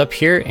cue those up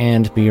here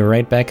and be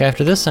right back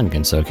after this on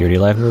Gensokyo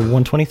Live number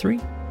 123.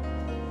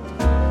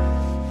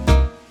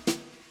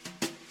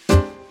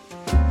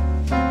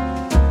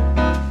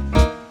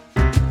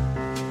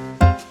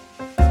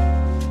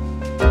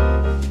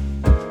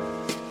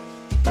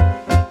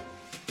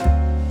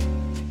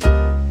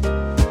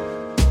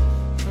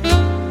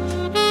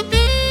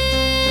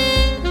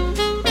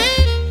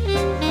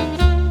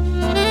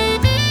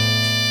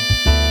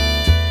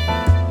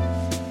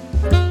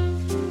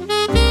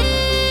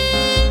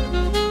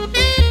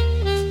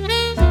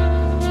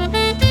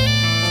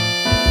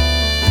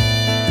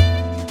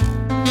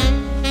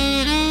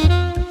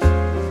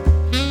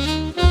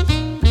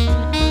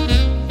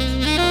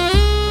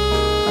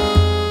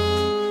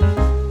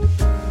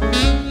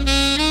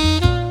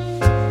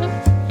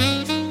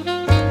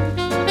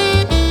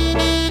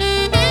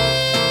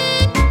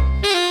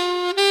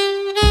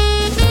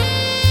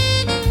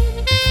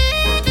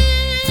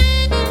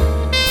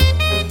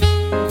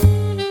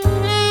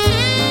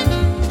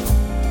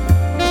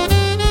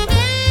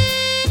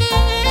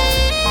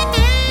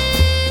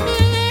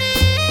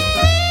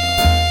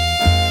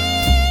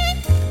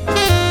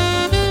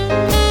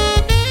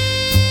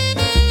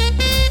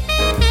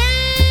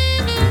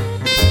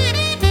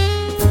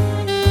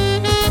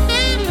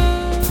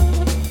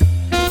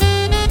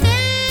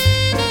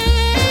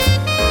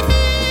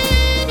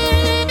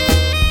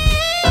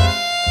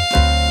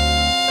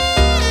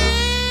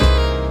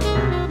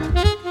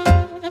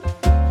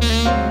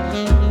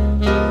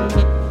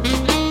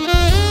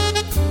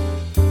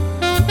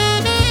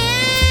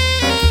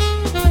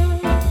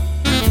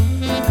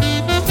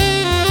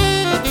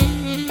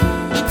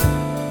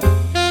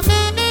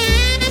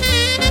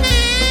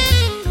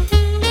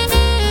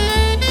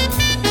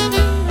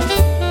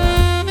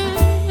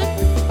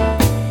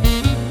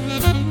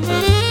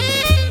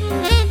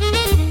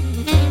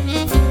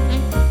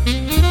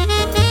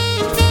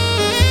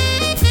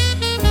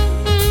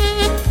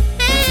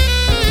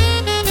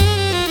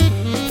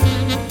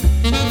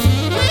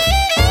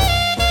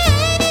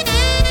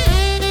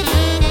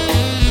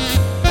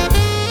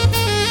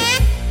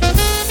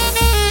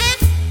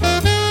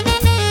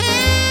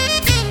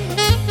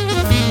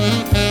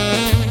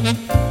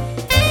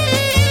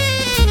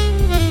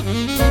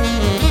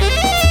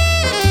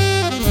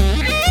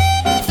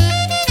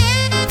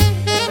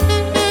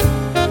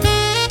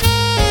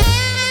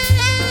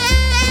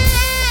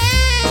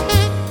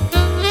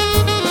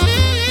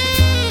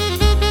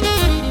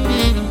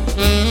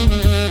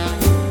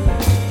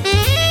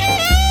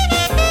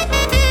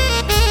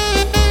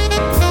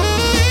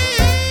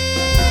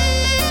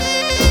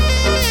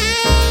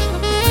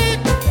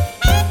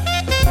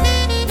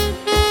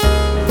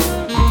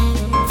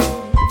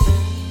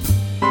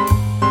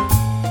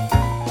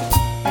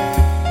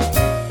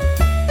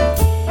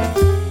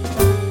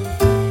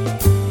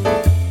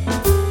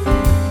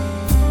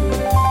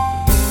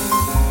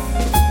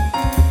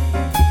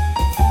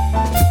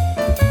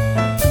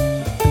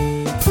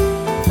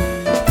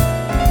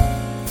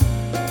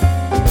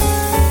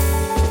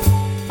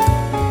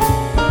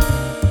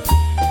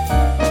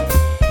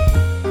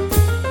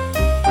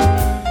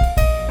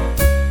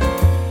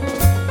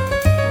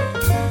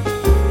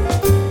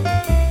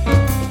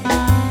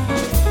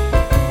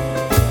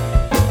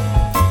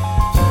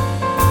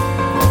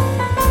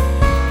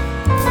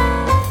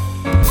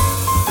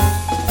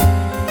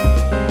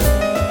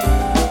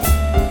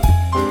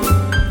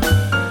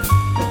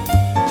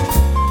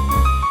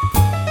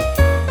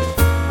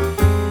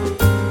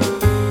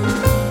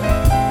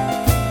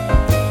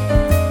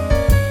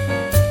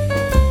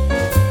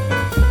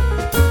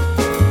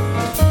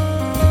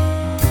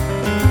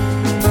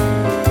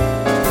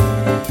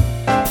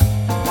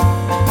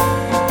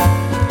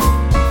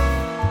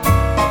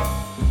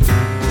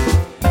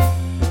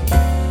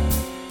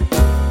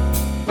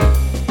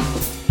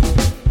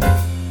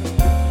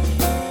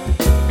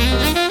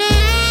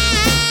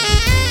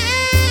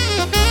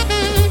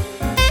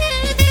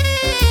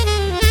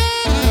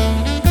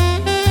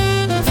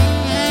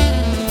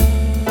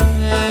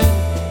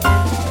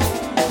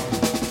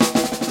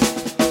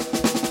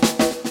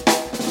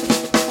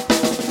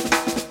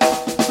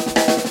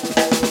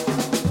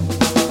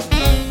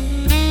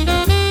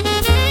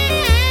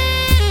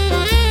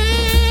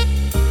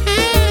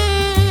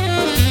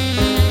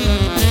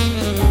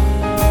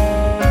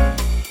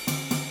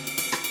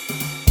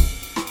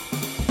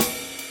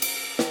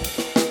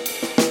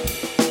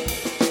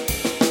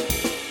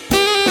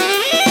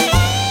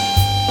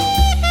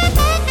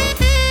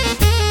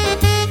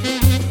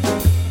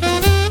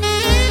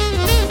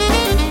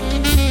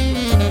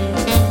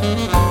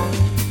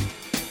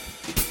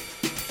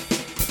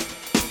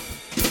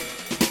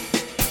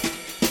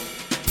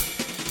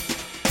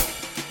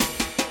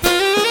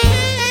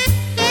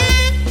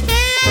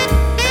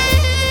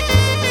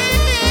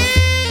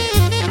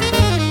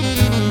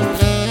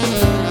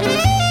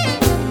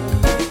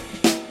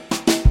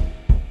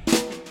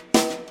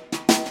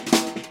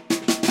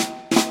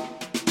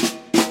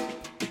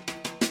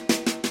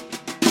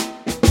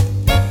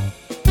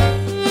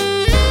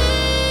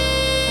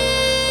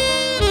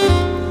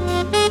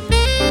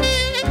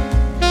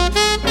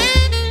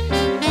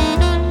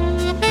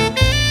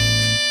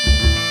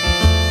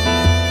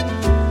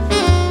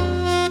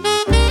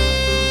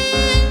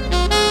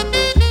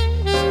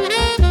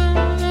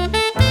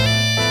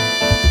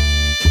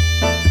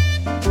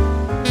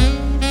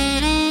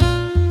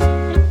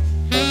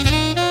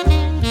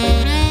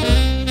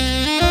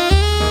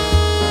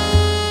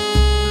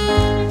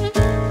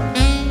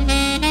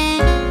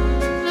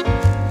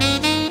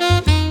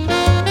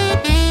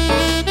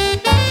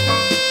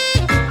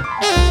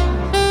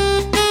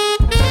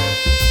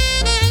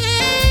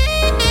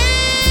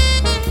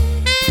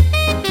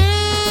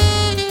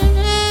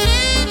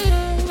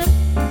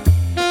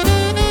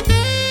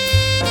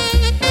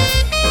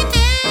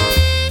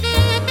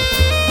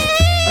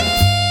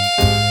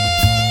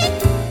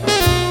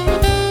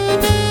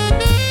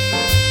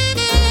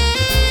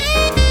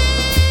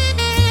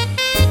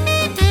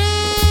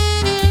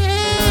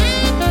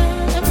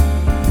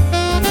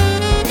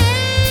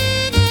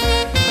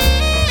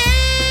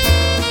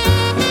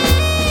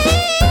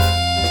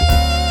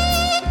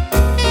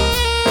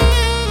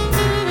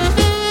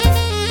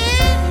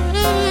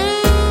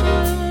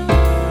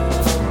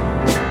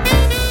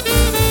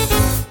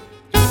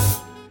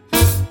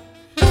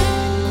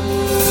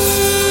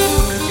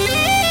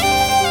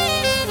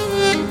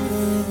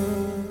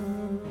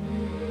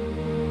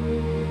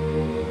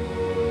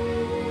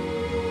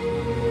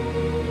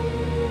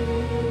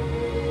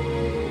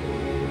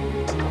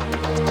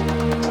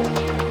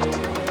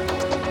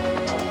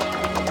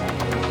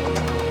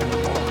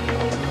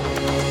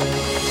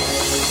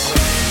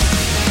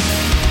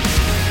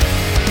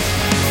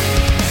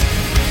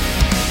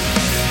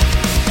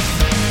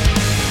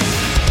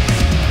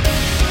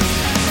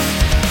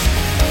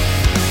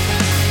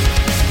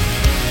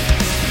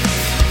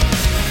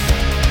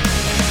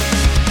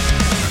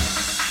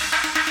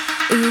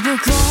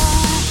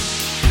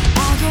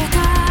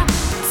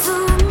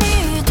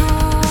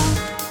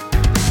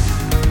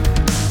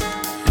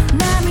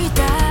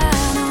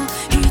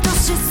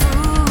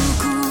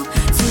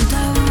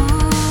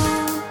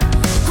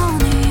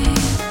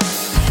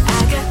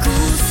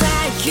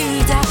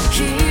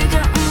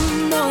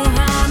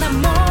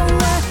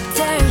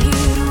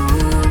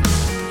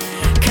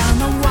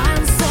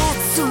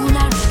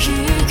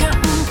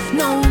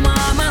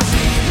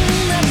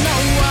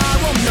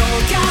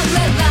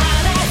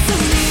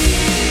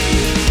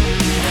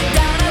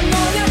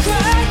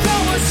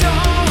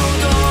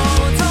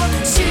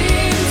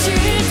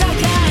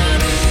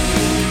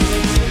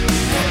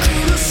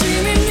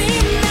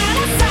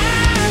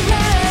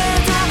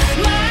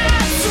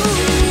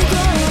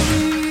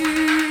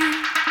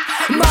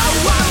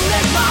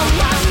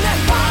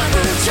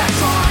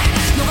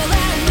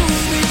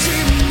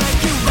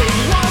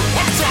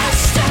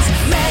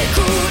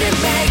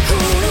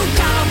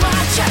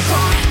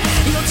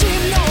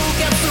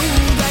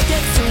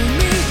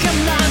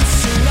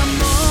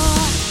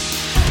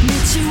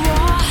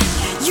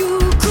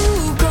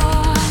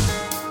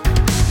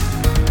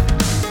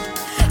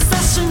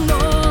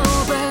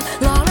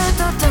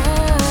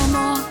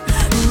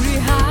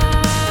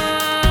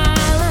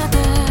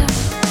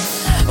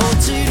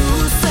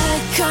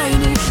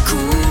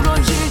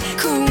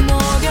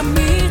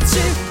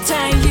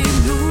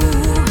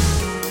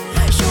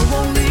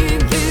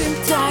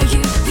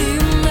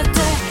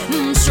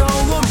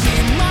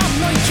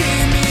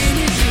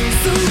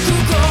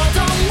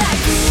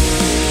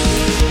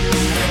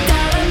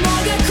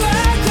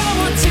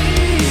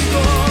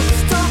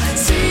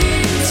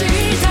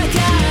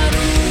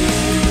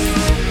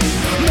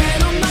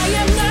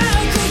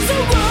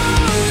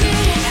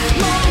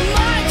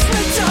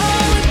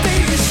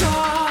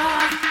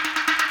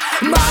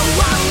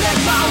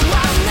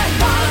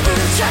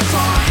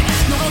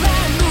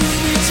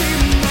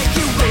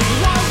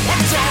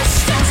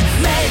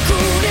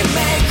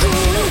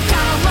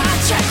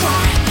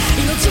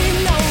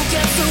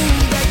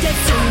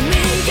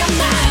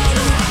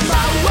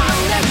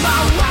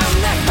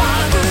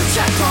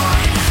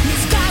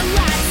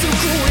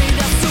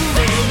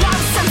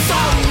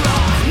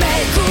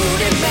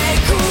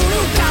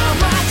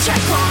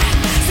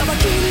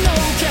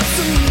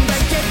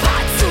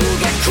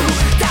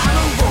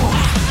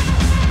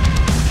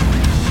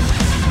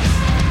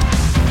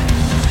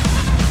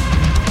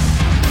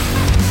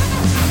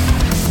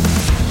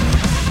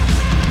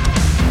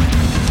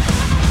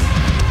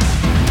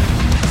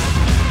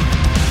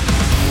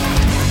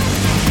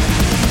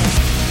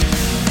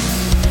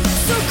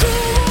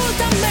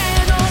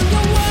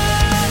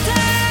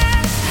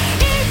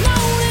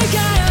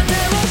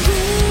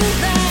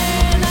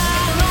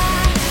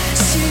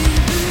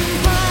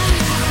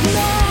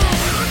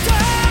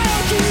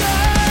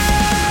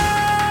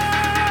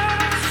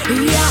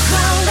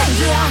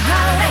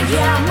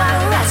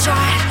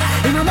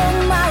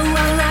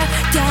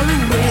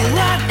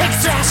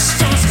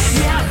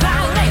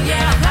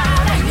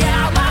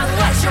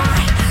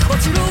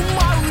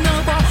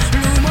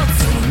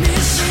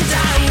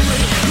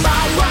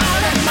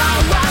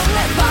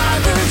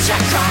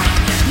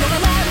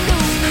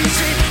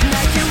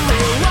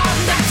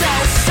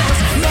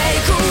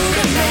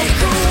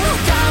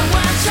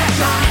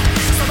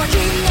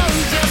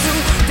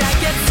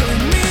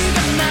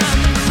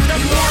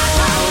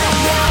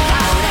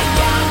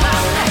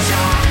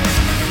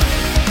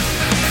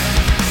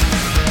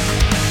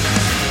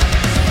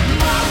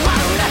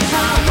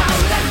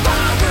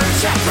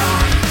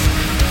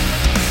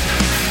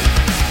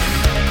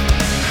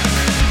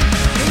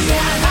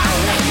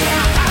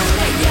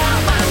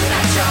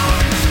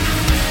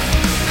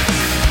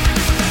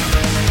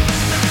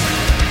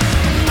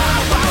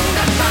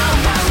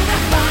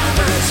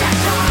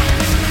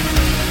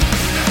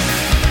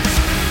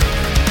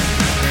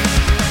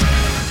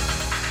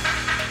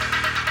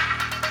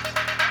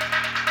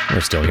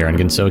 we're still here on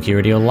Gensokyo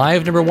Radio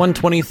Live, number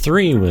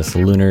 123 with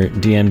Lunar,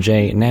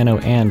 DMJ, Nano,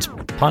 and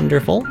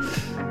Ponderful.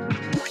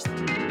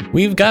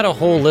 We've got a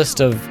whole list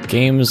of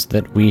games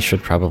that we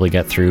should probably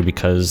get through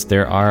because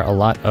there are a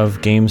lot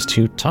of games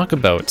to talk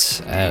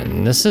about.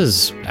 And this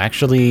is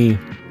actually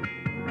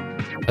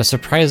a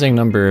surprising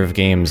number of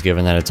games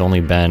given that it's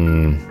only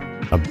been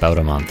about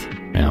a month.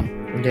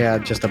 Yeah,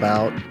 just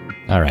about.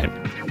 All right.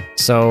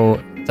 So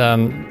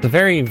the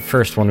very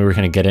first one we were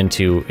going to get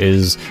into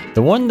is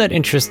the one that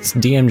interests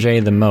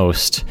DMJ the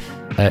most,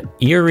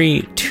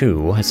 Eri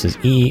 2. This is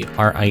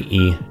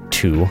ERIE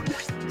 2.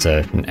 It's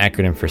an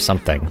acronym for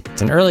something.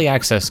 It's an early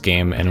access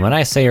game, and when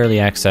I say early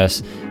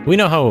access, we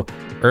know how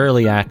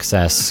early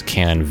access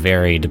can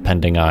vary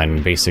depending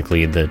on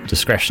basically the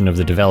discretion of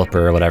the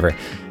developer or whatever.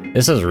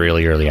 This is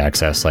really early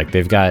access. Like,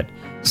 they've got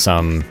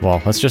some... Well,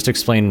 let's just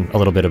explain a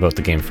little bit about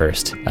the game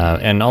first.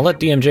 And I'll let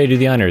DMJ do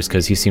the honors,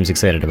 because he seems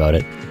excited about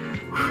it.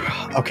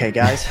 Okay,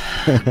 guys.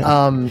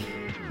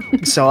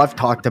 So I've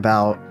talked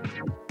about,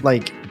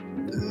 like...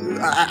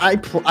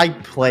 I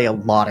play a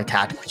lot of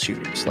tactical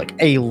shooters, like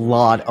a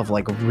lot of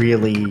like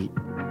really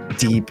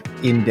deep,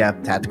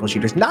 in-depth tactical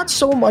shooters. Not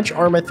so much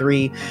Arma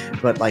 3,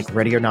 but like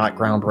Ready or Not,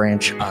 Ground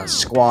Branch,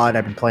 Squad.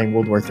 I've been playing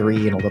World War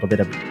 3 and a little bit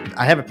of...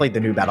 I haven't played the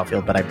new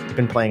Battlefield, but I've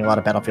been playing a lot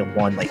of Battlefield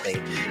 1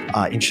 lately.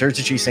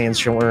 Insurgency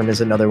Sandstorm is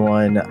another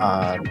one.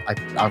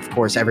 Of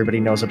course, everybody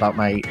knows about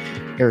my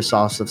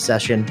Airsoft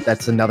obsession.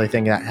 That's another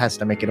thing that has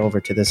to make it over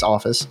to this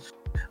office.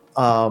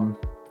 But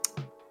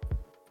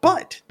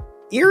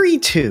Eri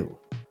 2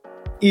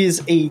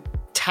 is a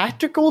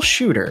tactical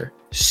shooter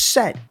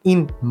set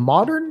in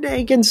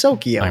modern-day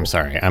Gensokyo. I'm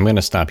sorry, I'm going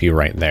to stop you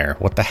right there.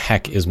 What the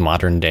heck is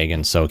modern-day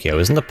Gensokyo?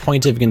 Isn't the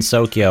point of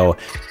Gensokyo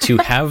to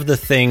have the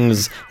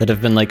things that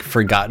have been, like,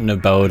 forgotten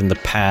about in the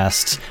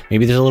past?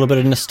 Maybe there's a little bit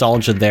of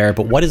nostalgia there,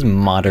 but what is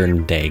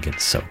modern-day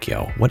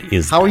Gensokyo? What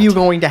is How that? are you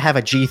going to have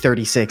a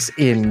G36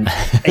 in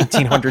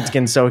 1800s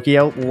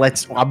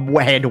Gensokyo? I'm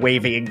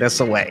hand-waving this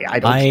away. I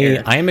don't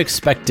care. I am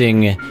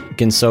expecting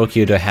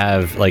Gensokyo to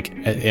have, like,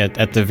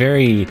 at the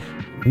very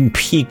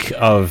peak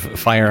of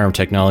firearm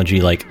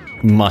technology, like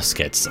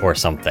muskets or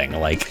something.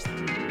 Like,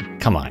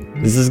 come on,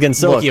 this is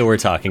Gensokyo we're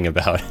talking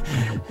about.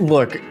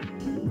 Look,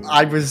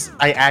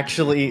 I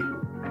actually,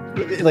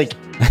 like,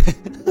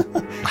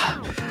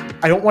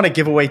 I don't want to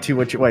give away too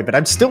much away, but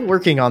I'm still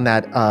working on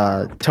that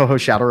Toho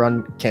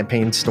Shadowrun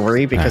campaign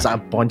story because a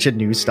bunch of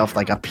new stuff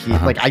like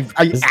like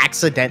I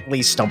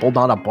accidentally stumbled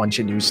on a bunch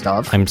of new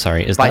stuff. I'm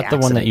sorry, is that the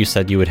one that you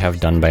said you would have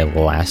done by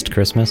last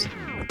Christmas?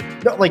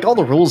 No, like all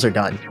the rules are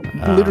done.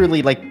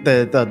 Literally, like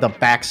the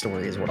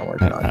backstory is what I'm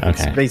working on. Okay.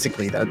 It's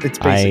basically that. It's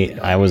basically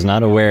I was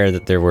not aware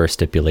that there were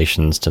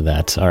stipulations to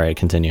that. All right,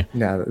 continue.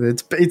 No,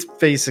 it's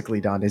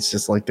basically done. It's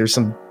just like there's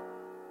some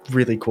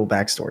really cool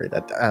backstory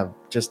that I've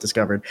just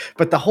discovered.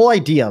 But the whole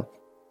idea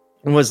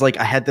was like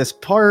I had this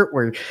part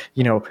where,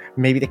 you know,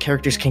 maybe the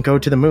characters can go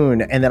to the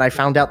moon, and then I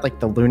found out like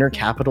the lunar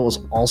capital is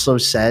also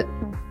set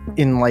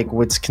in like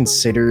what's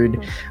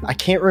considered, I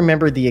can't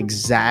remember the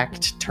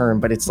exact term,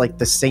 but it's like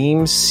the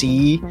same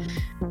sea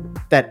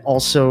that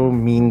also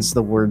means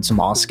the words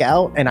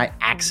Moscow, and I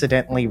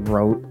accidentally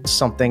wrote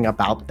something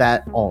about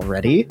that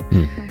already.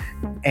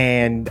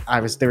 And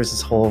there was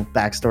this whole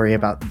backstory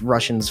about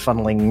Russians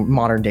funneling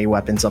modern day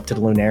weapons up to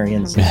the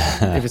Lunarians.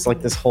 It was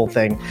like this whole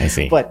thing. I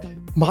see. But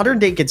modern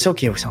day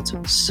Gensokyo sounds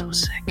so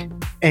sick.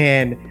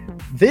 And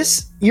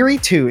this Eri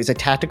 2 is a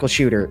tactical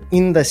shooter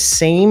in the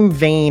same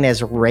vein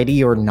as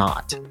Ready or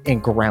Not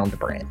and Ground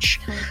Branch.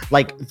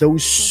 Like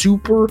those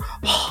super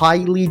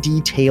highly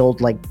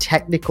detailed, like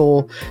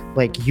technical,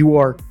 like you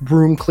are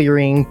room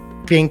clearing,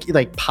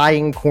 like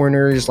pieing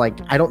corners. Like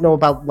I don't know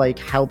about like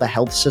how the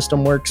health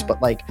system works,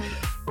 but like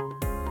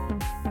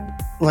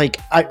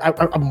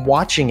I'm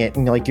watching it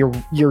and like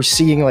you're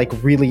seeing like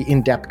really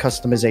in-depth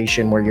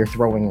customization where you're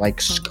throwing like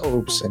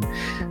scopes and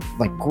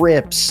like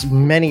grips,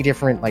 many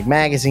different like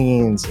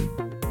magazines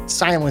and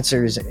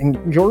silencers, and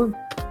you're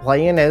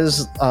playing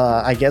as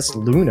I guess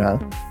Luna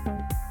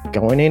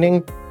going in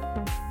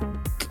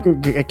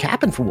and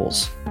capping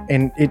fools,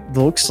 and it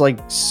looks like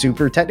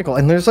super technical.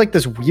 And there's like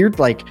this weird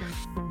like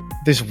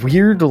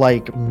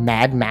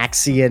Mad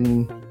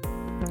Maxian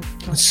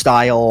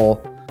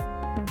style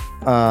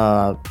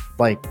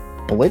like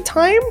bullet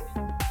time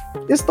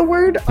is the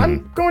word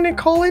I'm going to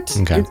call it.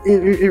 Okay.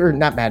 Or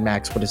not Mad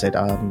Max, what is it?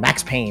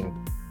 Max Payne,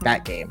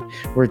 that game,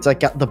 where it's like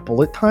got the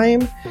bullet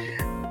time,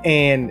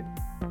 and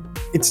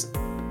it's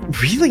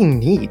really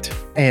neat.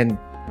 And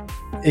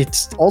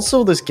it's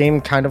also this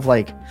game kind of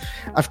like,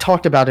 I've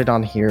talked about it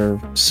on here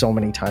so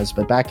many times,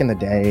 but back in the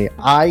day,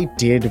 I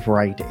did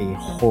write a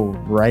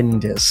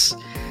horrendous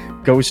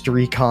Ghost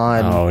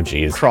Recon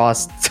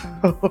cross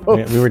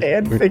we were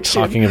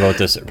talking about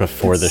this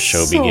before the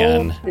show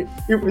began.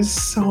 It was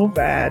so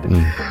bad.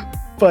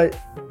 But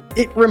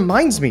it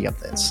reminds me of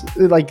this.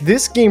 Like,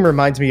 this game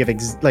reminds me of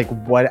like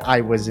what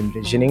I was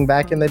envisioning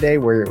back in the day,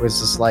 where it was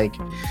just like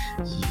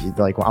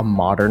a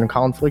modern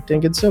conflict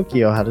in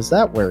Gensokyo. How does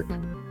that work?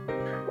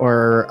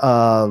 Or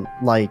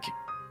like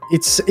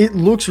it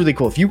looks really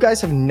cool. If you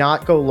guys have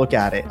not go look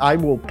at it, I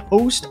will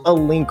post a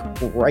link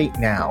right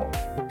now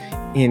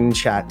in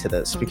chat to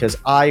this, because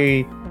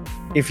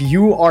if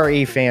you are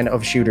a fan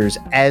of shooters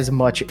as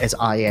much as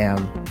I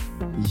am,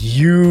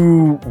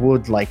 you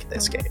would like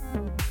this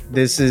game.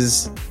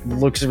 This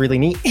looks really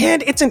neat,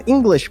 and it's in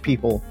English,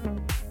 people.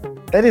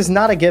 That is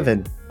not a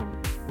given.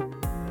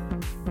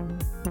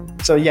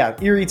 So yeah,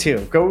 Eerie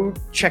 2, go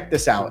check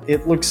this out.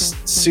 It looks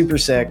super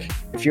sick.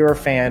 If you're a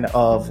fan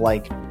of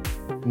like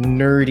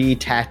nerdy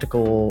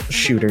tactical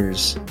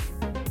shooters,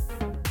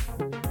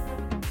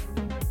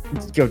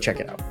 go check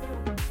it out.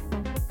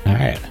 All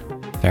right,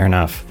 fair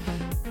enough.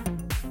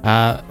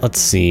 Let's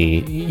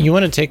see. You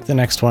want to take the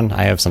next one?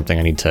 I have something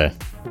I need to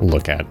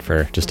look at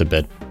for just a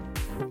bit.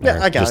 Yeah,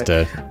 I got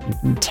it.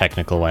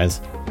 Technical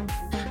wise.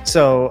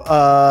 So,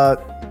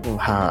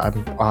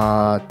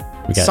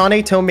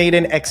 Sane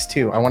Tomaden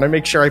X2. I want to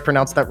make sure I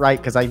pronounce that right,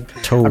 because I'm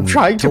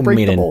trying to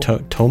break the mold.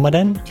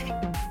 Tomaden?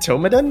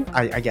 Tomaden?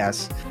 I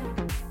guess.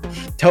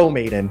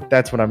 Tomaden.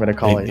 That's what I'm going to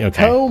call it.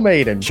 Okay.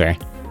 Tomaden. Sure.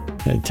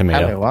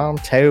 Tomato. Hello, I'm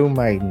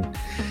Tomaden.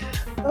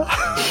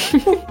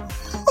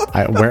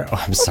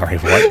 I'm sorry,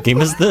 what game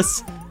is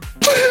this?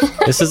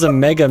 This is a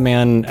Mega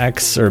Man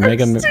X or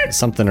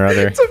something or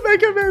other. It's a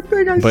Mega Man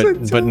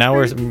thing. But now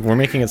we're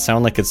making it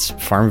sound like it's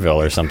Farmville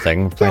or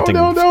something. Planting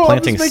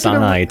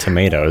Sanai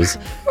tomatoes.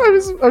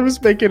 I was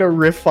making a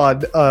riff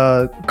on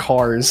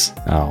Cars.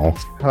 Oh.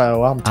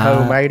 Hello, I'm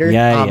Tomaden.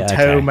 I'm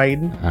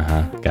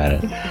Tomaden. Got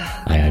it.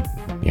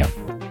 Yeah.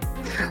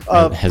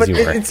 But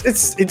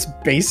it's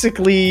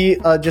basically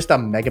just a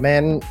Mega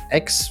Man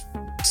X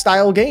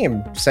style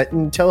game set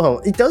in Toho.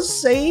 It does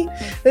say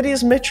that it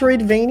is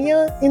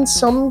Metroidvania in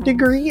some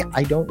degree.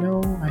 I don't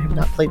know. I have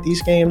not played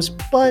these games,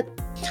 but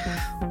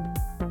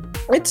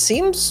it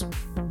seems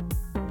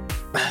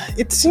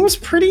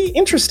pretty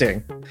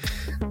interesting.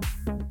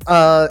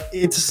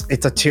 It's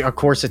of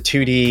course a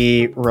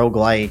 2D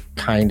roguelike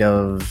kind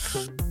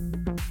of.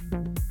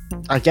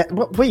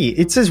 Wait,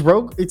 it says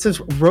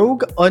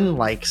rogue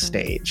unlike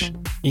stage.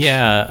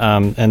 Yeah,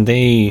 and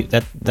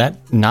that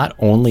not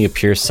only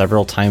appears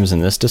several times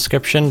in this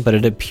description, but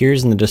it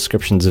appears in the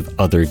descriptions of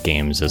other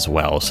games as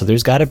well. So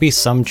there's got to be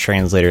some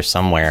translator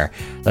somewhere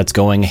that's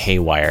going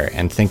haywire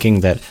and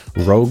thinking that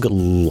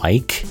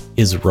rogue-like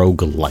is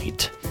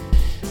roguelite.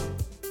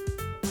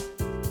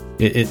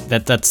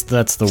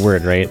 That's the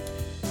word, right?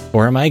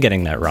 Or am I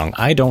getting that wrong?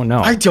 I don't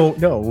know. I don't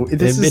know.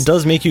 It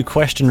does make you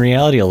question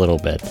reality a little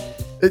bit.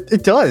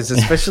 It does,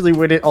 especially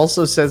when it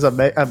also says a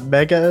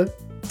Mega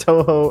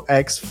Toho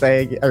X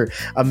fan, or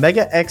a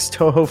Mega X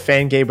Toho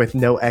fan game with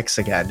no X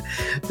again.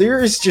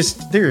 It's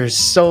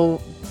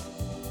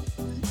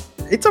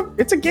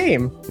a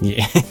game.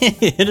 Yeah,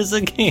 it is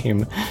a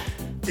game.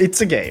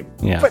 It's a game.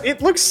 Yeah. But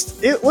it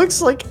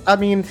looks like, I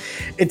mean,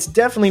 it's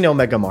definitely no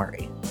Mega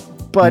Mari,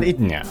 but it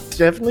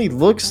definitely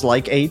looks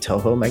like a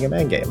Toho Mega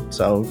Man game.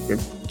 So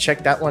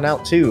check that one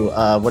out too.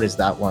 What is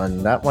that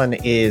one? That one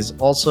is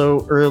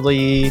also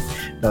early.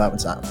 No, that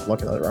one's not. I'm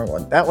looking at the wrong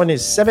one. That one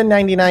is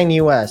 $7.99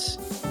 US.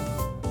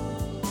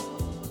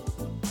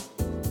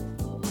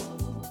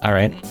 All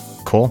right,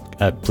 cool.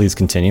 Please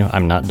continue.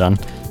 I'm not done.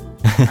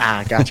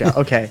 Gotcha.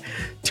 Okay.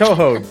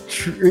 Toho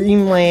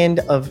Dreamland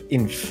of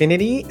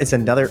Infinity is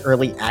another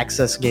early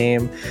access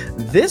game.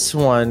 This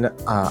one,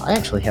 I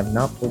actually have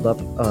not pulled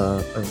up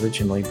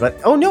originally, but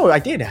oh no, I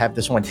did have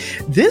this one.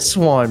 This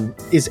one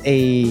is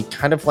a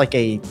kind of like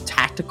a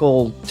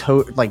tactical,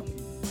 kind of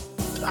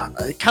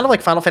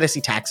like Final Fantasy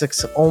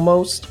Tactics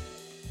almost.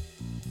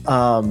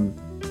 Not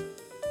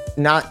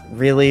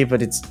really,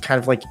 but it's kind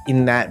of like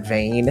in that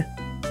vein.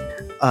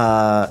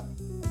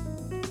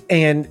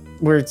 And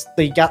where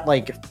they got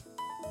like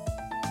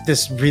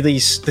this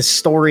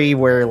story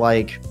where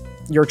like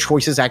your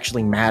choices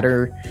actually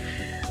matter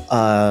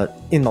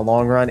in the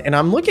long run. And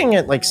I'm looking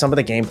at like some of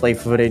the gameplay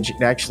footage.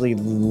 It actually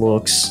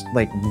looks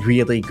like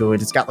really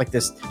good. It's got like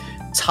this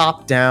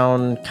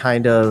top-down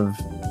kind of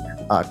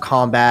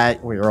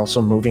combat where you're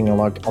also moving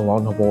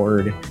along a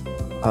board.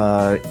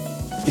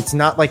 It's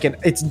not like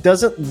it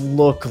doesn't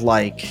look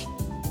like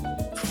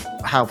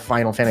how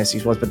Final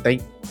Fantasy was, but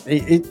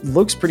it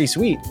looks pretty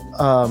sweet.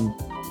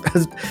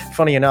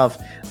 Funny enough,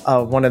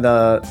 one of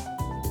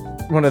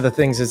the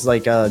things is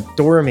like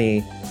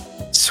Dormy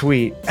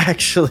Suite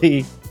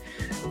actually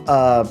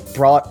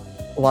brought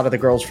a lot of the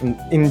girls from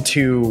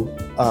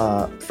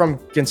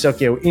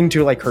Gensokyo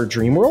into like her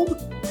dream world,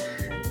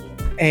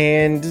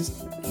 and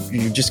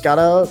you just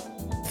gotta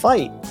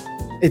fight.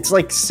 It's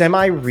like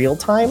semi real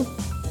time,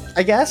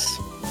 I guess.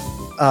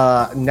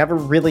 Never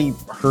really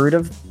heard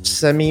of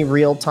semi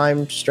real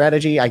time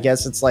strategy. I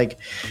guess it's like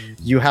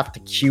you have to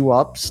queue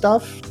up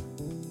stuff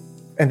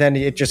and then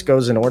it just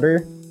goes in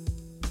order.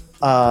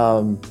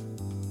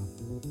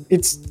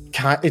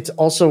 It's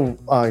also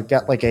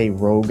got like a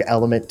rogue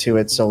element to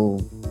it,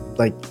 so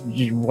like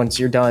once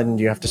you're done,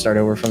 you have to start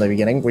over from the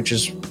beginning, which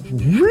is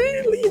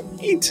really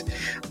neat.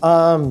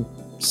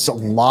 So a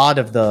lot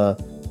of the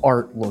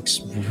art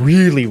looks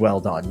really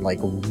well done, like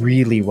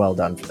really well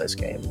done for this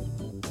game.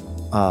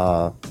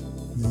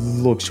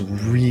 looks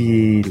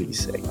really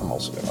sick. I'm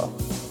also gonna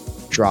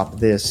drop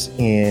this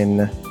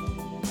in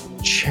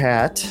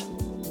chat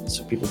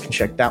so people can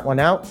check that one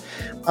out.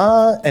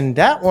 And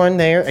that one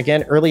there,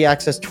 again, early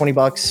access,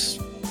 $20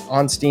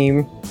 on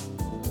Steam.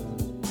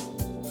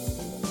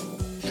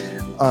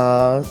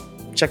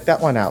 Check that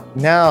one out.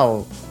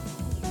 Now,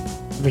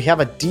 we have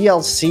a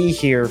DLC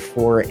here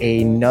for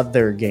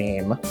another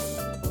game.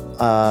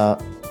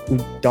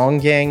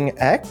 Dongang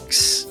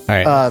X. All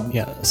right.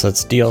 Yeah. So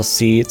it's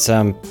DLC. It's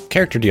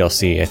character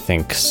DLC, I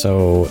think.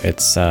 So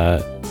it's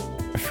I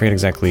forget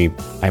exactly.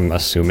 I'm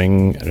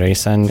assuming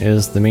Reisen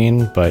is the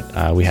main, but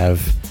we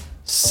have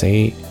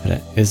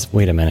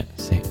wait a minute.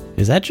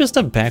 Is that just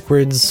a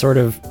backwards sort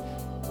of?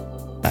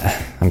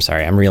 I'm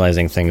sorry. I'm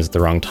realizing things at the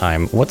wrong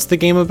time. What's the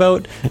game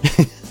about?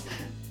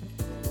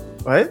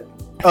 What?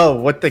 Oh,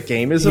 what the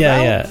game is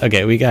about? Yeah.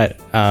 Okay. We got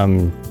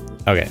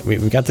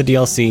we got the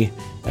DLC.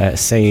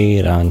 Say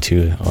it on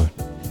to. Oh,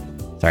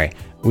 sorry.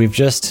 We've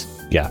just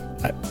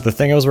the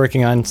thing I was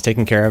working on is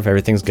taken care of.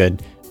 Everything's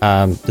good.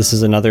 This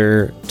is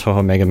another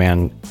Toho Mega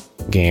Man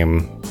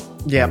game.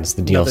 Yeah, it's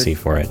the DLC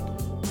for it.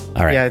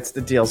 All right. Yeah, it's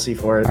the DLC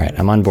for it. All right,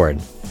 I'm on board.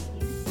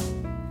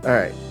 All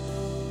right.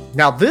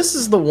 Now this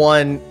is the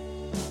one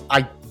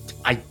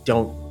I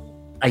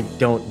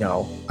don't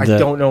know. I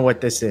don't know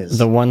what this is.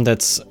 The one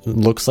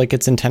looks like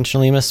it's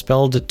intentionally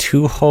misspelled.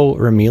 Toho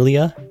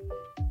Remelia.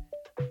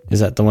 Is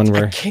that the one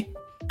where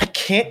I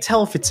can't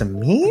tell if it's a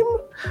meme.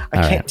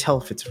 I can't tell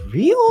if it's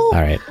real. All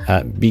right.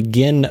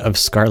 Begin of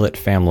Scarlet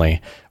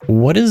Family.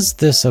 What is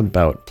this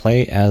about?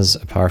 Play as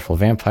a powerful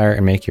vampire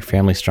and make your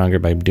family stronger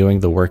by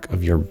doing the work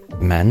of your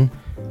men.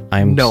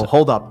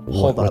 Hold up.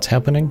 What's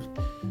happening?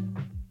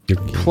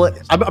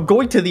 I'm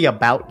going to the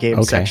About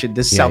game section.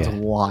 This sounds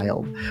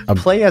wild.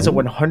 Play as a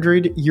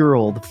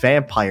 100-year-old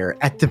vampire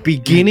at the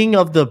beginning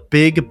of the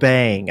Big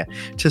Bang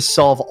to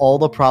solve all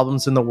the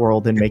problems in the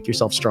world and make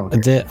yourself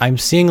stronger. I'm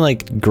seeing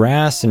like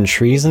grass and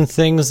trees and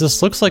things.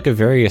 This looks like a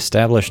very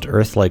established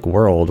Earth-like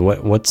world.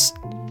 What's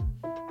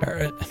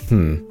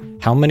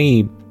how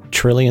many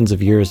trillions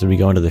of years did we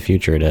go into the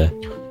future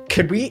to?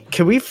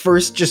 Can we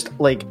first just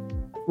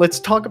let's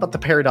talk about the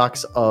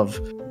paradox of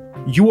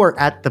you are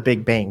at the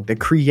Big Bang, the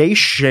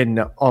creation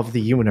of the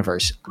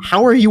universe.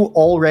 How are you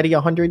already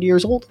 100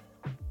 years old?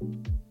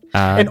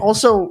 And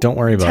also, don't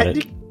worry about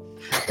it.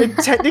 And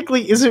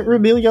technically, isn't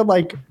Remelia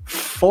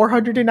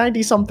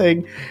 490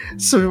 something?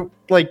 So,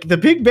 the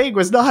Big Bang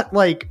was not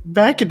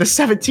back in the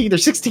 17 or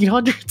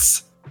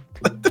 1600s.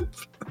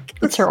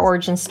 It's her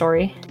origin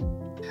story.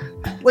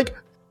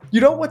 You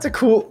know what's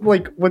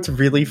what's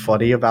really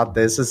funny about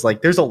this is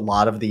there's a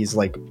lot of these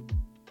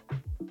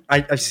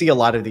I see a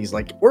lot of these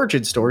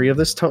origin story of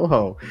this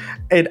Toho,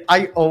 and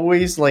I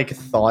always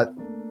thought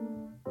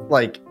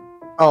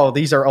oh,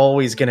 these are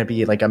always gonna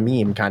be a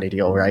meme kind of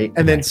deal, right?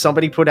 And then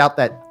somebody put out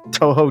that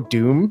Toho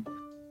Doom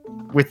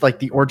with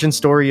the origin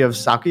story of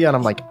Sakuya, and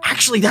I'm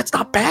actually that's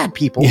not bad,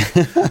 people.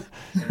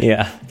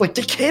 Yeah,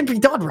 it can be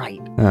done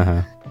right.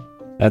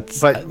 But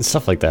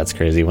stuff like that's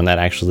crazy when that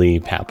actually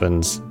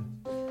happens.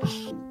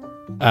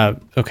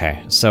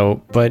 Okay,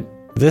 so but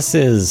this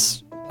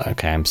is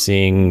I'm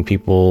seeing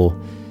people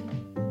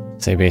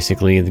say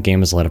basically the game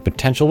has a lot of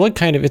potential. What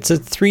kind of? It's a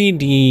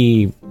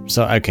 3D.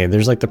 So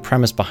there's the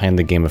premise behind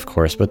the game, of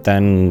course, but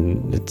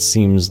then it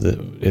seems that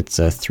it's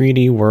a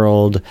 3D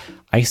world.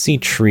 I see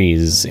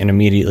trees, and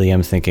immediately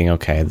I'm thinking,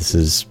 okay, this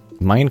is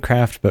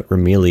Minecraft, but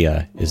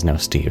Remelia is now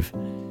Steve.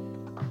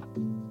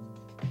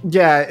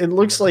 Yeah, it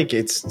looks like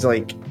it's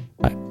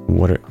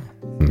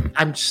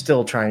I'm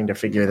still trying to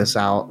figure this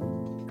out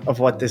of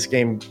what this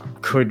game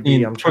could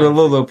be. For the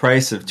low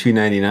price of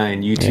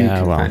 $2.99, you too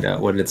can find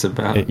out what it's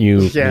about.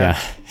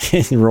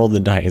 Roll the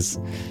dice.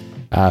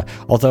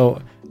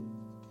 Although,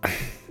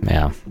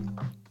 yeah,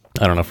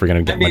 I don't know if we're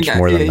gonna get much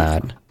more than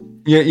that.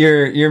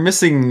 You're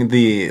missing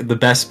the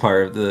best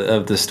part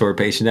of the store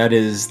page, and that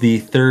is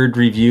the third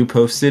review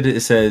posted. It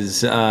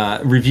says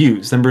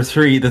reviews number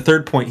 3. The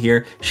third point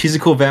here: she's a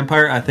cool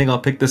vampire. I think I'll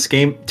pick this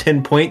game.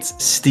 10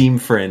 points. Steam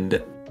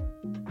friend.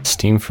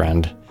 Steam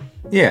friend.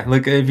 Yeah,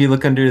 look, if you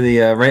look under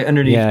the right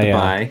underneath the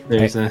buy,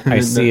 there's I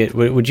see it.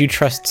 Would you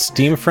trust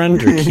Steam Friend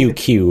or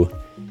QQ?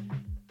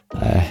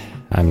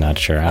 I'm not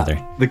sure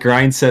either. The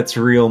grind set's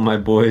real, my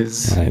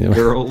boys,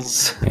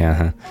 girls.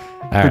 Yeah.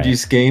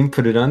 Produce game,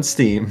 put it on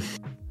Steam.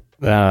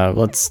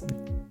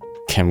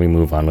 Can we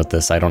move on with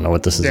this? I don't know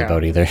what this is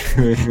about either.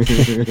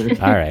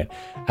 All right.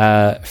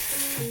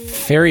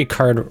 Fairy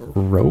Card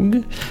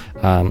Rogue.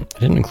 I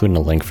didn't include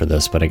a link for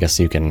this, but I guess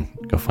you can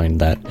go find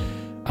that.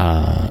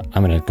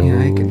 I'm gonna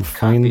go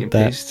find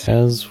that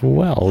as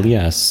well.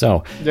 Yeah,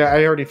 so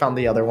I already found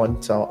the other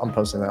one, so I'm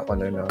posting that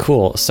one in.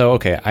 Cool. So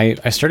I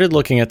started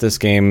looking at this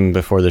game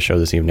before the show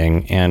this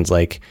evening, and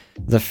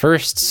the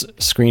first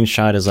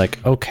screenshot is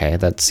okay,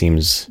 that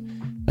seems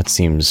I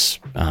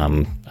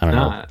don't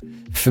know,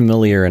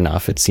 familiar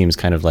enough. It seems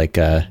kind of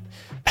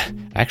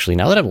actually,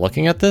 now that I'm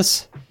looking at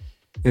this,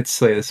 it's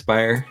Slay the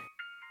Spire.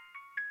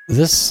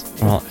 This,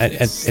 well,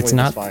 it's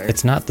not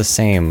the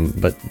same,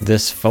 but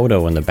this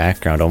photo in the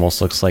background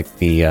almost looks like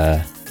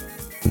the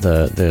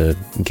the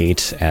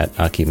gate at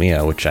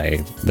Akimiya, which I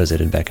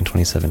visited back in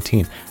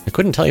 2017. I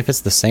couldn't tell you if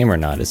it's the same or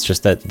not. It's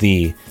just that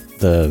the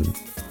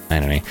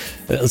anyway,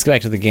 let's go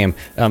back to the game.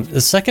 The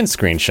second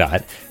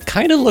screenshot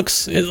kind of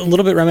looks a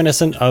little bit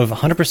reminiscent of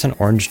 100%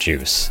 orange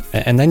juice.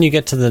 And then you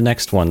get to the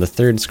next one, the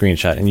third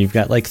screenshot, and you've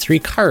got like 3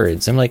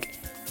 cards. I'm like,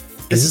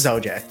 This is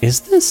OJ. is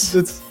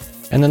this?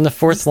 And then the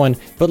fourth one,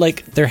 but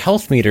like their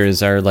health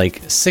meters are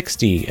like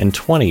 60 and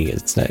 20.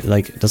 It's not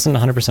like, doesn't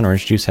 100%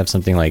 orange juice have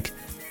something like,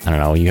 I don't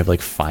know, you have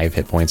like 5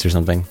 hit points or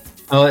something?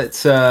 Well,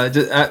 it's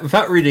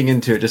without reading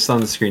into it, just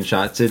on the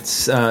screenshots. It's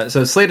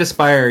so Slay the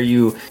Spire.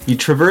 You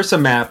traverse a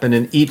map, and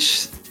in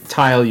each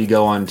tile you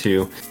go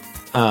onto,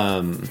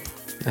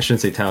 I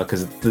shouldn't say tile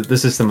because the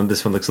system on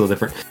this one looks a little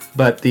different.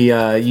 But you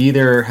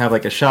either have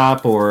like a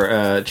shop or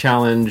a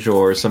challenge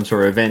or some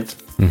sort of event,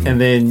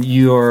 and then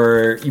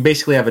you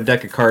basically have a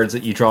deck of cards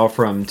that you draw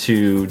from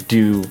to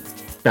do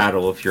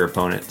battle with your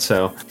opponent.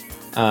 So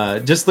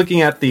just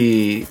looking at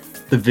the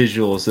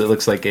visuals, it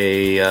looks like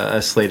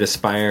a Slay the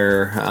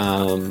Spire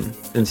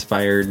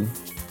inspired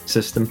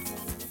system.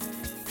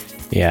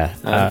 Yeah.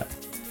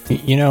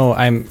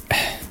 I'm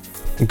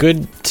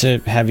good to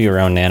have you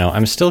around, Nano.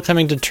 I'm still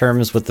coming to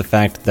terms with the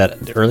fact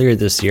that earlier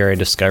this year I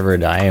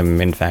discovered I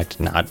am in fact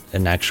not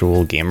an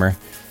actual gamer.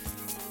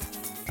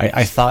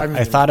 I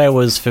thought I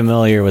was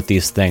familiar with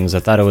these things.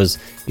 I thought I was,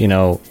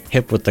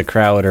 hip with the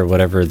crowd or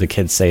whatever the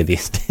kids say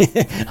these days.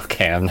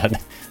 Okay, I'm not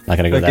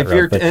going to go that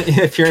route.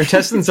 If your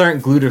intestines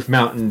aren't glued with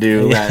Mountain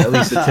Dew at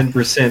least a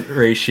 10%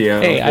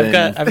 ratio. Hey,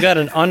 I've got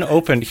an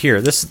unopened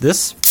here. This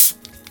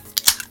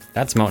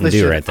that's Mountain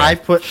Dew right there.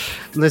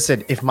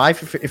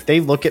 If they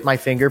look at my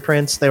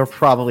fingerprints, they're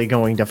probably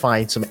going to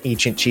find some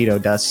ancient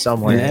Cheeto dust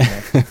somewhere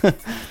in there.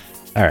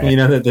 All right. You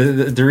know that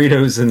the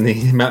Doritos and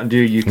the Mountain Dew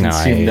you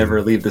consume never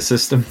leave the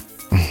system.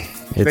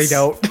 They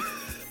don't.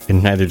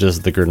 And neither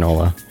does the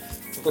granola.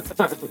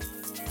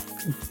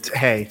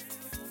 Hey.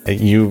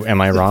 Am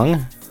I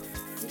wrong?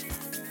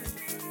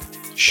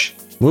 Shh.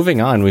 Moving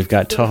on, we've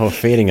got Touhou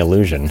Fading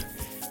Illusion.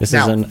 This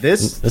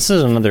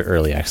is another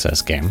early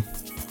access game.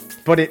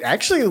 But it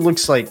actually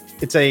looks like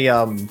it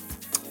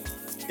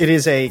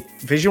is a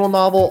visual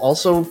novel,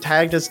 also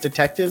tagged as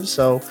detective,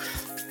 so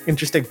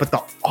interesting. But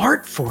the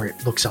art for it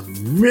looks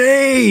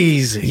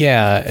amazing.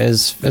 Yeah,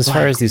 as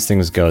far as these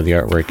things go, the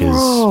artwork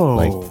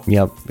is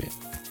yep.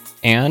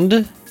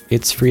 And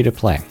it's free to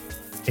play.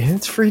 And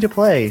it's free to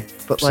play.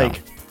 But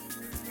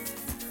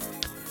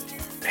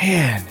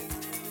man,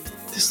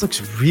 this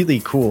looks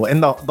really cool.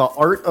 And the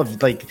art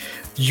of like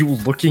you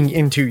looking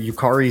into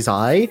Yukari's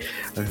eye,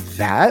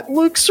 that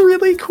looks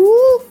really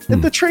cool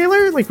in the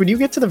trailer. Like when you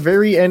get to the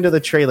very end of the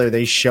trailer,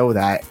 they show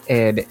that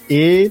and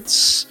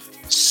it's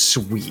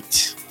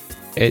sweet.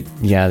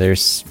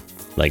 There's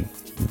like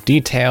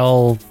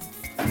detail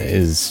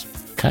is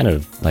kind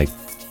of like,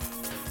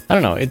 I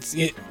don't know.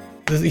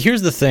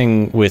 Here's the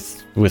thing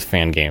with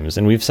fan games,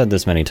 and we've said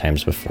this many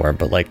times before,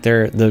 but like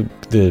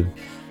the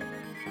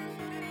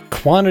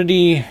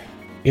quantity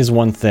is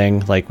one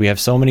thing. Like we have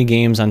so many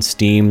games on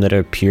Steam that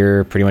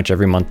appear pretty much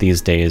every month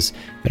these days,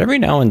 but every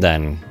now and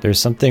then there's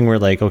something where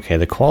like, okay,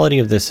 the quality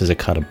of this is a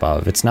cut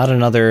above. It's not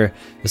another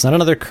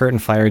Curtain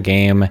Fire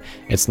game.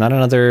 It's not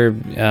another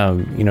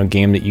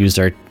game that used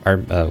our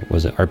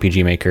was it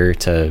RPG Maker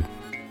to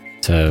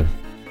am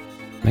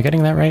I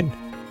getting that right?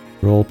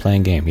 Role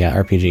playing game. Yeah,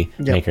 RPG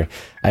Maker.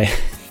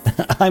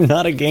 I'm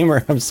not a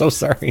gamer. I'm so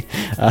sorry.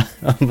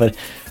 But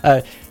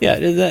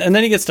and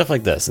then you get stuff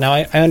like this. Now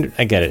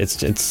I get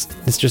it.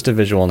 It's just a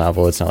visual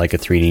novel. It's not like a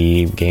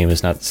 3D game.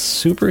 It's not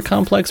super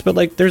complex, but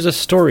like there's a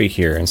story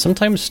here, and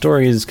sometimes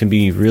stories can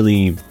be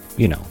really,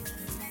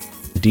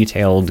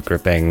 detailed,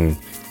 gripping.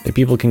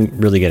 People can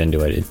really get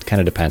into it. It kind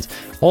of depends.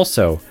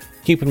 Also,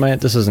 keep in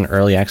mind this is an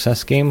early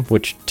access game,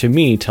 which to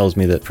me tells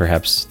me that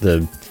perhaps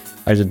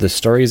either the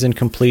story is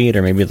incomplete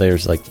or maybe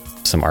there's like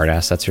some art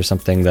assets or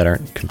something that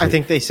aren't complete. I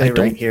think they say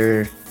right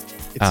here,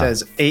 it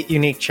says 8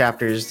 unique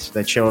chapters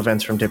that show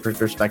events from different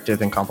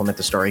perspectives and complement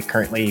the story.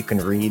 Currently, you can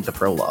read the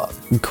prologue.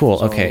 Cool.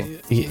 So, okay.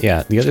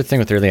 Yeah. The other thing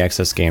with early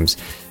access games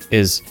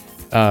is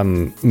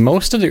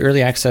most of the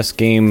early access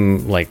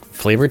game like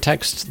flavor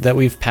text that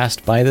we've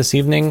passed by this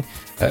evening,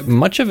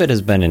 much of it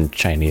has been in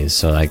Chinese.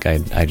 So like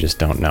I just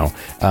don't know.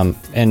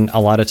 And a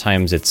lot of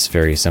times it's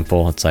very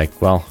simple. It's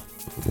like, well,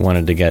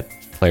 wanted to get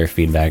player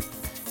feedback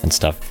and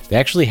stuff. They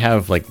actually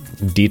have like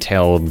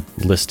detailed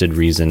listed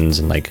reasons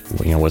and like,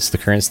 what's the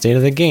current state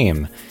of the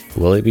game?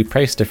 Will it be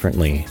priced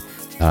differently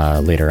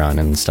later on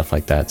and stuff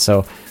like that?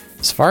 So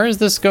as far as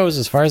this goes,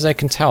 as far as I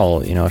can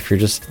tell, if you're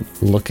just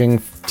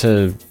looking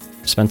to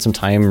spend some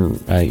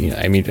time,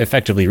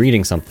 effectively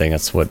reading something,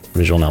 that's what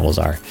visual novels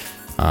are,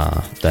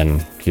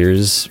 then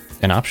here's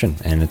an option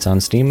and it's on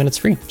Steam and it's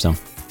free. So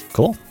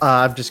cool.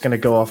 I'm just going to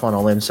go off on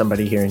a limb.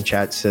 Somebody here in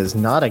chat says,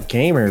 not a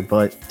gamer,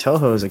 but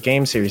Touhou is a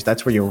game series.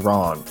 That's where you're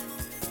wrong.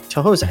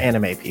 Touhou's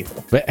anime,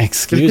 people. But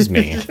excuse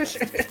me.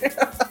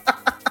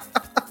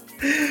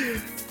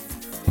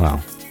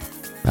 Well,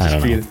 I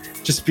don't know.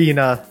 Just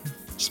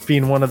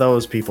being one of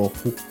those people.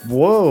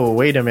 Whoa,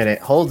 wait a minute.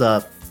 Hold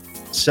up.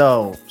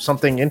 So,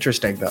 something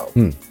interesting though.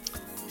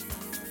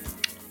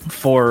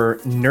 For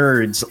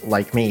nerds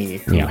like me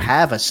who Yeah.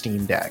 have a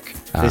Steam Deck,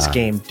 this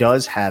game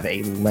does have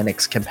a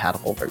Linux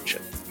compatible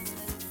version.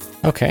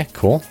 Okay,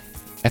 cool.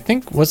 I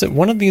think, was it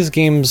one of these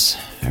games,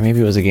 or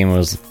maybe it was a game, it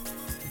was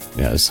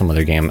some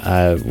other game,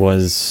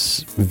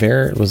 was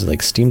it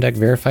like Steam Deck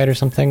Verified or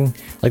something?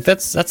 Like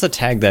that's a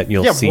tag that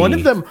you'll see. One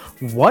of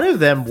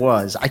them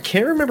was, I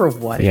can't remember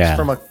what. Yeah. It's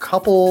from a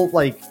couple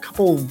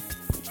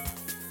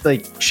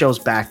shows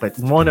back, but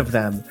one of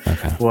them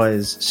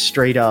was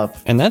straight up,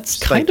 And that's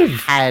just, kind like, of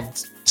had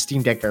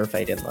Steam Deck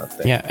Verified in the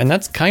thing. yeah, and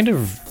that's kind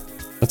of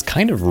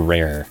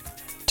rare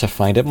to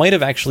find. It might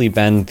have actually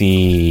been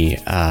the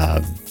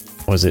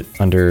was it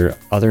under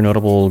other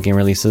notable game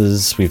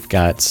releases? We've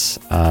got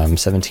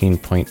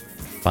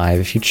 17.5.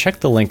 If you check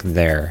the link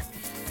there,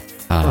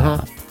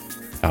 oh,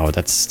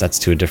 that's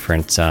to a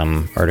different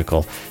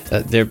article.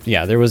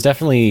 There was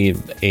definitely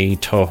a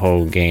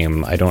Toho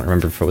game. I don't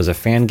remember if it was a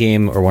fan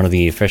game or one of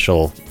the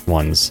official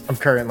ones. I'm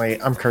currently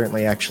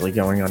actually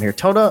going on here.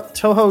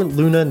 Toho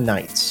Luna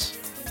Nights.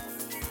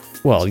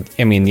 Well,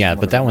 I mean, yeah,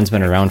 but that one's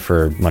been around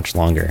for much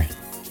longer.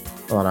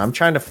 Hold on, I'm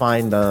trying to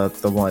find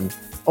the one.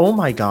 Oh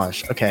my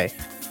gosh. Okay.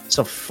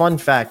 So fun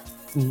fact.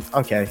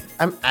 Okay.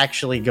 I'm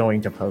actually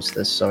going to post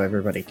this so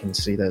everybody can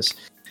see this.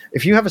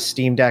 If you have a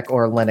Steam Deck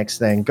or a Linux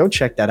thing, go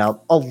check that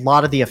out. A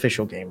lot of the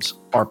official games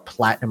are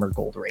platinum or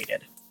gold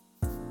rated.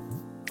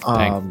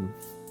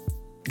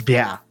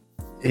 Yeah.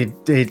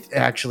 It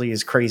actually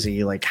is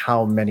crazy like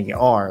how many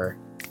are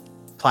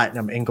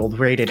platinum and gold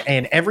rated,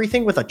 and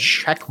everything with a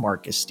check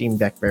mark is Steam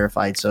Deck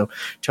verified. So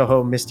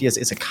Toho Mystia's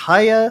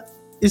Izakaya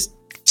is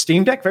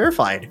Steam Deck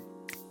verified.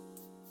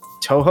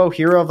 Toho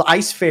Hero of the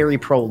Ice Fairy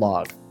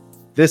Prologue.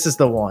 This is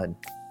the one.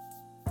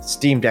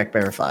 Steam Deck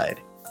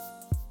verified.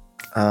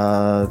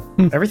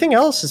 Everything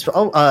else is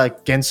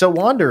Genso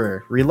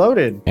Wanderer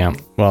Reloaded. Yeah,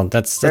 well,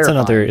 that's Verified.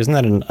 another. Isn't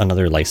that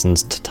another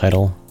licensed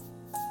title?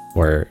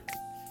 Where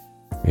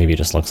maybe it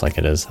just looks like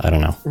it is. I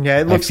don't know. Yeah,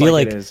 it looks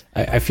like it is.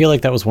 I feel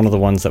like that was one of the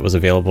ones that was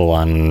available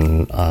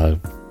on a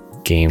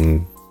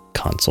game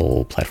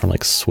console platform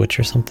like Switch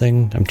or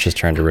something. I'm just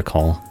trying to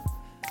recall.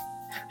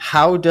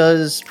 How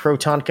does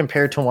Proton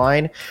compare to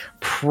wine?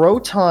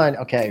 Proton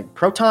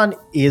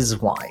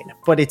is wine,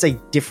 but it's a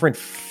different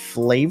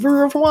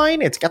flavor of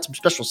wine. It's got some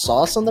special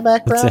sauce in the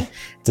background.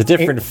 It's a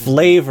different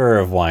flavor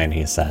of wine,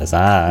 he says.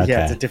 Okay.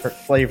 Yeah, it's a different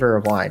flavor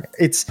of wine.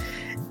 It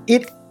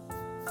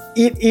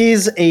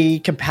is a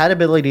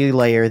compatibility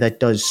layer that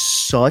does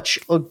such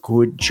a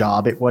good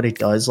job at what it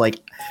does. Like,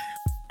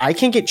 I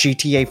can get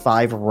GTA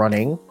 5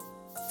 running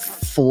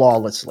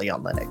flawlessly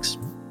on Linux.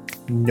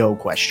 No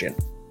question.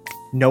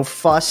 No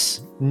fuss,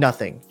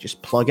 nothing.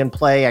 Just plug and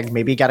play. I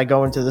maybe got to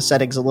go into the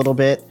settings a little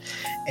bit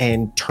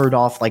and turn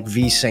off like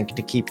VSync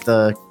to keep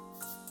the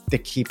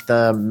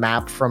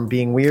map from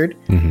being weird.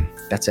 Mhm.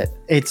 That's it.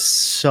 It's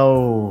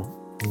so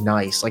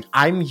nice. Like,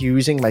 I'm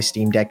using my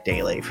Steam Deck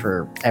daily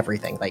for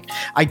everything. Like,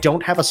 I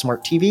don't have a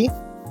smart TV,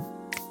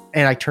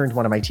 and I turned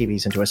one of my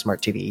TVs into a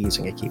smart TV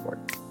using a keyboard.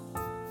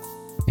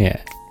 Yeah,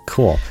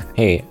 cool.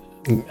 Hey,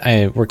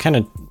 we're kind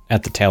of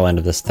at the tail end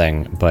of this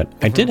thing, but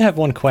I did have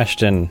one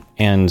question,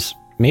 and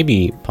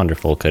maybe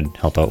Punderful could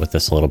help out with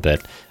this a little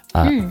bit.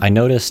 I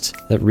noticed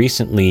that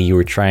recently you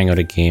were trying out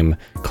a game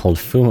called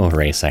Fumo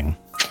Racing.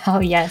 Oh,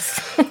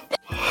 yes.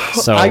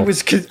 So I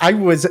was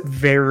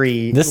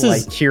very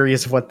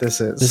curious what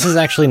this is. This is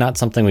actually not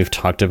something we've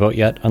talked about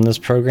yet on this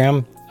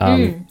program.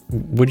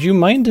 Would you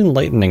mind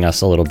enlightening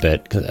us a little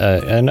bit?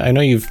 And I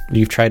know you've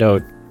tried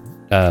out,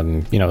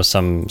 some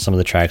of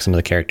the tracks, some of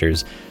the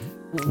characters.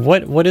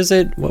 What is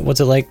it? What's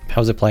it like?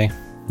 How's it play?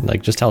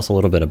 Like, just tell us a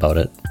little bit about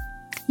it.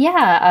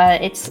 Yeah,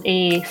 it's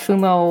a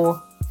Fumo,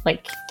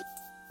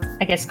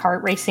 I guess,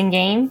 kart racing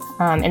game,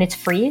 and it's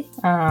free.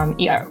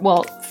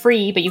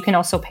 Free, but you can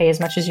also pay as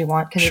much as you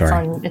want because Sure. it's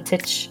on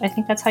Itch. I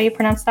think that's how you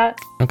pronounce that.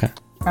 Okay.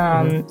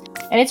 And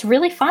it's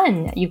really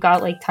fun. You've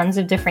got tons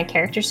of different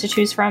characters to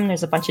choose from.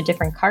 There's a bunch of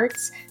different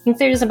karts. I think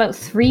there's about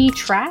 3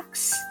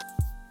 tracks,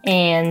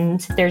 and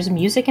there's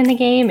music in the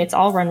game. It's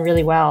all run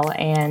really well,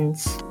 and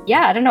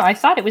yeah, I don't know. I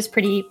thought it was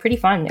pretty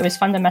fun. It was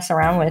fun to mess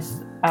around with.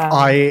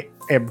 I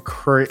am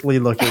currently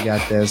looking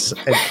at this,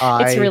 and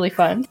It's really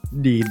fun.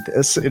 need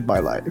this in my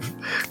life.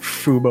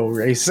 Fumo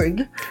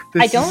Racing.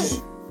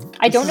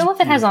 I don't know if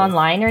it has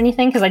online or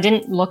anything because I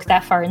didn't look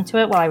that far into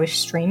it while I was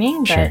streaming,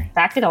 but Sure.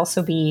 that could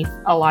also be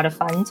a lot of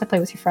fun to play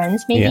with your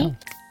friends, maybe. Yeah.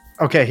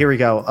 Okay, here we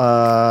go.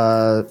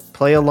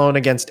 Play alone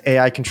against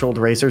AI-controlled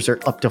racers or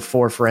up to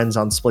 4 friends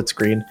on split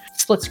screen.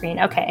 Split screen,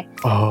 okay.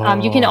 Oh.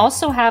 You can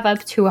also have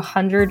up to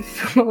 100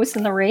 Fumos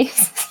in the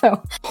race, so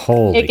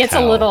Holy it gets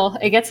cow. a little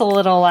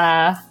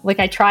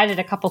I tried it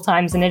a couple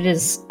times and it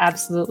is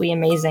absolutely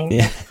amazing.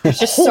 Yeah. There's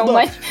just Hold so up.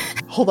 much.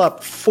 Hold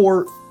up.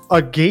 For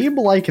a game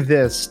like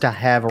this to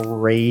have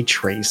ray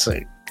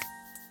tracing,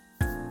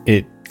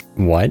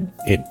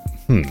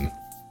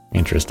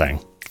 Interesting.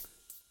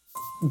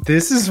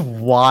 this is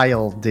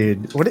wild,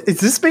 dude. What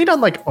is this made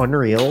on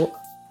Unreal?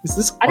 Is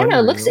this? I don't know.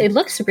 Unreal? It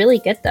looks really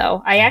good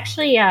though. I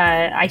actually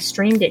I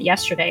streamed it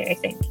yesterday, I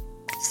think.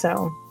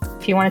 So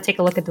if you want to take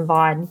a look at the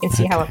VOD, you can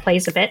see how it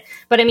plays a bit.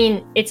 But I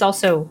mean, it's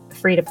also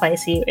free to play,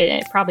 so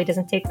it probably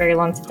doesn't take very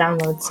long to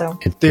download. So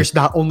There's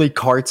not only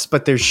carts,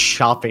 but there's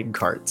shopping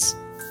carts.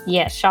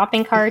 yeah,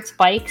 shopping carts,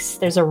 bikes.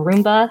 There's a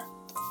Roomba.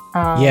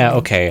 Yeah,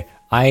 okay.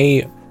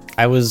 I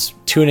was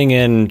tuning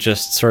in,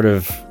 just sort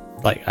of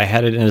like I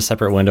had it in a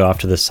separate window off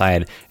to the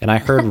side, and I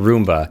heard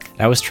Roomba.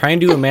 And I was trying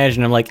to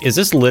imagine, I'm like, is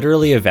this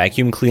literally a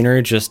vacuum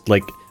cleaner just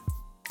like,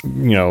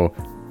 you know,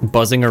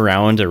 buzzing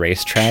around a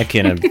racetrack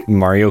in a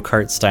Mario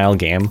Kart style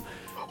game?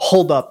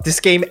 Hold up,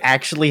 this game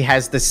actually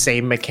has the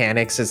same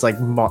mechanics as like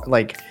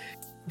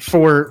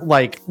for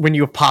like when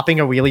you're popping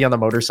a wheelie on the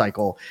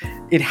motorcycle.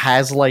 It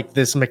has like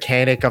this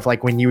mechanic of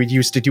like when you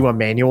used to do a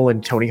manual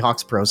in Tony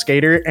Hawk's Pro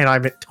Skater, and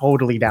I'm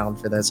totally down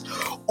for this.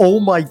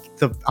 Oh my,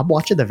 I'm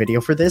watching the video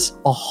for this.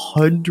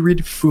 100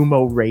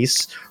 Fumo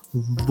race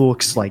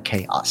looks like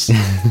chaos.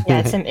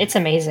 Yeah, it's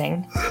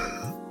amazing.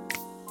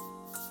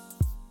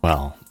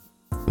 Well,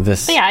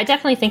 this So yeah, I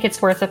definitely think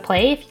it's worth a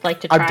play if you'd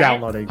like to try I'm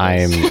downloading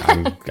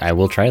this. I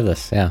will try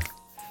this. Yeah.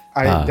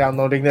 I'm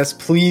downloading this.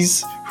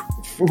 Please,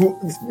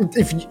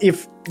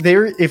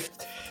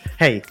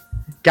 hey,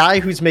 guy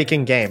who's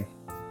making game,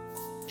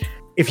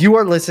 if you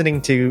are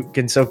listening to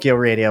Gensokyo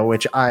Radio,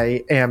 which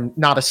I am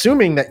not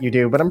assuming that you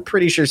do, but I'm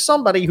pretty sure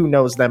somebody who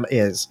knows them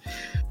is,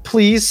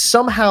 please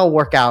somehow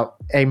work out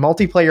a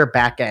multiplayer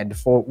backend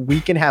for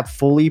we can have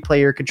fully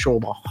player control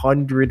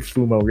 100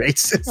 Fumo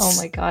races. Oh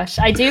my gosh,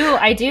 I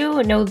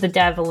do know the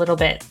dev a little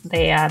bit.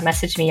 They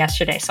messaged me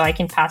yesterday, so I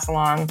can pass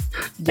along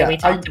that we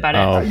talked about it.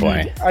 Oh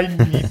boy. I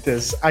need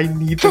this. I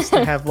need this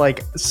to have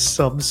like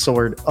some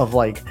sort of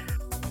like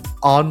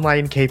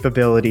online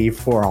capability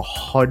for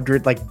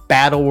 100 like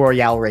battle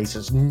royale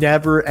races,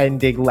 never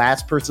ending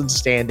last person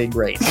standing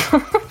race.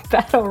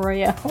 Battle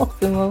Royale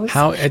Fumos.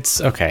 How it's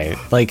okay.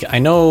 Like I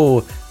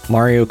know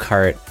Mario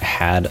Kart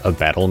had a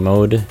battle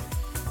mode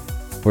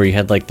where you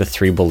had like the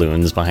 3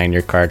 balloons behind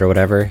your cart or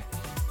whatever.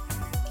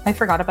 I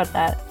forgot about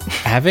that.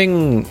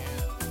 Having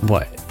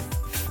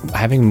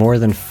more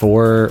than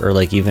 4 or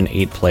like even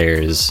 8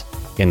 players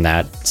in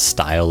that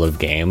style of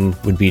game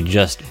would be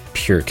just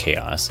pure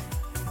chaos.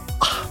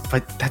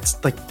 But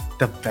that's like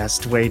the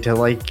best way to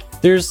like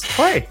There's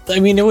play. I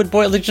mean, it would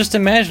boil. Like, just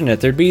imagine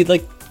it. There'd be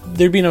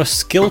no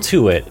skill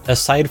to it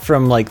aside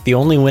from like the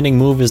only winning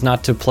move is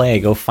not to play.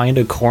 Go find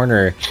a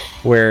corner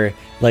where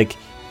like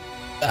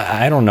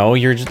I don't know,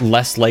 you're just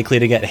less likely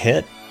to get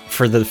hit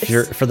for the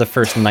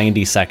first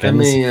 90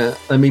 seconds.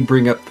 Let me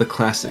bring up the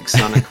classic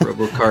Sonic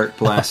Robokart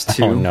Blast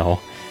 2. Oh no!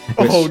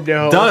 Which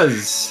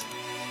does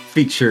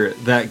feature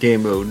that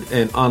game mode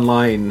and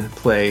online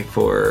play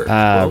for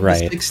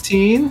right.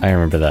 16. I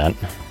remember that.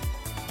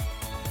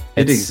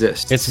 It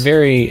exists. It's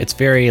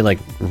very like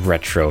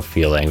retro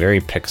feeling, very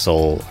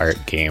pixel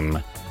art game.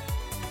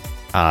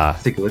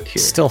 Take a look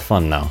here. Still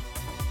fun though.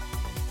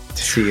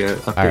 See a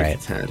All right.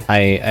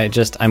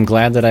 I'm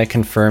glad that I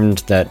confirmed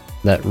that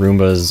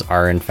Roombas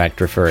are in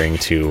fact referring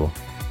to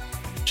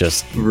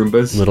just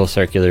Roombas, little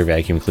circular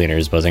vacuum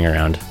cleaners buzzing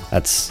around.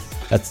 That's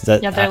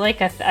that. Yeah, they're like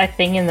a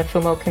thing in the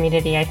Fumo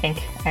community, I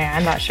think.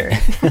 I'm not sure.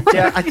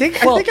 Yeah, I think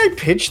I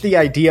pitched the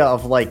idea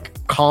of like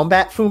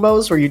combat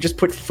Fumos where you just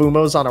put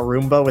Fumos on a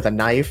Roomba with a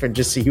knife and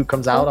just see who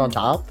comes out on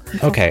top.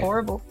 Okay.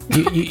 Horrible.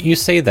 You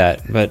say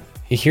that, but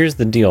here's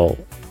the deal.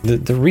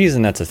 The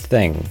reason that's a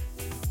thing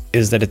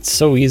is that it's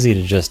so easy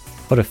to just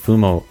put a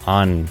Fumo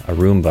on a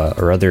Roomba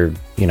or other,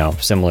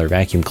 similar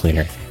vacuum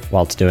cleaner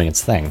while it's doing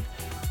its thing.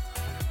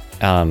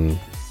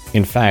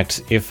 In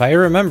fact, if I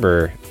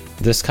remember,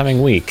 this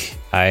coming week,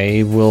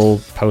 I will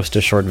post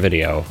a short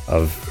video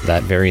of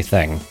that very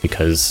thing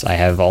because I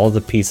have all the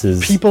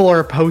pieces. People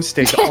are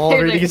posting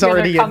already. It's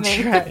already in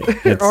chat.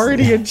 They're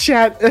already in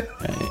chat.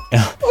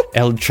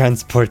 El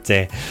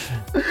Transporte.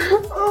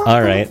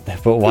 All right,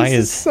 but why This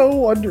is so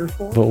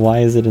wonderful? But why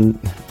is it in?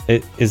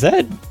 Is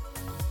that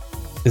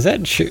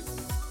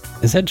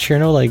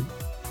Cherno like?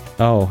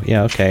 Oh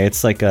yeah, okay.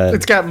 It's like a.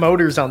 It's got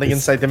motors on the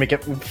inside to make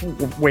it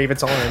wave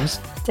its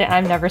arms.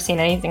 I've never seen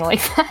anything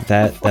like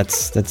that.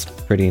 That's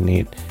pretty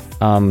neat.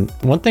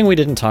 One thing we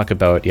didn't talk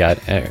about yet.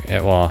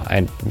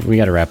 We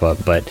got to wrap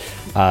up, but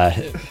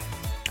I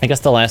guess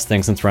the last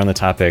thing, since we're on the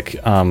topic,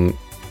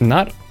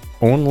 not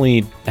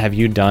only have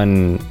you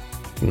done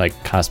like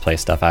cosplay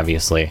stuff,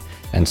 obviously,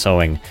 and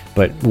sewing,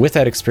 but with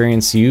that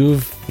experience,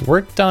 you've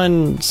worked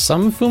on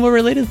some Fumo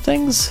related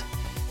things.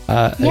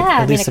 At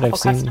least that I've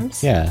seen.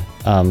 Customs. Yeah.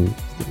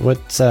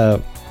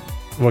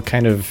 What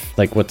kind of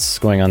what's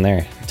going on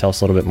there? Tell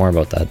us a little bit more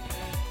about that.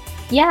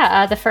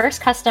 Yeah, the first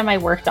custom I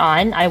worked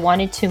on, I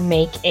wanted to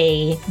make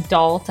a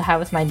doll to have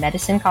with my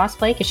medicine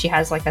cosplay because she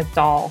has like a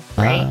doll,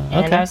 right?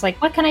 Okay. And I was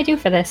like, what can I do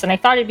for this? And I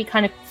thought it'd be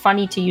kind of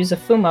funny to use a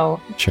Fumo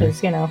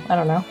because, I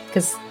don't know,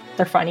 because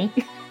they're funny.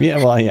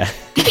 Yeah, well, yeah,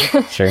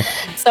 sure.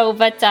 So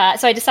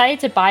I decided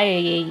to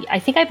buy I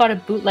think I bought a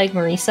bootleg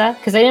Marisa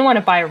because I didn't want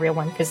to buy a real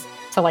one because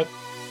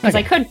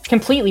I could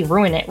completely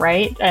ruin it,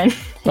 right? And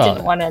I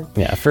didn't want to.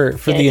 Yeah, for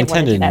the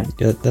intended,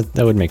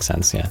 that would make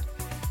sense. Yeah.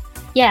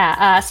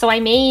 Yeah, so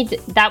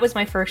that was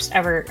my first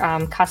ever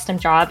custom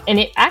job, and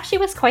it actually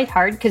was quite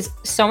hard because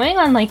sewing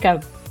on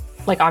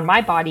on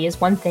my body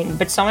is one thing,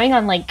 but sewing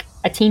on like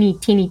a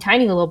teeny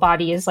tiny little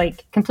body is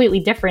like completely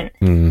different.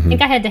 I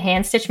think I had to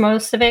hand stitch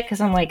most of it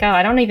because I'm like, oh,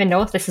 I don't even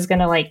know if this is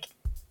gonna like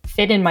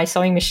fit in my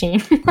sewing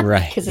machine,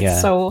 Right, because yeah.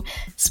 it's so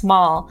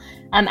small.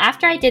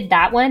 After I did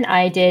that one,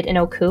 I did an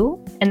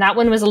Oku, and that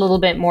one was a little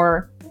bit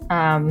more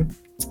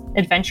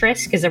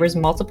adventurous because there was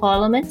multiple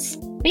elements.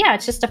 But yeah,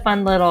 it's just a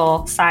fun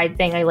little side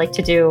thing I like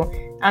to do.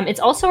 It's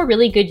also a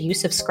really good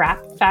use of scrap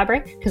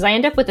fabric because I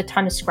end up with a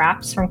ton of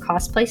scraps from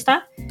cosplay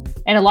stuff.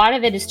 And a lot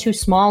of it is too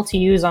small to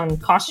use on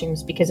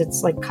costumes because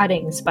it's like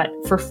cuttings. But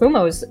for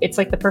Fumos, it's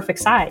like the perfect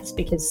size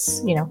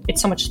because,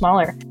 it's so much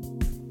smaller.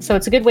 So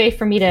it's a good way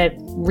for me to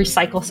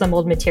recycle some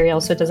old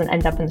material so it doesn't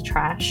end up in the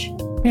trash.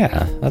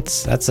 Yeah,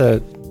 that's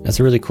a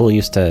really cool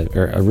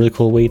a really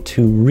cool way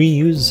to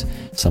reuse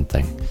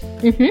something.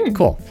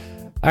 Cool.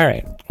 All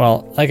right.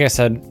 Well, like I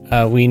said,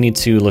 we need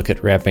to look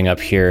at wrapping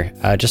up here.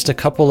 Just a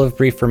couple of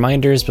brief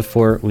reminders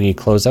before we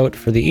close out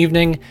for the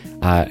evening.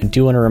 I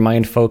do want to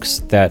remind folks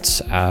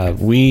that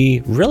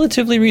we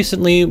relatively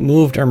recently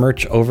moved our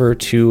merch over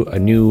to a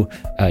new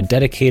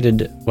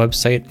dedicated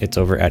website. It's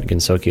over at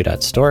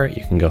gensokyo.store.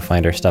 You can go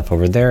find our stuff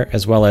over there,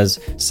 as well as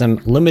some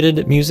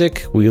limited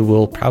music. We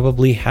will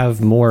probably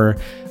have more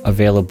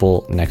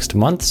available next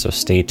month, so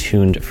stay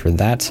tuned for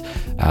that.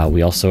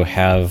 We also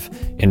have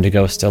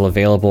Indigo still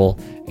available,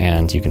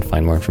 and you can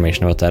find more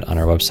information about that on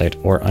our website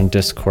or on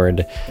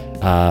Discord.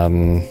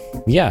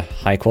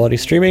 High quality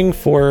streaming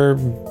for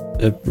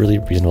a really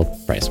reasonable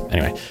price.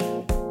 Anyway,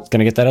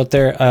 gonna get that out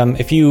there.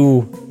 If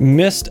you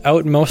missed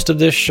out most of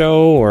this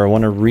show or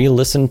want to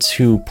re-listen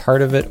to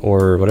part of it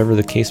or whatever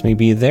the case may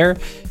be there,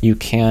 you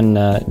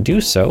can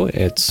do so.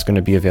 It's going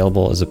to be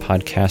available as a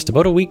podcast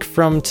about a week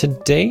from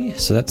today.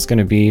 So that's going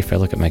to be, if I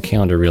look at my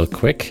calendar real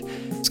quick,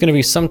 it's going to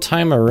be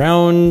sometime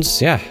around,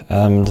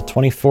 the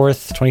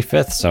 24th,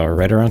 25th, so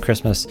right around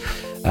Christmas.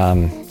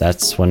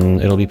 That's when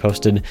it'll be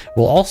posted.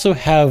 We'll also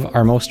have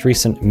our most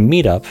recent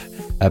meetup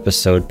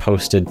episode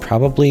posted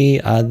probably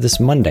this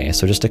Monday,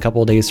 so just a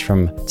couple of days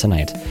from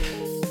tonight.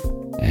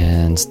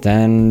 And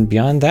then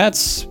beyond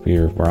that,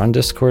 we're on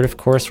Discord, of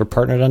course. We're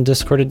partnered on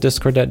Discord at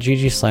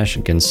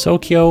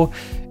discord.gg/Gensokyo.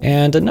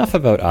 And enough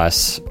about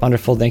us.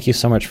 Wonderful, thank you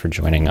so much for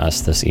joining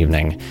us this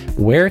evening.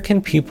 Where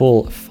can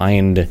people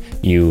find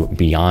you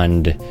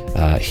beyond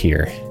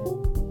here?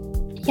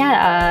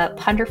 Yeah,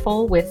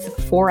 Punderful with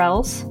 4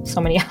 L's, so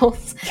many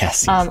L's.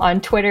 Yes.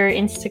 On Twitter,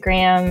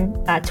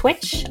 Instagram,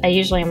 Twitch. I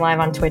usually am live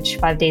on Twitch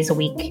 5 days a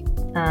week.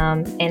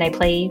 And I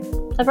play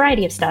a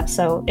variety of stuff.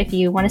 So if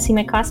you want to see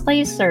my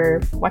cosplays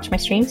or watch my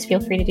streams, feel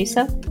free to do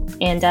so.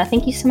 And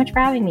thank you so much for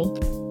having me.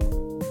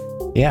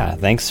 Yeah,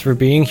 thanks for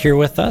being here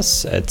with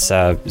us. It's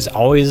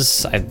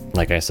always,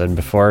 like I said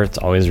before, it's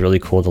always really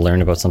cool to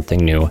learn about something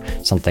new,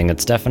 something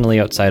that's definitely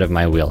outside of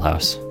my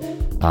wheelhouse.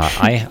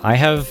 I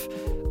have...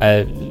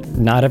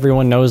 not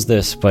everyone knows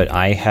this, but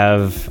I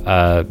have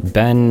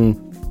been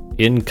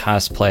in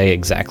cosplay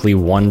exactly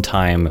one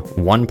time,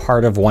 one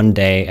part of one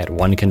day at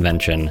one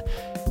convention,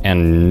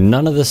 and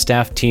none of the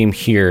staff team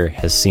here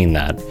has seen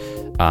that.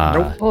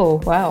 Nope. Oh,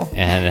 wow.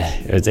 And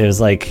it was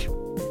like,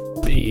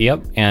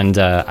 yep. And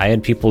I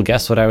had people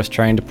guess what I was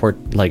trying to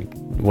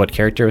what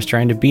character I was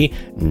trying to be.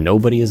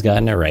 Nobody has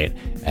gotten it right.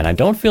 And I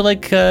don't feel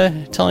like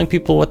telling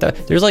people what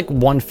that... There's like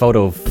one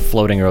photo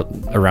floating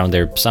around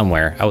there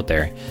somewhere out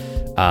there.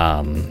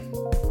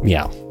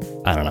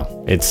 I don't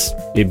know.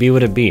 It'd be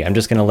what it be. I'm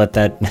just gonna let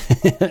that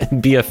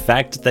be a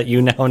fact that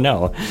you now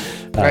know.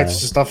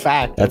 That's just a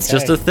fact. That's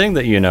just a thing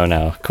that you know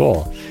now.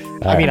 Cool.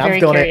 I mean, I'm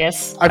I've done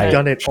curious. it. I've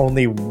done it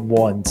only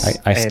once.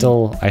 I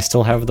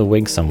still have the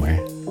wig somewhere.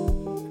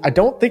 I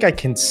don't think I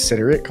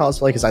consider it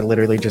cosplay because I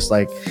literally just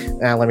let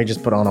me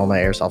just put on all my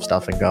airsoft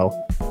stuff and go.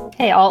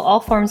 Hey, all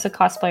forms of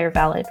cosplay are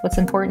valid. What's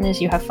important is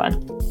you have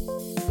fun.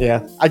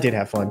 Yeah, I did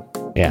have fun.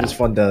 Yeah. It was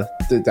fun to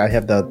I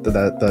have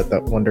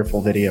the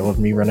wonderful video of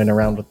me running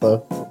around with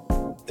the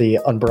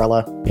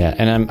umbrella. Yeah,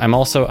 and I'm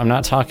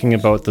not talking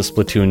about the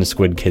Splatoon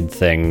Squid Kid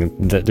thing.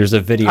 There's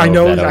a video. I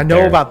know of that out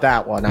there. about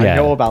that one. Yeah. I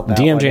know about that.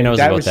 DMJ one. knows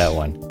about that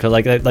one. Cause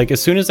like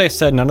as soon as I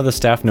said none of the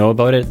staff know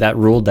about it, that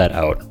ruled that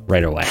out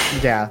right away.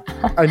 Yeah,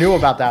 I knew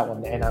about that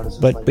one, and I was.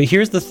 Just But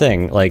here's the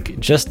thing, like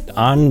just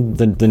on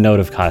the note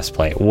of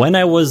cosplay, when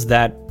I was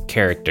that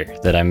character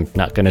that I'm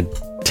not gonna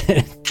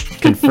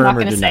confirm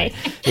or deny.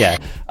 Yeah.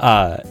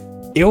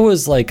 It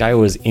was like I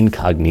was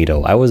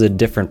incognito. I was a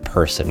different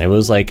person. It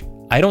was like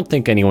I don't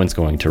think anyone's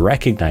going to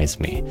recognize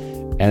me.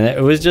 And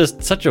it was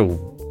just such a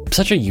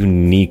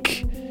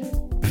unique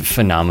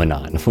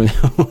phenomenon when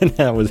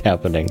that was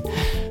happening.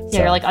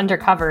 Yeah, you're like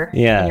undercover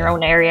in your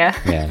own area.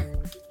 Yeah.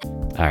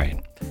 All right.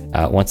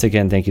 Once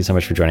again, thank you so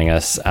much for joining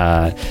us.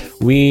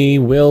 We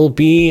will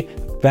be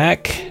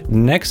back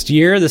next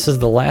year. This is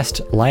the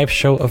last live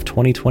show of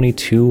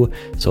 2022,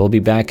 so we'll be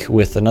back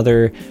with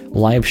another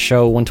live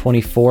show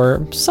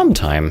 124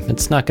 sometime.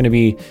 It's not going to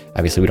be,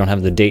 obviously we don't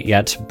have the date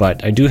yet,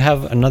 but I do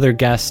have another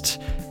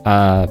guest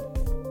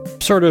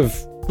sort of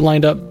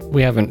lined up.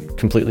 We haven't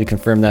completely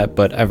confirmed that,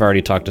 but I've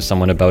already talked to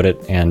someone about it,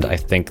 and I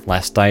think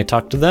last I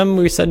talked to them,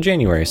 we said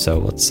January. So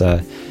let's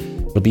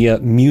it'll be a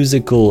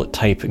musical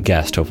type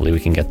guest. Hopefully we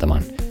can get them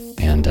on.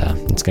 And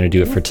it's going to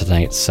do it for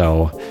tonight.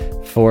 So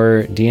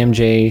for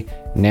DMJ,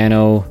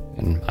 Nano,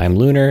 and I'm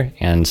Lunar,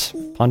 and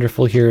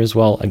Ponderful here as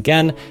well.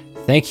 Again,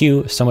 thank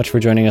you so much for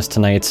joining us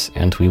tonight,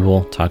 and we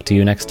will talk to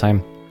you next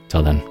time.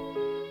 Till then.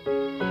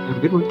 Have a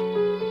good one.